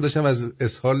اسهال شدم، داشتم از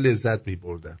اسهال لذت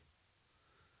میبردم.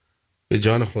 به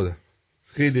جان خودم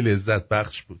خیلی لذت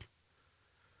بخش بود.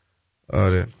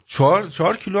 آره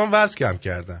 4 کیلو هم وزن کم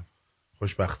کردم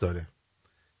خوشبختانه.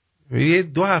 یه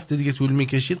 2 هفته دیگه طول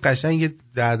میکشید قشنگ یه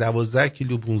 10-12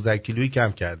 کیلو 15 کیلویی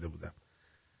کم کرده بودم،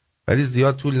 ولی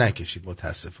زیاد طول نکشید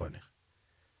متاسفانه.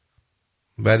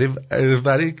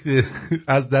 برای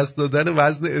از دست دادن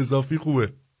وزن اضافی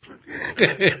خوبه.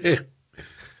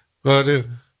 آره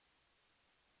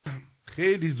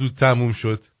خیلی زود تموم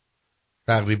شد،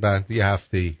 تقریبا یه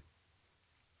هفته ای.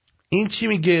 این چی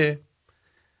میگه؟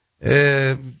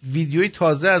 ویدیوی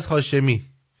تازه از هاشمی.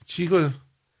 چی گفت؟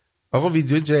 آقا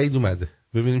ویدیو جدید اومده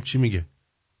ببینیم چی میگه.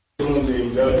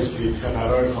 اینجا رسید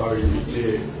خطرهای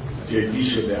خارجی جدی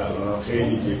شده، الان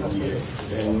خیلی جدیه.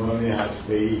 به عنوان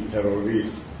هسته‌ای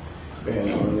تروریسم، به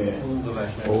عنوان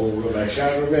حقوق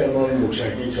بشر رو به عنوان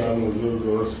موشکی 4 موضوع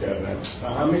درست کردن و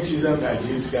همه چیزا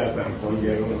تجهیز کردن.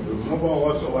 ما با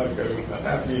آقا صحبت کردیم،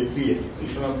 خطر جدیه.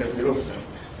 ایشون هم پذیرفتن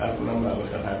خطرم برای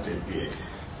خطر جدیه.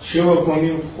 چه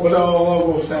بکنیم؟ خود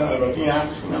آقا گفتن، البته این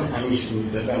حرف من همیشه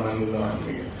میزدم، من رو هم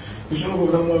میگم. ایشون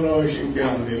گفتن ما راهشیم که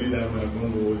همدلی در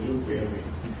مردم به وجود بیاریم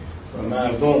و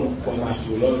مردم با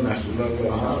مسئولان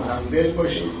با هم همدل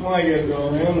باشیم. ما اگر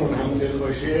جامعهمون همدل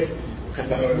باشه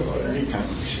خطرهای خارجی کم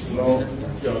میشه. ما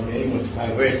جامعه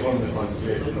متفرق رو میخوان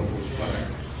که نفوذ کنن.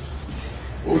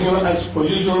 گفتیم از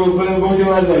کجا شروع کنیم؟ گفتیم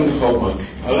از انتخابات.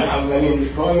 حالا اولین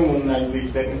کارمون،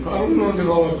 نزدیکترین کارمون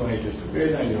انتخابات مجلسه.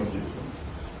 باید انجام بدیم.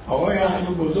 آقا یه حرف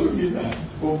بزرگی زد،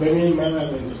 گفت ببین من از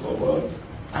انتخابات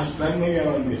اصلا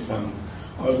نگران نیستم.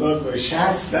 آزاد باشه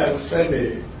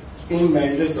 60% این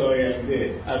مجلس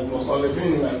آینده از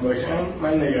مخالفین من باشن،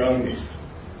 من نگران نیستم.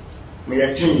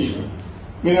 میگه چی میشه؟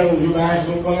 میرن اونجا بحث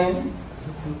میکنن،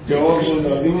 جوابشون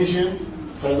داده میشه،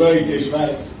 فضای کشور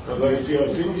فضای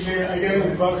سیاسی میشه. اگر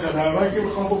این کار خطرناکی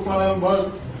میخوام بکنن، باز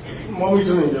ما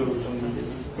میتونیم جلوشون بگیریم.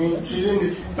 این چیزی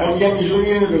نیست. من میگم ایشون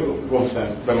اینو گفتن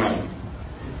به من.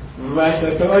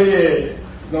 وسطای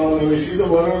نامنویسی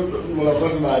دوباره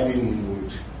ملاقات بعدیمون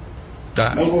بود.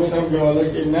 من گفتم که حالا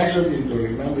که نشد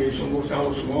اینطوری، من بهشون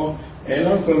گفتم شما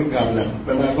اعلان کنید قبلا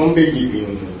به مردم بگید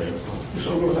این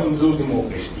ایشون گفتم زود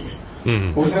موقعش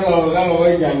دیگه. گفتن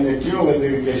آقای جنتی و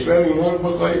وزیر کشور اینا رو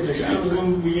بخواهید فشار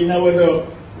بزنید دیگه، نباید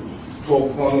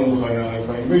فوق قانون بخواهید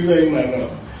کنید، بگذارید مردم.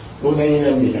 گفتن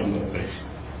اینم میگم موقعش.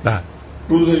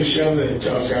 روز شب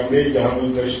چهارشنبه که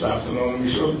هنوز داشت ثبت نام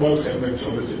میشد باز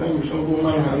خدمتشون رسیدم، ایشون گفت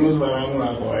من هنوز بر همون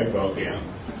عقاید باقیم.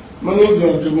 من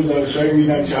نمیدونم چه گزارش‌هایی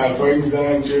میدن، چه حرفایی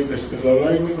میزنن، چه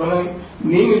استدلالایی میکنن،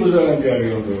 نمیگذارن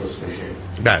جریان درست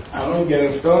بشه. الان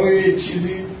گرفتار یه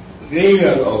چیزی غیر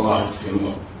از آقا هستیم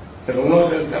ما. اونا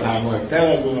خیلی سرهمایتر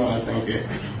از اونا هستن که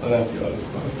آدم پیاده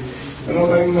کنه.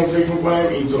 بنابراین من فکر میکنم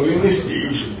اینطوری نیست که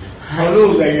ایشون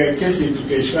هنوز اگر کسی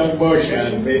تو کشور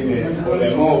باشن بین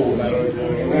علما و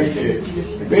برادران که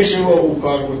بشه با او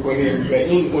کار بکنیم و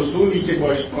این اصولی که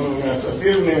باش قانون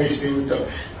اساسی رو نوشتیم تا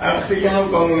وقتی که هم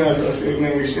قانون اساسی رو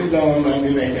نوشتیم زمانبندی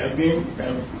نکردیم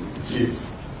چیز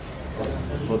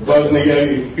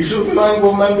بازنگری ایشون به من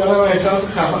گفت من دارم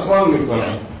احساس خفقان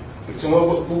میکنم.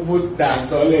 شما خوب بود 10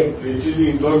 سال به چیزی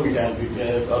اینطور میکردید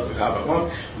که احساس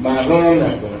خفقان مردم هم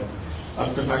نکنم.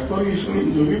 تفکر ایشون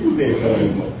اینطوری بوده برای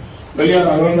ما، ولی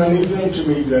الان من نمیدونم چه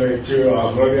میگذره، چه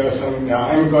افرادی هستن یا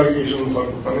همین کاری که ایشون میخواد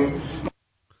بکنیم.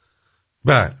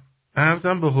 بله،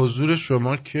 عرضم به حضور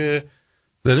شما که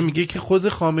داره میگه که خود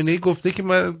خامنه‌ای گفته که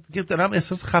من دیگه دارم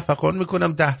احساس خفقان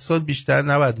میکنم، 10 سال بیشتر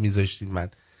نباید میذاشتین، من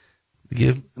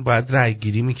دیگه باید رای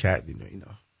گیری میکردین و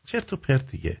اینا. چرت و پرت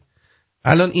دیگه.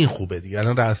 الان این خوبه دیگه،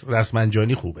 الان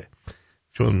رسمنجانی خوبه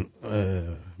چون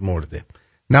مرده.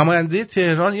 نماینده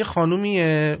تهران یه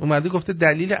خانومیه اومده گفته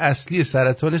دلیل اصلی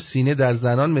سرطان سینه در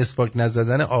زنان مسواک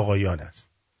نزدن آقایان است.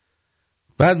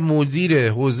 بعد مدیر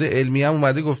حوزه علمی هم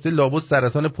اومده گفته لابد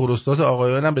سرطان پروستات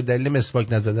آقایان هم به دلیل مسواک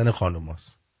نزدن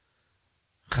خانوماست.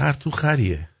 خر تو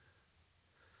خریه.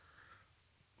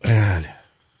 بله،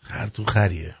 خر تو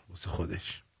خریه واسه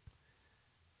خودش.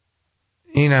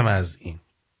 اینم از این.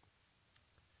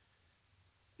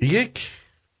 یک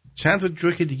چند تا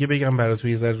جوک دیگه بگم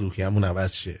براتون یه ذره روحیه‌مون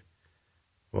عوض شه.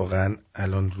 واقعا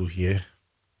الان روحیه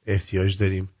احتیاج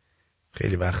داریم،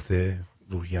 خیلی وقت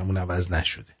روحیه‌مون عوض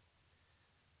نشده.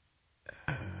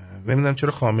 نمیدونم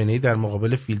چرا خامنه‌ای در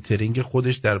مقابل فیلترینگ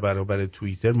خودش در برابر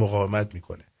توییتر مقاومت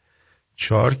میکنه.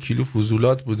 4 کیلو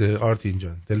فضولات بوده آرتین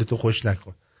جان، دلتو خوش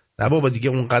نکن. نه بابا دیگه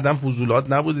اون قدم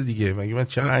فضولات نبوده دیگه، مگه من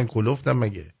چقدر انکلفتم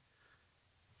مگه.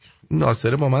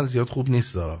 ناصره با من زیاد خوب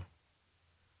نیست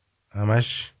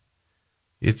همش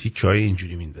یه تیکای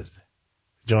اینجوری میندازه.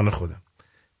 جان خودم.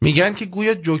 میگن که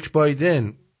گویا جوک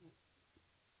بایدن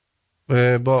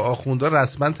با آخوندا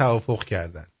رسما توافق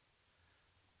کردن.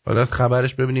 حالا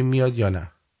خبرش ببینیم میاد یا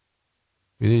نه.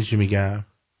 میدونی چی میگم؟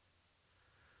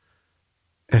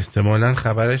 احتمالاً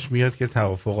خبرش میاد که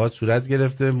توافقات صورت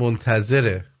گرفته.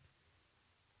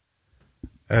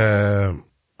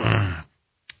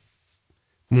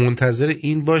 منتظر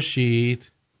این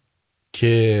باشید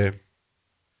که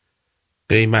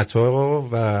قیمت‌ها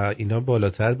و اینا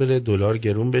بالاتر بره، دلار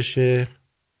گرون بشه.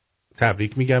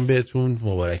 تبریک میگم بهتون،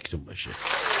 مبارکتون باشه.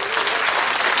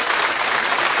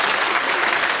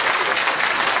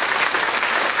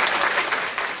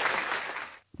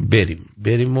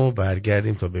 بریم و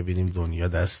برگردیم تا ببینیم دنیا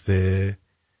دست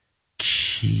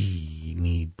کی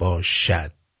می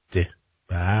باشد.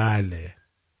 بله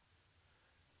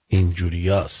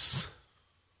اینجوریاست.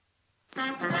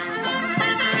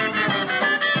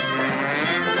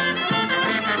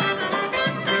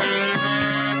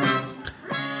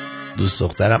 دوست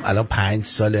دخترم الان 5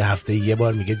 ساله هفته یه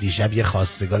بار میگه دیشب یه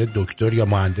خواستگار دکتر یا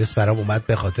مهندس برام اومد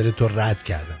به خاطر تو رد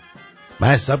کردم. من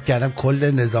حساب کردم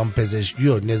کل نظام پزشکی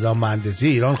و نظام مهندسی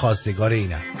ایران خواستگار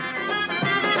اینه.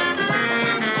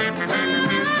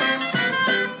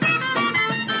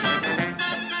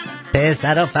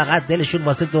 پسرا فقط دلشون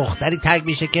واسه دختری تنگ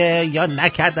میشه که یا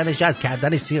نکردنش یا از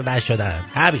کردنش سیر نشدن.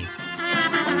 همین.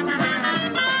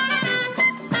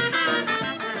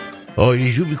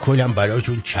 آرزو میکنم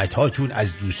براتون چتاتون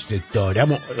از دوستت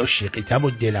دارم و عاشقتم و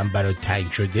دلم برات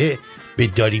تنگ شده به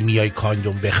داری میای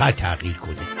کاندوم بخر تغییر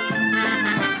کنه.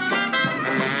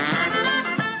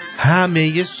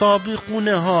 همه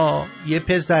سابقونه ها یه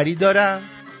پسری دارن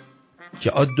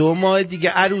که 2 ماه دیگه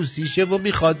عروسیشه و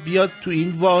میخواد بیاد تو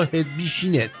این واحد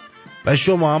بیشینه و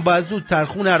شما هم باید زودتر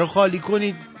خونه رو خالی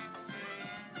کنید.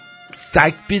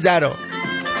 سگ بیدرا.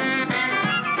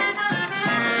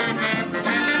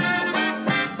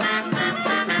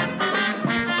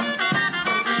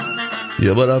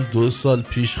 یه بارم 2 سال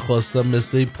پیش خواستم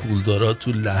مثل این پولدارا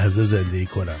تو لحظه زندگی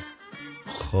کنم،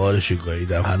 خارشو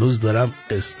گاییدم، هنوز دارم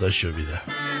قسطاشو میدم.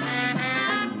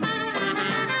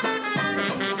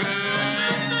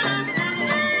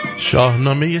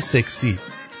 شاهنامه سکسی.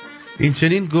 این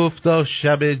چنین گفتا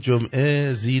شب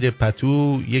جمعه زیر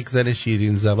پتو، یک زن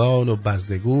شیرین زبان و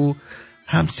بزدگو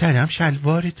همسرم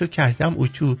شلوارتو کردم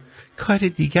اتو، کار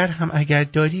دیگر هم اگر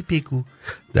داری بگو.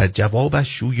 در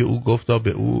جوابش شوی او گفتا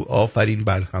به او آفرین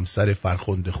بر همسر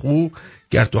فرخنده خو،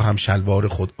 گر تو هم شلوار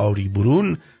خود آری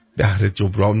برون، بهر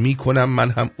جبران می کنم من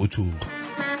هم اتو.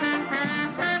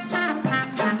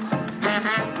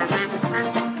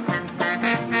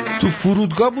 تو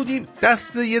فرودگاه بودیم،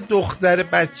 دست یه دختر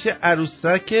بچه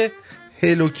عروسک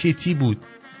هلوکیتی بود.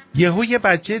 یهو یه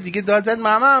بچه دیگه داد زد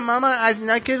ماما از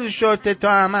اینا که رو شورت تو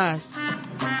هم هست.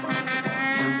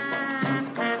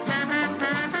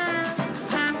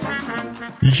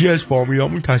 یکی از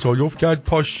فامیلامون تصادف کرد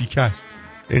پاش شکست،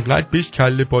 اینقدر بهش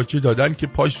کله پاچه دادن که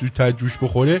پاش زودتر جوش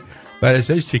بخوره بر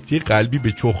اساس سکته قلبی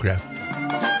به چخ رفت.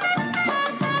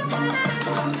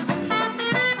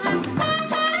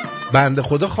 بنده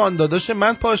خدا خانداداش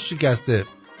من پاش شکسته،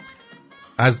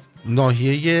 از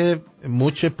ناحیه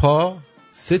مچ پا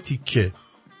 3 تیکه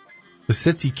به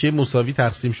 3 تیکه مساوی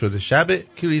تقسیم شده.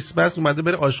 شب کریسمس اومده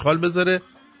بره آشغال بذاره،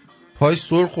 پاش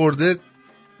سر خورده،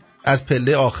 از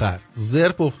پله آخر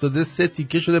زرپ افتاده، 3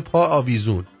 تیکه شده، پا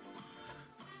آویزون.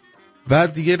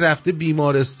 بعد دیگه رفته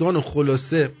بیمارستان و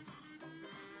خلاصه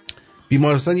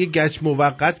بیمارستان یه گچ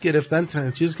موقت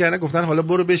گرفتن، چیز کردن، گفتن حالا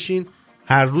برو بشین،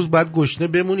 هر روز باید گشنه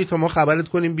بمونی تا ما خبرت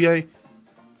کنیم بیای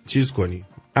چیز کنی،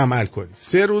 عمل کنی.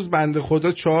 3 روز بنده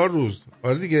خدا 4 روز،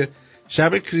 آره دیگه،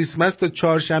 شب کریسمس تا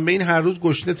چهارشنبه این هر روز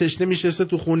گشنه تشنه میشسته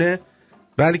تو خونه،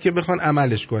 ولی که بخوان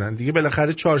عملش کنن دیگه.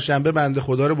 بالاخره چهارشنبه بنده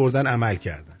خدا رو بردن عمل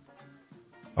کردن.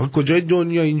 آقا کجای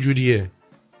دنیا اینجوریه؟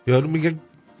 یارو میگه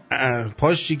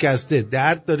پاش شکسته،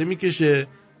 درد داره میکشه،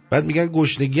 بعد میگن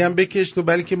گشنگی هم بکش تو،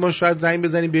 بلکه ما شاید زنگ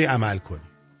بزنیم بیای عمل کنی.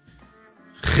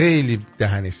 خیلی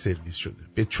دهنش سرویس شده،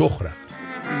 به چخ رفت.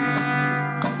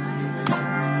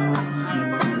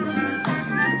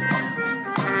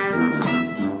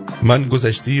 من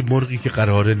گذشته مرغی که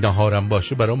قراره نهارم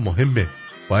باشه برام مهمه،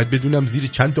 باید بدونم زیر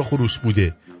چند تا خروس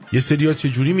بوده. یه سریا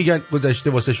چجوری میگن گذشته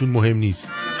واسه شون مهم نیست؟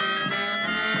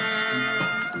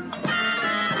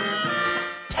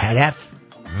 طرف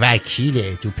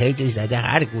وکیله، تو پیجش زده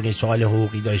هر گونه سوال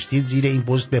حقوقی داشتید زیر این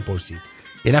پست بپرسید.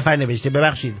 یه نفر نوشته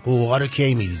ببخشید حقوقا رو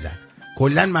کی میریزن؟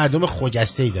 کلا مردم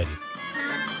خجسته‌ای دارید.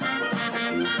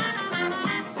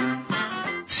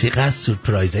 چقدر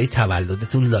سورپرایزهای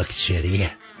تولدتون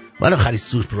لاکچریه. من آخرین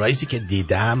سورپرایزی که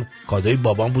دیدم کادوی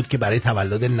بابام بود که برای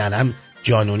تولد ننم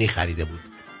جانونی خریده بود.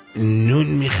 نون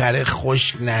میخره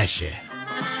خشک نشه.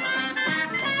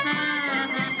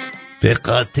 به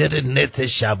خاطر نت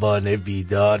شبانه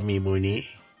بیدار میمونی،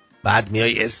 بعد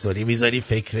میای استوری میذاری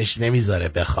فکرش نمیذاره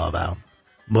بخوابم.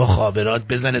 مخابرات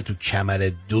بزنه تو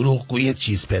کمر، دروغگوی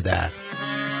چیز پدر.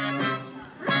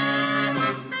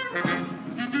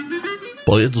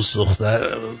 با یه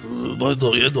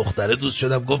دختره دوست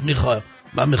شدم، گفت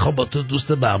من میخوام با تو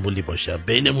دوست معمولی باشم،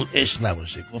 بینمون عشق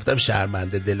نباشه. گفتم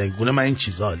شرمنده دلنگونه، من این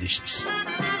چیزا حالیش نیست.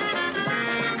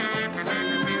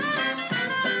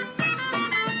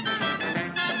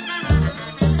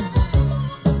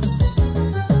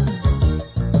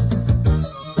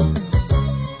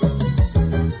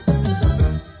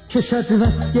 چشات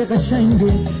وسک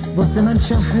قشنگه واسه من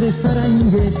شهر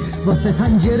فرنگه، واسه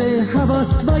پنجره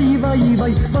حواس وای وای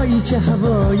وای وای چه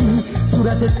هوایی،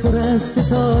 صورتت پر از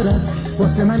ستاره است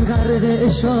واسه من غرق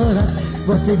اشاره،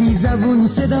 واسه بی زبون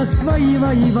صداست وای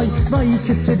وای وای وای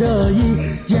چه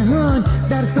صدایی، جهان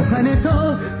در سخن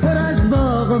تو پر از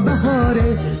باغ و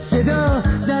بهاره، صدا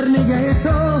در نگه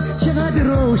تو چقدر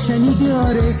روشنی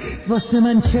داره، واسه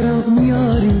من چراغ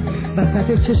میاری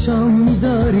وسط چشام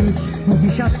میذاری،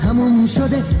 میگی شب تموم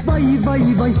شده وای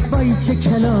وای وای وای چه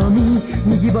کلامی،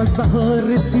 میگی باز بهار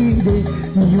رسیده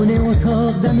میونه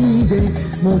اتاق دمیده،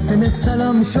 موسم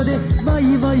سلام شده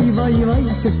وای وای وای وای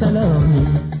چه سلامی.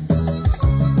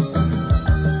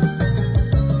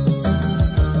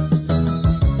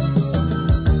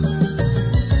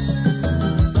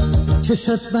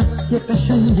 چشات بس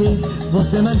قشنگه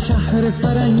واسه من شهر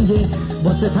فرنگه،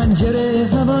 واسه پنجره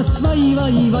حواس وای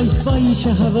وای وای وای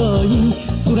چه هوایی،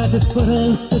 صورتت پر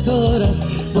از ستاره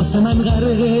است واسه من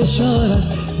غرق اشاره،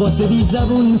 واسه بی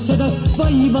زبون صدا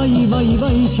وای وای وای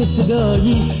وای چه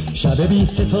صدایی، شب بی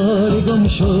ستاره گم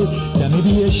شد دم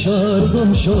بی اشاره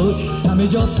گم شد، همه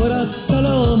جا پر از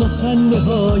سلام و خنده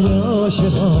های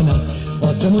عاشقانه،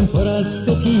 آسمون پر از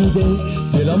سپیده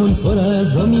دلمون پر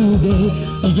از امیده،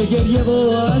 دیگه گریه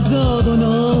و عذاب و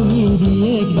ناامیدی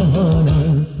یک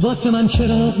بهانه، واسه من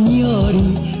چراغ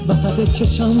میاری وسط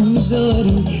چشام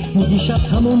میذاری، میگی شب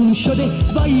تموم شده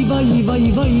وای وای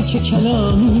وای وای چه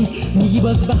کلامی، میگی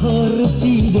باز بهار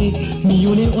رسیده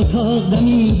میونه اتاق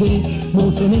دمیده،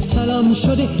 موسم سلام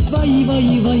شده وای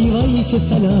وای وای وای چه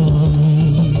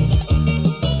سلامی.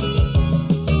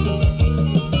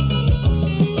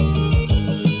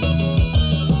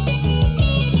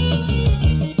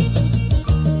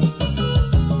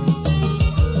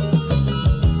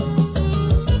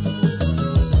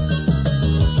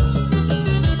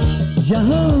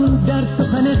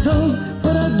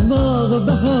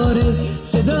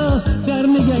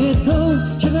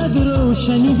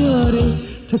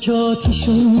 تو که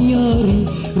آتیشو میاری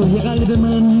روی قلب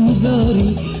من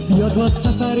میذاری بیا تا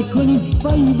سفر کنی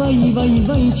وای وای وای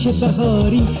وای چه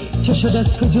بهاری چه شد از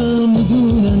کجا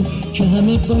میدونم که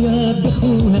همه باید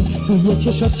بخونم توی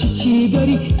چشات چی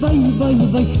داری وای وای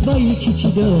وای وای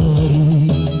چی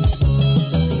داری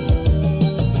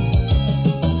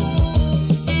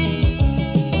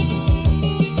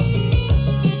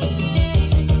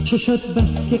چشات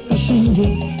بس که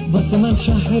قشنگه واسه من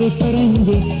شهر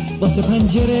فرنگه واسه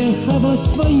پنجره حواس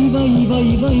وای وای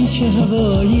وای وای چه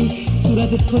هوایی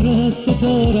صورتت پر از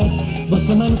ستاره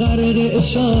واسه من غرق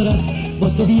اشاره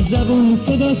واسه بی زبون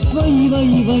صداست وای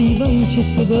وای وای وای چه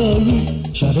صدایی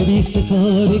شب بی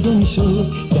ستاره گم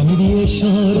شد دمی بی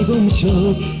اشاره گم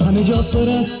شد همه جا پر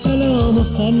از سلام و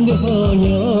خنده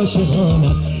های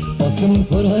عاشقانه آسمون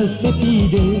پر از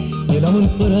سپیده دلمون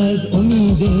پر از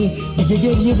امیده دیگه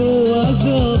گریه و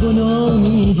عذاب و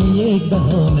نامیدی یک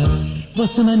بهانه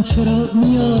واسه من چرا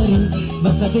میاری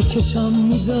وسط چشام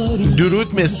میذاری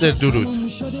درود مستر درود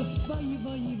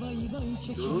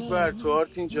درود بر تو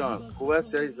آرتین جان خوب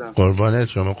هستی عزیزم قربانت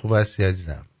شما خوب هستی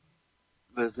عزیزم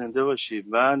زنده باشی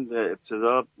من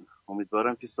ابتدا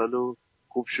امیدوارم که سالو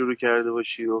خوب شروع کرده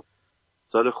باشی و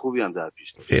سال خوبی هم در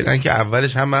پیش داری فعلا که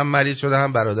اولش هم من مریض شده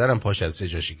هم برادرم پاش از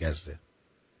سجا شکسته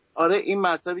آره این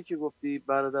مطلبی که گفتی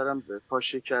برادرم پا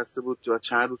شکسته بود و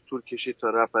چند روز طول کشید تا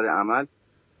رفت برای عمل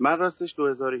من راستش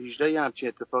 2018 یه همچین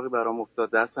اتفاقی برام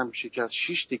افتاد دستم شکست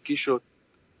 6 تکی شد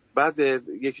بعد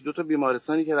یکی دو تا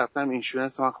بیمارستانی که رفتم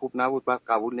اینشورنس من خوب نبود بعد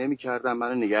قبول نمی‌کردن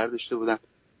منو نگه داشته بودن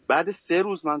بعد 3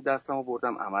 روز من دستمو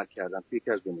بردم عمل کردم توی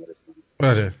یکی از بیمارستان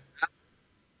آره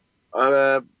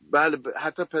بله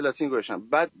حتی پلاتین گذاشتم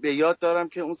بعد به یاد دارم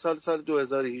که اون سال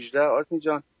 2018 آرتین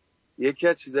جان یکی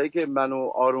از چیزایی که منو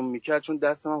آروم میکرد چون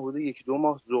دست من حدود 1-2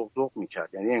 ماه ذوق میکرد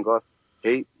یعنی انگار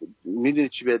هی میدونی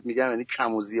چی بهت میگم یعنی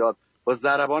کم و زیاد با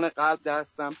ضربان قلب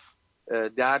دستم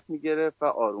درد میگرفت و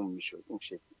آروم میشد این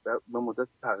شکلی به مدت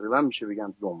تقریبا میشه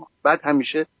بگم 2 ماه بعد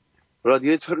همیشه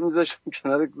رادیاتور میذاشتم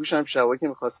کنار گوشم شبا که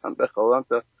میخواستم بخوابم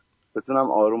تا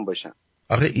بتونم آروم باشم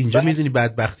آخه اینجا میدونی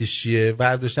بدبختیش چیه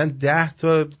برداشتن 10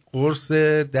 تا قرص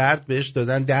درد بهش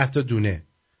دادن 10 تا دونه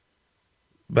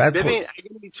بعد ببین اگه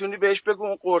میتونی بهش بگو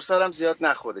اون قرصا هم زیاد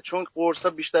نخوره چون قرصا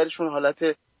بیشترشون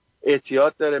حالت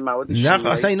اعتیاد داره مواد شیمیایی نه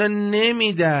اصلا اینا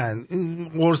نمیدن این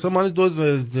قرصا مال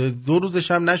 2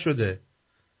 روزش هم نشده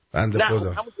بنده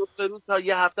خدا همون 2 روز تا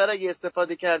یه هفته را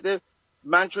استفاده کرده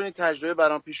من چون این تجربه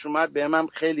برام پیش اومد بهم هم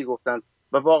خیلی گفتن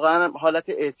و واقعا حالت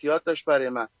اعتیاد داشت برای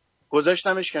من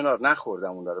گذاشتمش کنار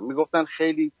نخوردم اون رو میگفتن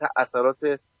خیلی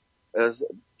اثرات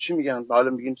چی میگن حالا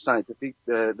میگیم ساینتیفیک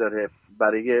داره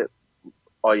برای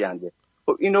آینده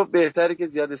خب اینو بهتره که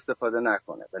زیاد استفاده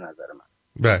نکنه به نظر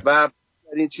من و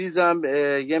این چیزم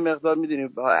یه مقدار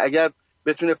میدونیم اگر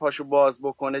بتونه پاشو باز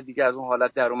بکنه دیگه از اون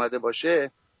حالت در اومده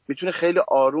باشه میتونه خیلی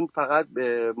آروم فقط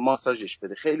به ماساژش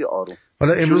بده خیلی آروم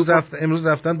حالا امروز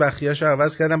رفتن بخیه‌شو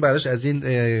عوض کردن براش از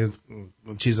این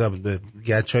چیزا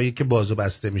گچایی که بازو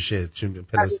بسته میشه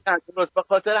به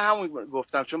خاطر همون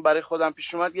گفتم چون برای خودم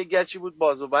پیش اومد یه گچی بود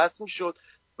بازو بست میشد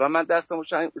و من دستمو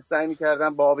سعی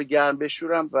می‌کردم با آب گرم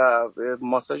بشورم و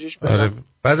ماساژش بدم آره.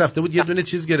 بعد رفته بود یه دونه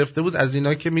چیز گرفته بود از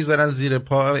اینا که میذارن زیر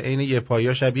پا عین یه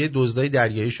پایا شبیه دزدای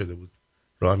دریایی شده بود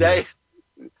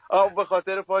به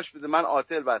خاطر پاش بده من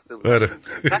آتل بسته بود آره.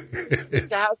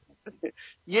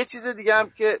 یه چیز دیگه هم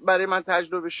که برای من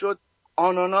تجربه شد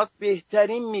آناناس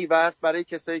بهترین میوه است برای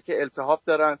کسایی که التهاب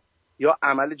دارن یا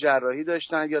عمل جراحی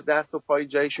داشتن یا دست و پای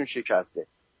جایشون شکسته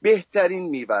بهترین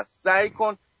میوه است سعی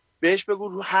کن بهش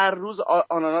بگو هر روز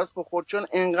آناناس بخور چون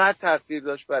انقدر تاثیر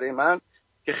داشت برای من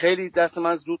که خیلی دست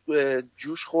من زود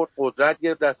جوش خورد قدرت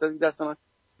گرفت درصدی دست من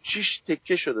 6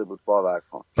 تکه شده بود باور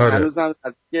کن آره. هنوزم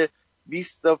از که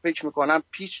 20 تا فکر میکنم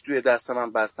پیچ توی دست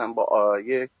من بستم با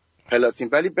آیه پلاتین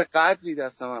ولی به قدری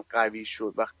دست من قوی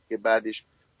شد وقتی که بعدش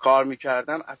کار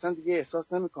میکردم اصلا دیگه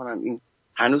احساس نمیکنم این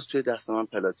هنوز توی دست من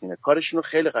پلاتینه کارشون رو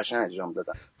خیلی قشنگ انجام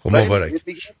دادن خب مبارک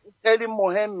خیلی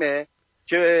مهمه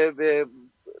که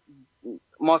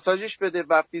ماساژش بده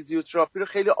و فیزیوتراپی رو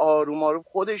خیلی آروم آروم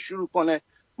خودش شروع کنه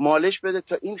مالش بده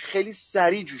تا این خیلی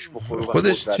سریع جوش بخوره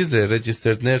خودش چیزه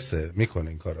رجیسترد نرسه میکنه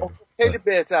این کارا رو خیلی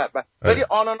بهتر ولی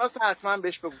آناناس حتما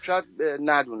بهش بگو شاید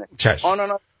ندونه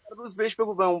آناناس روز بهش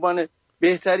بگو به عنوان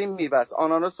بهترین میوه است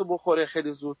آناناس رو بخوره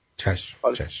خیلی زود چشم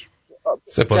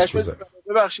سپاسگزارم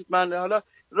ببخشید من حالا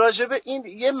راجب این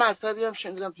یه مطلبی هم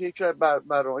شنیدم توی یکی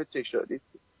برنامه‌های تکراری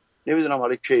نمیدونم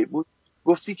حالا کی بود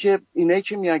گفتی که اینایی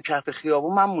که میان کف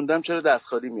خیابون من موندم چرا دست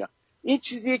خالی میان این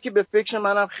چیزیه که به فکر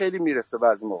منم خیلی میرسه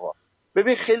بعضی موقع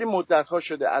ببین خیلی مدت ها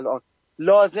شده الان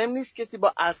لازم نیست کسی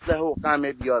با اسلحه و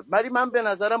قمه بیاد ولی من به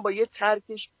نظرم با یه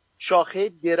ترکش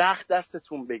شاخه درخت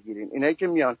دستتون بگیرین، اینایی که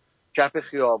میان کف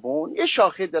خیابون، یه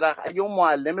شاخه درخت، اگه اون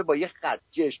معلمه با یه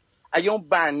خطکش، اگه اون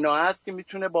بنا هست که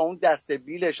میتونه با اون دست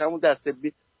بیلش، همون دست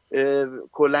بیل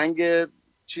کلنگ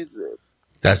چیز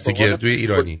دست گردوی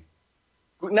ایرانی،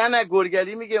 نه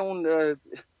گرگلی میگه اون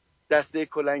دسته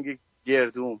کلنگ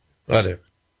گردوم، آره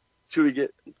چی میگه،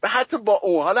 حتی با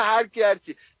اون حالا هر کی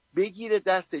هرچی بگیره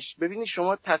دستش. ببینید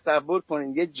شما تصور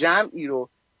کنین یه جمعی رو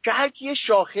که هر کی یه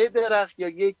شاخه درخت یا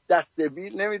یک دسته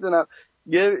بیل نمیدونم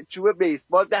یه چوب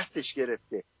بیسبال دستش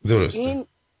گرفته، درسته. این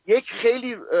یک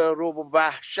خیلی رعب و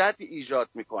وحشت ایجاد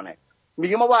میکنه.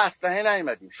 میگه ما با اسلحه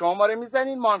نیومدیم، شما ما رو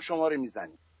میزنین ما هم شما رو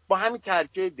میزنیم با همین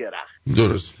ترکه درخت.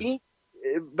 درست. این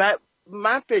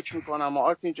من فکر میکنم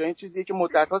آرتین جان این چیزیه که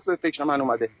مدت‌هاست به فکر من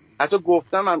اومده، حتی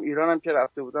گفتم هم ایرانم که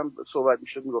رفته بودم صحبت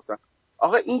میشد میگفتم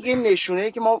آقا این یه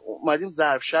نشونه‌ایه که ما اومدیم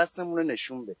ظرف شستمون رو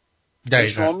نشون بده.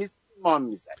 دقیقاً. شما میزنید ما هم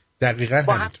میزنیم. دقیقاً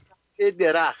همینطور.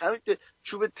 درخت همین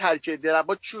چوب ترکه درخت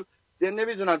با چوب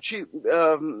نمیدونم چی،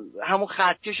 همون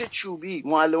خطکش چوبی،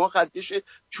 معلمان خطکش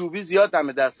چوبی زیاد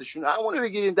دم دستشون، همونو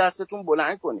بگیرین دستتون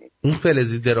بلند کنین. اون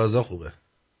فلزی درازا خوبه.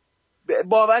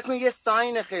 باور کن یه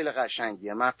ساین خیلی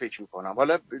قشنگیه، من فکر میکنم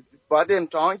حالا باید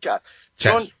امتحان کرد.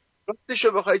 چون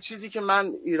راستشو بخوای چیزی که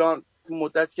من ایران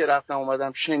مدت که رفتم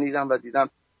اومدم شنیدم و دیدم،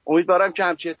 امیدوارم که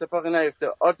همچین اتفاقی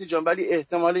نیفته آرتی جان، ولی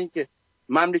احتمال این که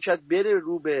مملکت بره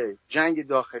رو به جنگ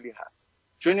داخلی هست،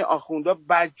 چون این آخوندا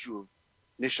بدجور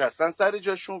نشستن سر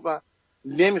جاشون و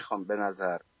نمیخوام به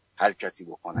نظر حرکتی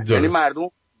بکنن. یعنی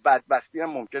مردم بدبختی هم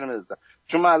ممکنه بدازن،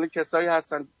 چون معلوم کسایی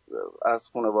هستن از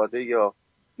خانواده یا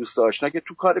دوست آشنا که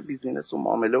تو کار بیزینس و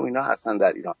معامله و اینا هستن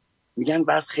در ایران، میگن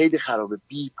بس خیلی خرابه،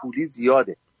 بی پولی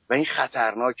زیاده و این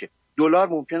خطرناکه، دلار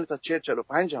ممکنه تا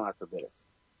 40-45 هم حتی برسه.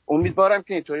 امیدوارم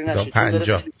که اینطوری نشه.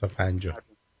 تا 50.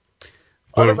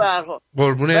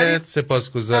 قربونت،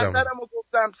 سپاسگزارم. نظرمو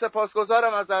گفتم،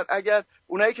 سپاسگزارم ازت. اگر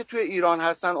اونایی که توی ایران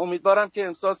هستن، امیدوارم که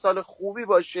امسال سال خوبی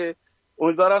باشه،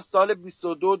 امیدوارم سال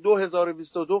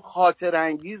 2022 خاطر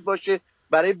انگیز باشه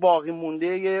برای باقی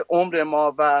مونده عمر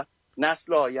ما و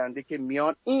نسل آینده که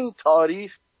میان. این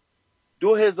تاریخ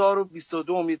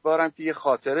 2022 امیدوارم که یه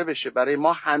خاطره بشه برای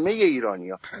ما همه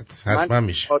ایرانی‌ها. حتما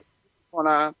میشه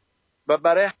کنم و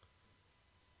برای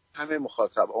همه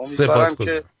مخاطبا امیدوارم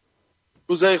که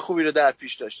روزای خوبی رو در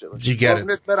پیش داشته باشی.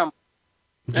 جیگرت برم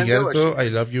تو I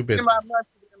love you better. ممنون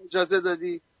اجازه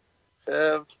دادی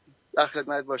در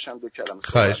خدمت باشم. دو کلمه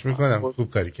خواهش میکنم.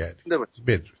 خوب کاری کردی.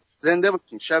 بدرود. زنده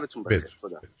باشین. شبتون بخیر.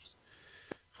 خدا.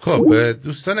 خب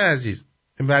دوستان عزیز،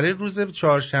 برای روز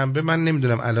چهارشنبه من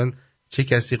نمیدونم الان چه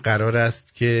کسی قرار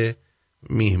است که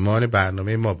میهمان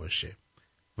برنامه ما باشه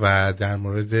و در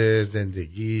مورد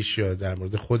زندگیش یا در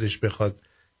مورد خودش بخواد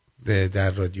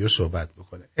در رادیو صحبت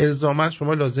بکنه. الزاما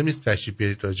شما لازم نیست تشریف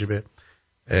بیارید راجع به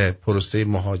پروسه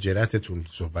مهاجرتتون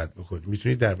صحبت بکنید.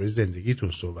 میتونید درباره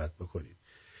زندگیتون صحبت بکنید،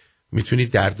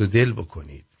 میتونید درد و دل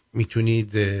بکنید،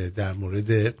 میتونید در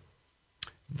مورد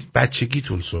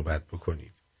بچگیتون صحبت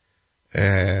بکنید.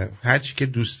 هر چی که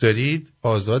دوست دارید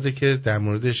آزاده که در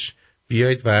موردش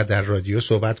بیایید و در رادیو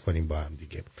صحبت کنیم با هم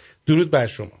دیگه. درود بر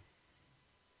شما.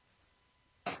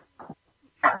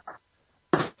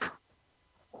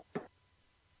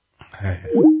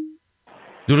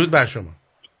 درود بر شما.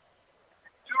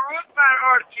 درود بر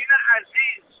آرتین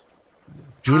عزیز.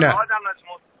 جونم. آدم از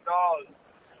مستال.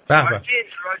 آرتین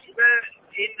راجب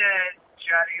این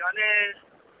جریان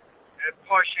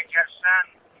پاشکستن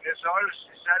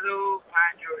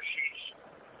 1356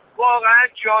 واقعا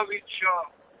جاوید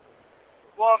شاه،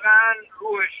 واقعا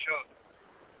روحش شد.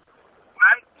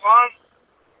 من پام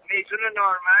میتون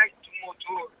نارمک تو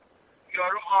موتور،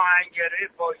 یارو آهنگره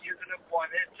با یه دونه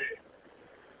بانته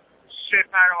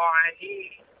سپر آهنی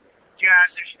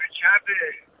گردش به چپ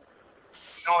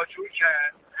ناجور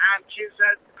کرد، همچین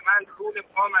زد من رون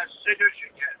پام از 3 جا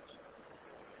شکست،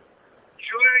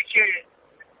 جوری که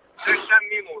داشتم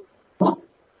میمون.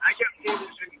 اگر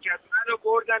مورزه میکرد منو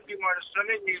بردن بیمارستان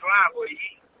نیرو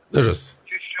هوایی درست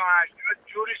که شاهرجاد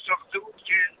جوری ساخته بود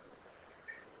که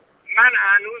من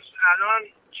هنوز الان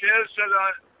 40 سال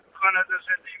کانادا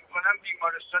زندگی میکنم،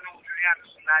 بیمارستان اونجوری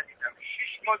هنوز ندیدم. 6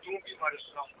 ماه تو اون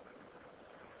بیمارستان بودم.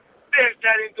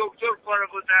 بهترین دکتر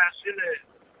فارغ التحصیل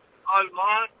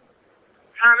آلمان،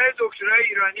 همه دکترهای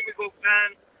ایرانی میگفتن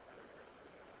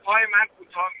پای من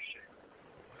کوتاه میشه.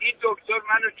 این دکتر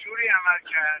منو جوری عمل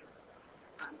کرد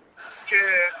که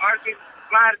آرتین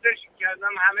ورزش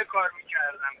میکردم، همه کار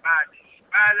میکردم.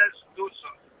 بعد از 2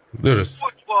 سال درست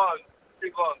فوتبال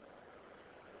نگاه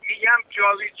میگم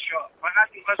جاوید شاه، فقط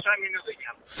میخواستم اینو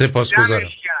بگم. سپاسگزارم.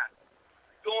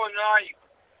 دونای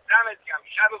دمت گرم.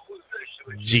 شب خوب داشته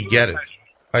باشی. جیگرت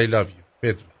I love you.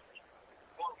 بدرود.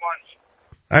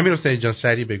 امیر حسین جان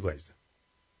سریع بگو عزیزم.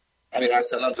 امیر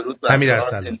ارسلان درود بر امیر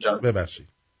ارسلان ببخشید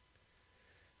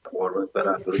قربونت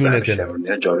برم. درود بر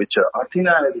شمرونی جاوید چرا آرتین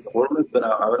عزیز قربونت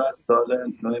برم. اول از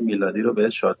سال نو میلادی رو بهت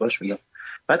شاد باش میگم.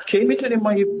 بعد کی میتونیم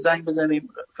ما یه زنگ بزنیم؟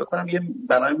 فکر کنم یه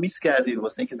برنامه میس کردی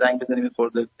واسه اینکه زنگ بزنیم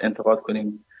خورده انتقاد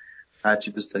کنیم هر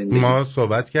چی دوست داریم بگیم. ما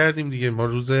صحبت کردیم دیگه. ما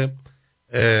روز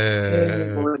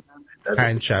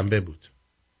پنجشنبه بود.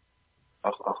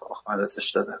 آخ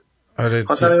حالتش دادم. آره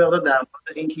خواستم یه مقدار در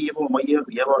مورد اینکه ما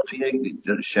یه بار توی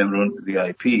شمرون وی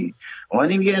آی پی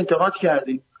اومدیم یه انتقاد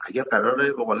کردیم. اگه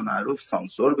قراره به قول معروف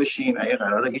سانسور بشیم، اگه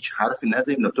قراره هیچ حرفی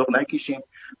نزنیم، نطق نکشیم،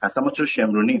 اصلا ما چرا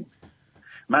شمرونیم؟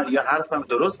 من یه حرفم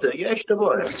درسته یا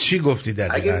اشتباهه؟ چی گفتی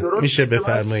دقیقاً؟ میشه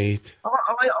بفرمایید؟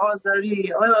 آقای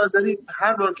آذری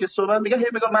هر بار که صحبت میگه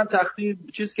میگه من تخدیر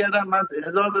چیز کردم، من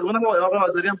هزار بگم آقای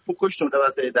آذری هم پوکشتم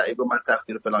واسه دعیگو من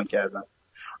تخدیر فلان کردم.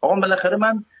 آقا بالاخره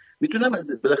من میتونم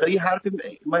بالاخره یه حرفی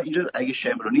ما اینجا اگه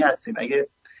شمرونی هستیم، اگه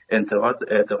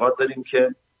اعتقاد داریم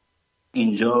که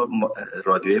اینجا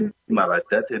رادیوی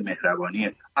مودت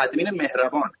مهربانیه، ادمین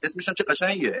مهربان اسمش هم چه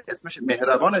قشنگه، اسمش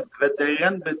مهربانه و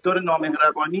دقیقاً به طور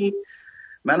نامهربانی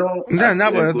منو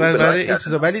نه باید برای این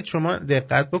چیزا. ولی شما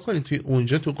دقت بکنید توی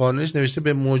اونجا تو قانونش نوشته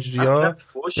به مجریا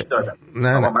فوش دادم.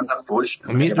 نه من فوش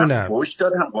دادم. میدونم فوش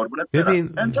دادم قربونت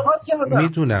برم. انتقاد کردم.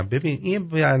 میدونم. ببین این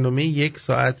برنامه 1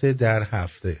 ساعت در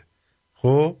هفته،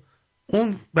 خب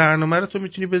اون برنامه رو تو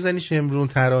میتونی بزنی شمرون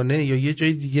ترانه یا یه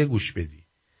جای دیگه گوش بدی.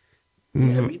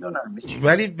 میدونم.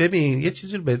 ولی ببین یه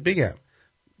چیزی رو بهت بگم،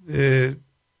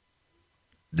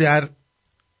 در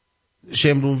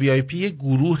شمرون وی آی پی یه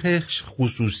گروه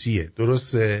خصوصیه،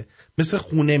 درسته؟ مثل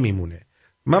خونه میمونه.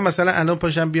 من مثلا الان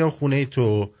پاشم بیام خونه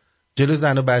تو جلو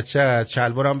زن و بچه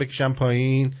شلوارم بکشم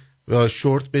پایین و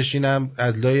شورت بشینم،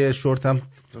 ادلای شورتم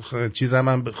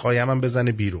چیزم خایمم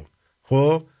بزنه بیرون،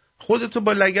 خب خودتو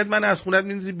با لگد من از خونت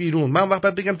میندازی بیرون. من وقت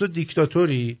بعد بگم تو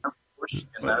دیکتاتوری؟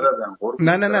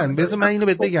 نه بذار من اینو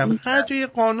بهت بگم. هر جای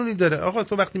قانونی داره آقا.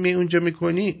 تو وقتی می اونجا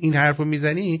میکنی این حرفو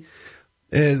میزنی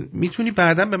میتونی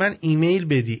بعداً به من ایمیل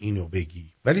بدی اینو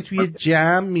بگی، ولی توی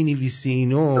جمع مینویسی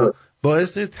اینو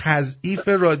باعث تضعیف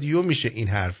رادیو میشه این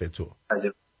حرف تو.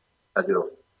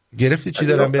 گرفتی چی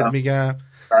دارم بهت میگم؟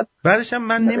 بعدش هم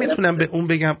من نمیتونم به اون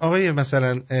بگم آقای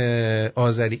مثلا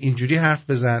آذری اینجوری حرف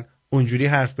بزن اونجوری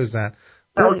حرف بزن.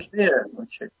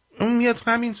 اون میاد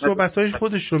همین صحبت‌های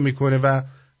خودش رو میکنه و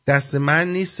دست من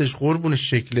نیستش. قربون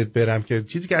شکلت برم که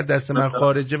چیزی که از دست من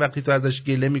خارجه وقتی تو ازش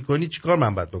گله میکنی چیکار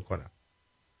من باید بکنم؟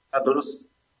 درست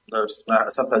من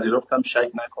اصلا پذیرفتم،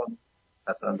 شک نکن.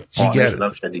 اصلا جیگر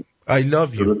I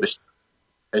love you.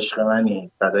 عشق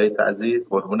منی، فدای عزیز،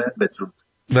 قربونت بدرود.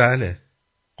 بله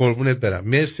قربونت برم.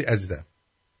 مرسی عزیزم.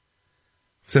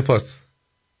 سپاس.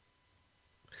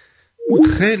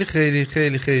 خیلی خیلی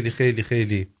خیلی خیلی خیلی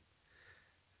خیلی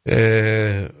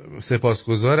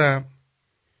سپاسگزارم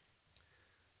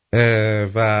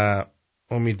و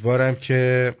امیدوارم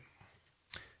که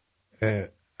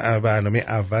برنامه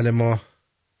اول ما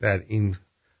در این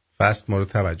فصل ما رو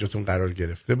توجهتون قرار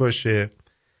گرفته باشه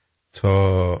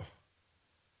تا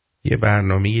یه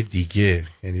برنامه دیگه،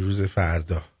 یعنی روز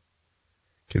فردا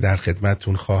که در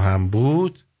خدمتتون خواهم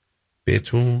بود.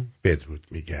 بهتون بدرود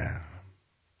میگم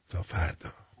تا فردا.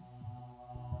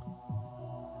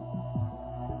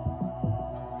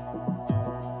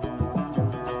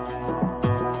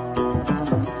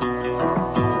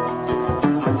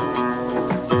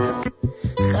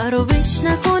 خرابش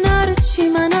نکن هرچی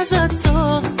من ازت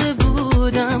ساخته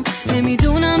بودم،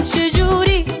 نمیدونم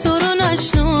چجوری تو رو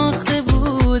نشناخته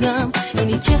بودم.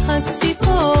 اینی که هستی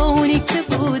پا اونی که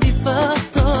بودی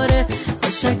فرق داره،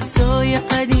 باش عکسای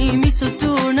قدیمی تو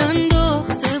دور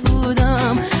ننداخته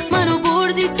بودم. منو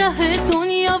بردی ته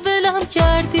دنیا ولم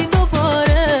کردی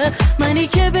دوباره، منی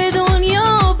که به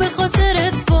دنیا به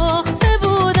خاطرت باخته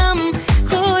بودم.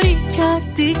 کاری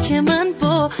کردی که من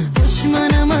با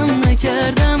دشمنم هم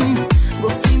نکردم،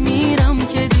 گفتی میرم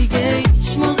که دیگه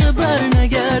هیچ موقع بر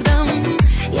نگردم.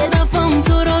 یه دفعم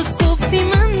تو راست گفتی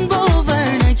من باور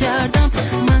نکردم،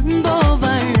 من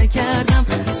باور نکردم.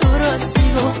 تو راست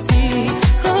میگفتی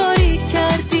کاری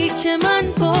کردی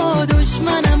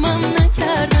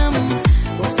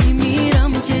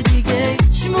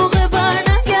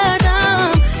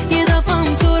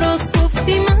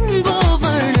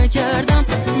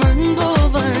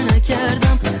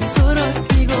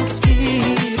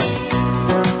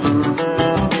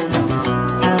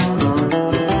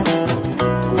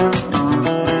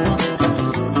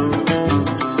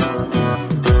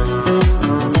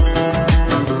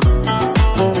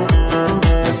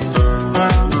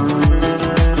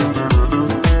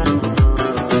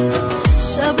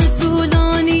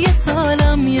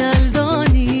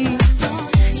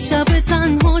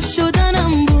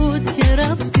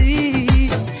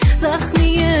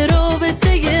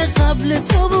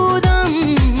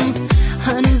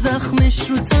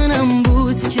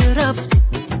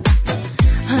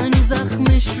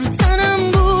رو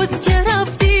تنم بود که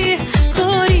رفتی،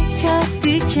 کاری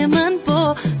کردی که من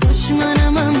با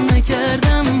دشمنم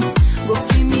نکردم.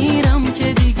 گفتی میرم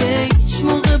که دیگه هیچ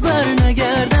موقع بر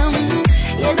نگردم.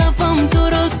 یه دفعم تو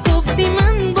راست گفتی،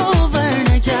 من باور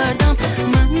نکردم،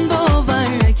 من باور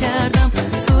نکردم.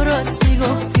 تو راست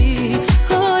میگفتی،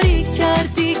 کاری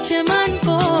کردی که من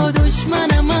با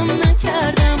دشمنم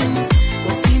نکردم.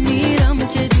 گفتی میرم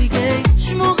که دیگه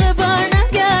هیچ موقع بر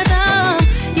نگردم.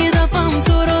 یه دفعم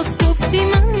تو راست گفتی،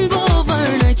 من باور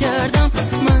نکردم،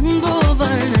 من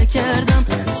باور نکردم.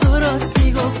 تو راست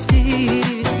میگفتی.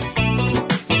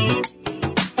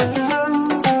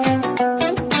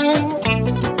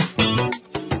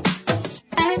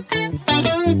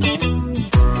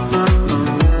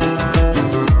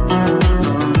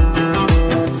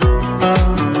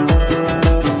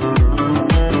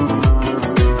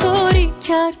 کاری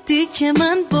کردی که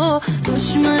من با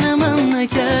دشمنم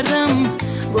نکردم.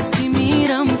 گفتی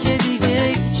میرم که دیگه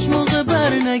هیچ موقع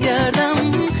بر نگردم.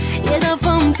 یه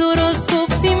دفعم تو راست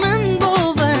گفتی، من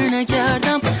باور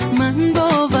نکردم، من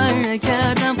باور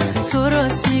نکردم. تو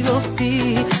راست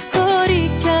میگفتی،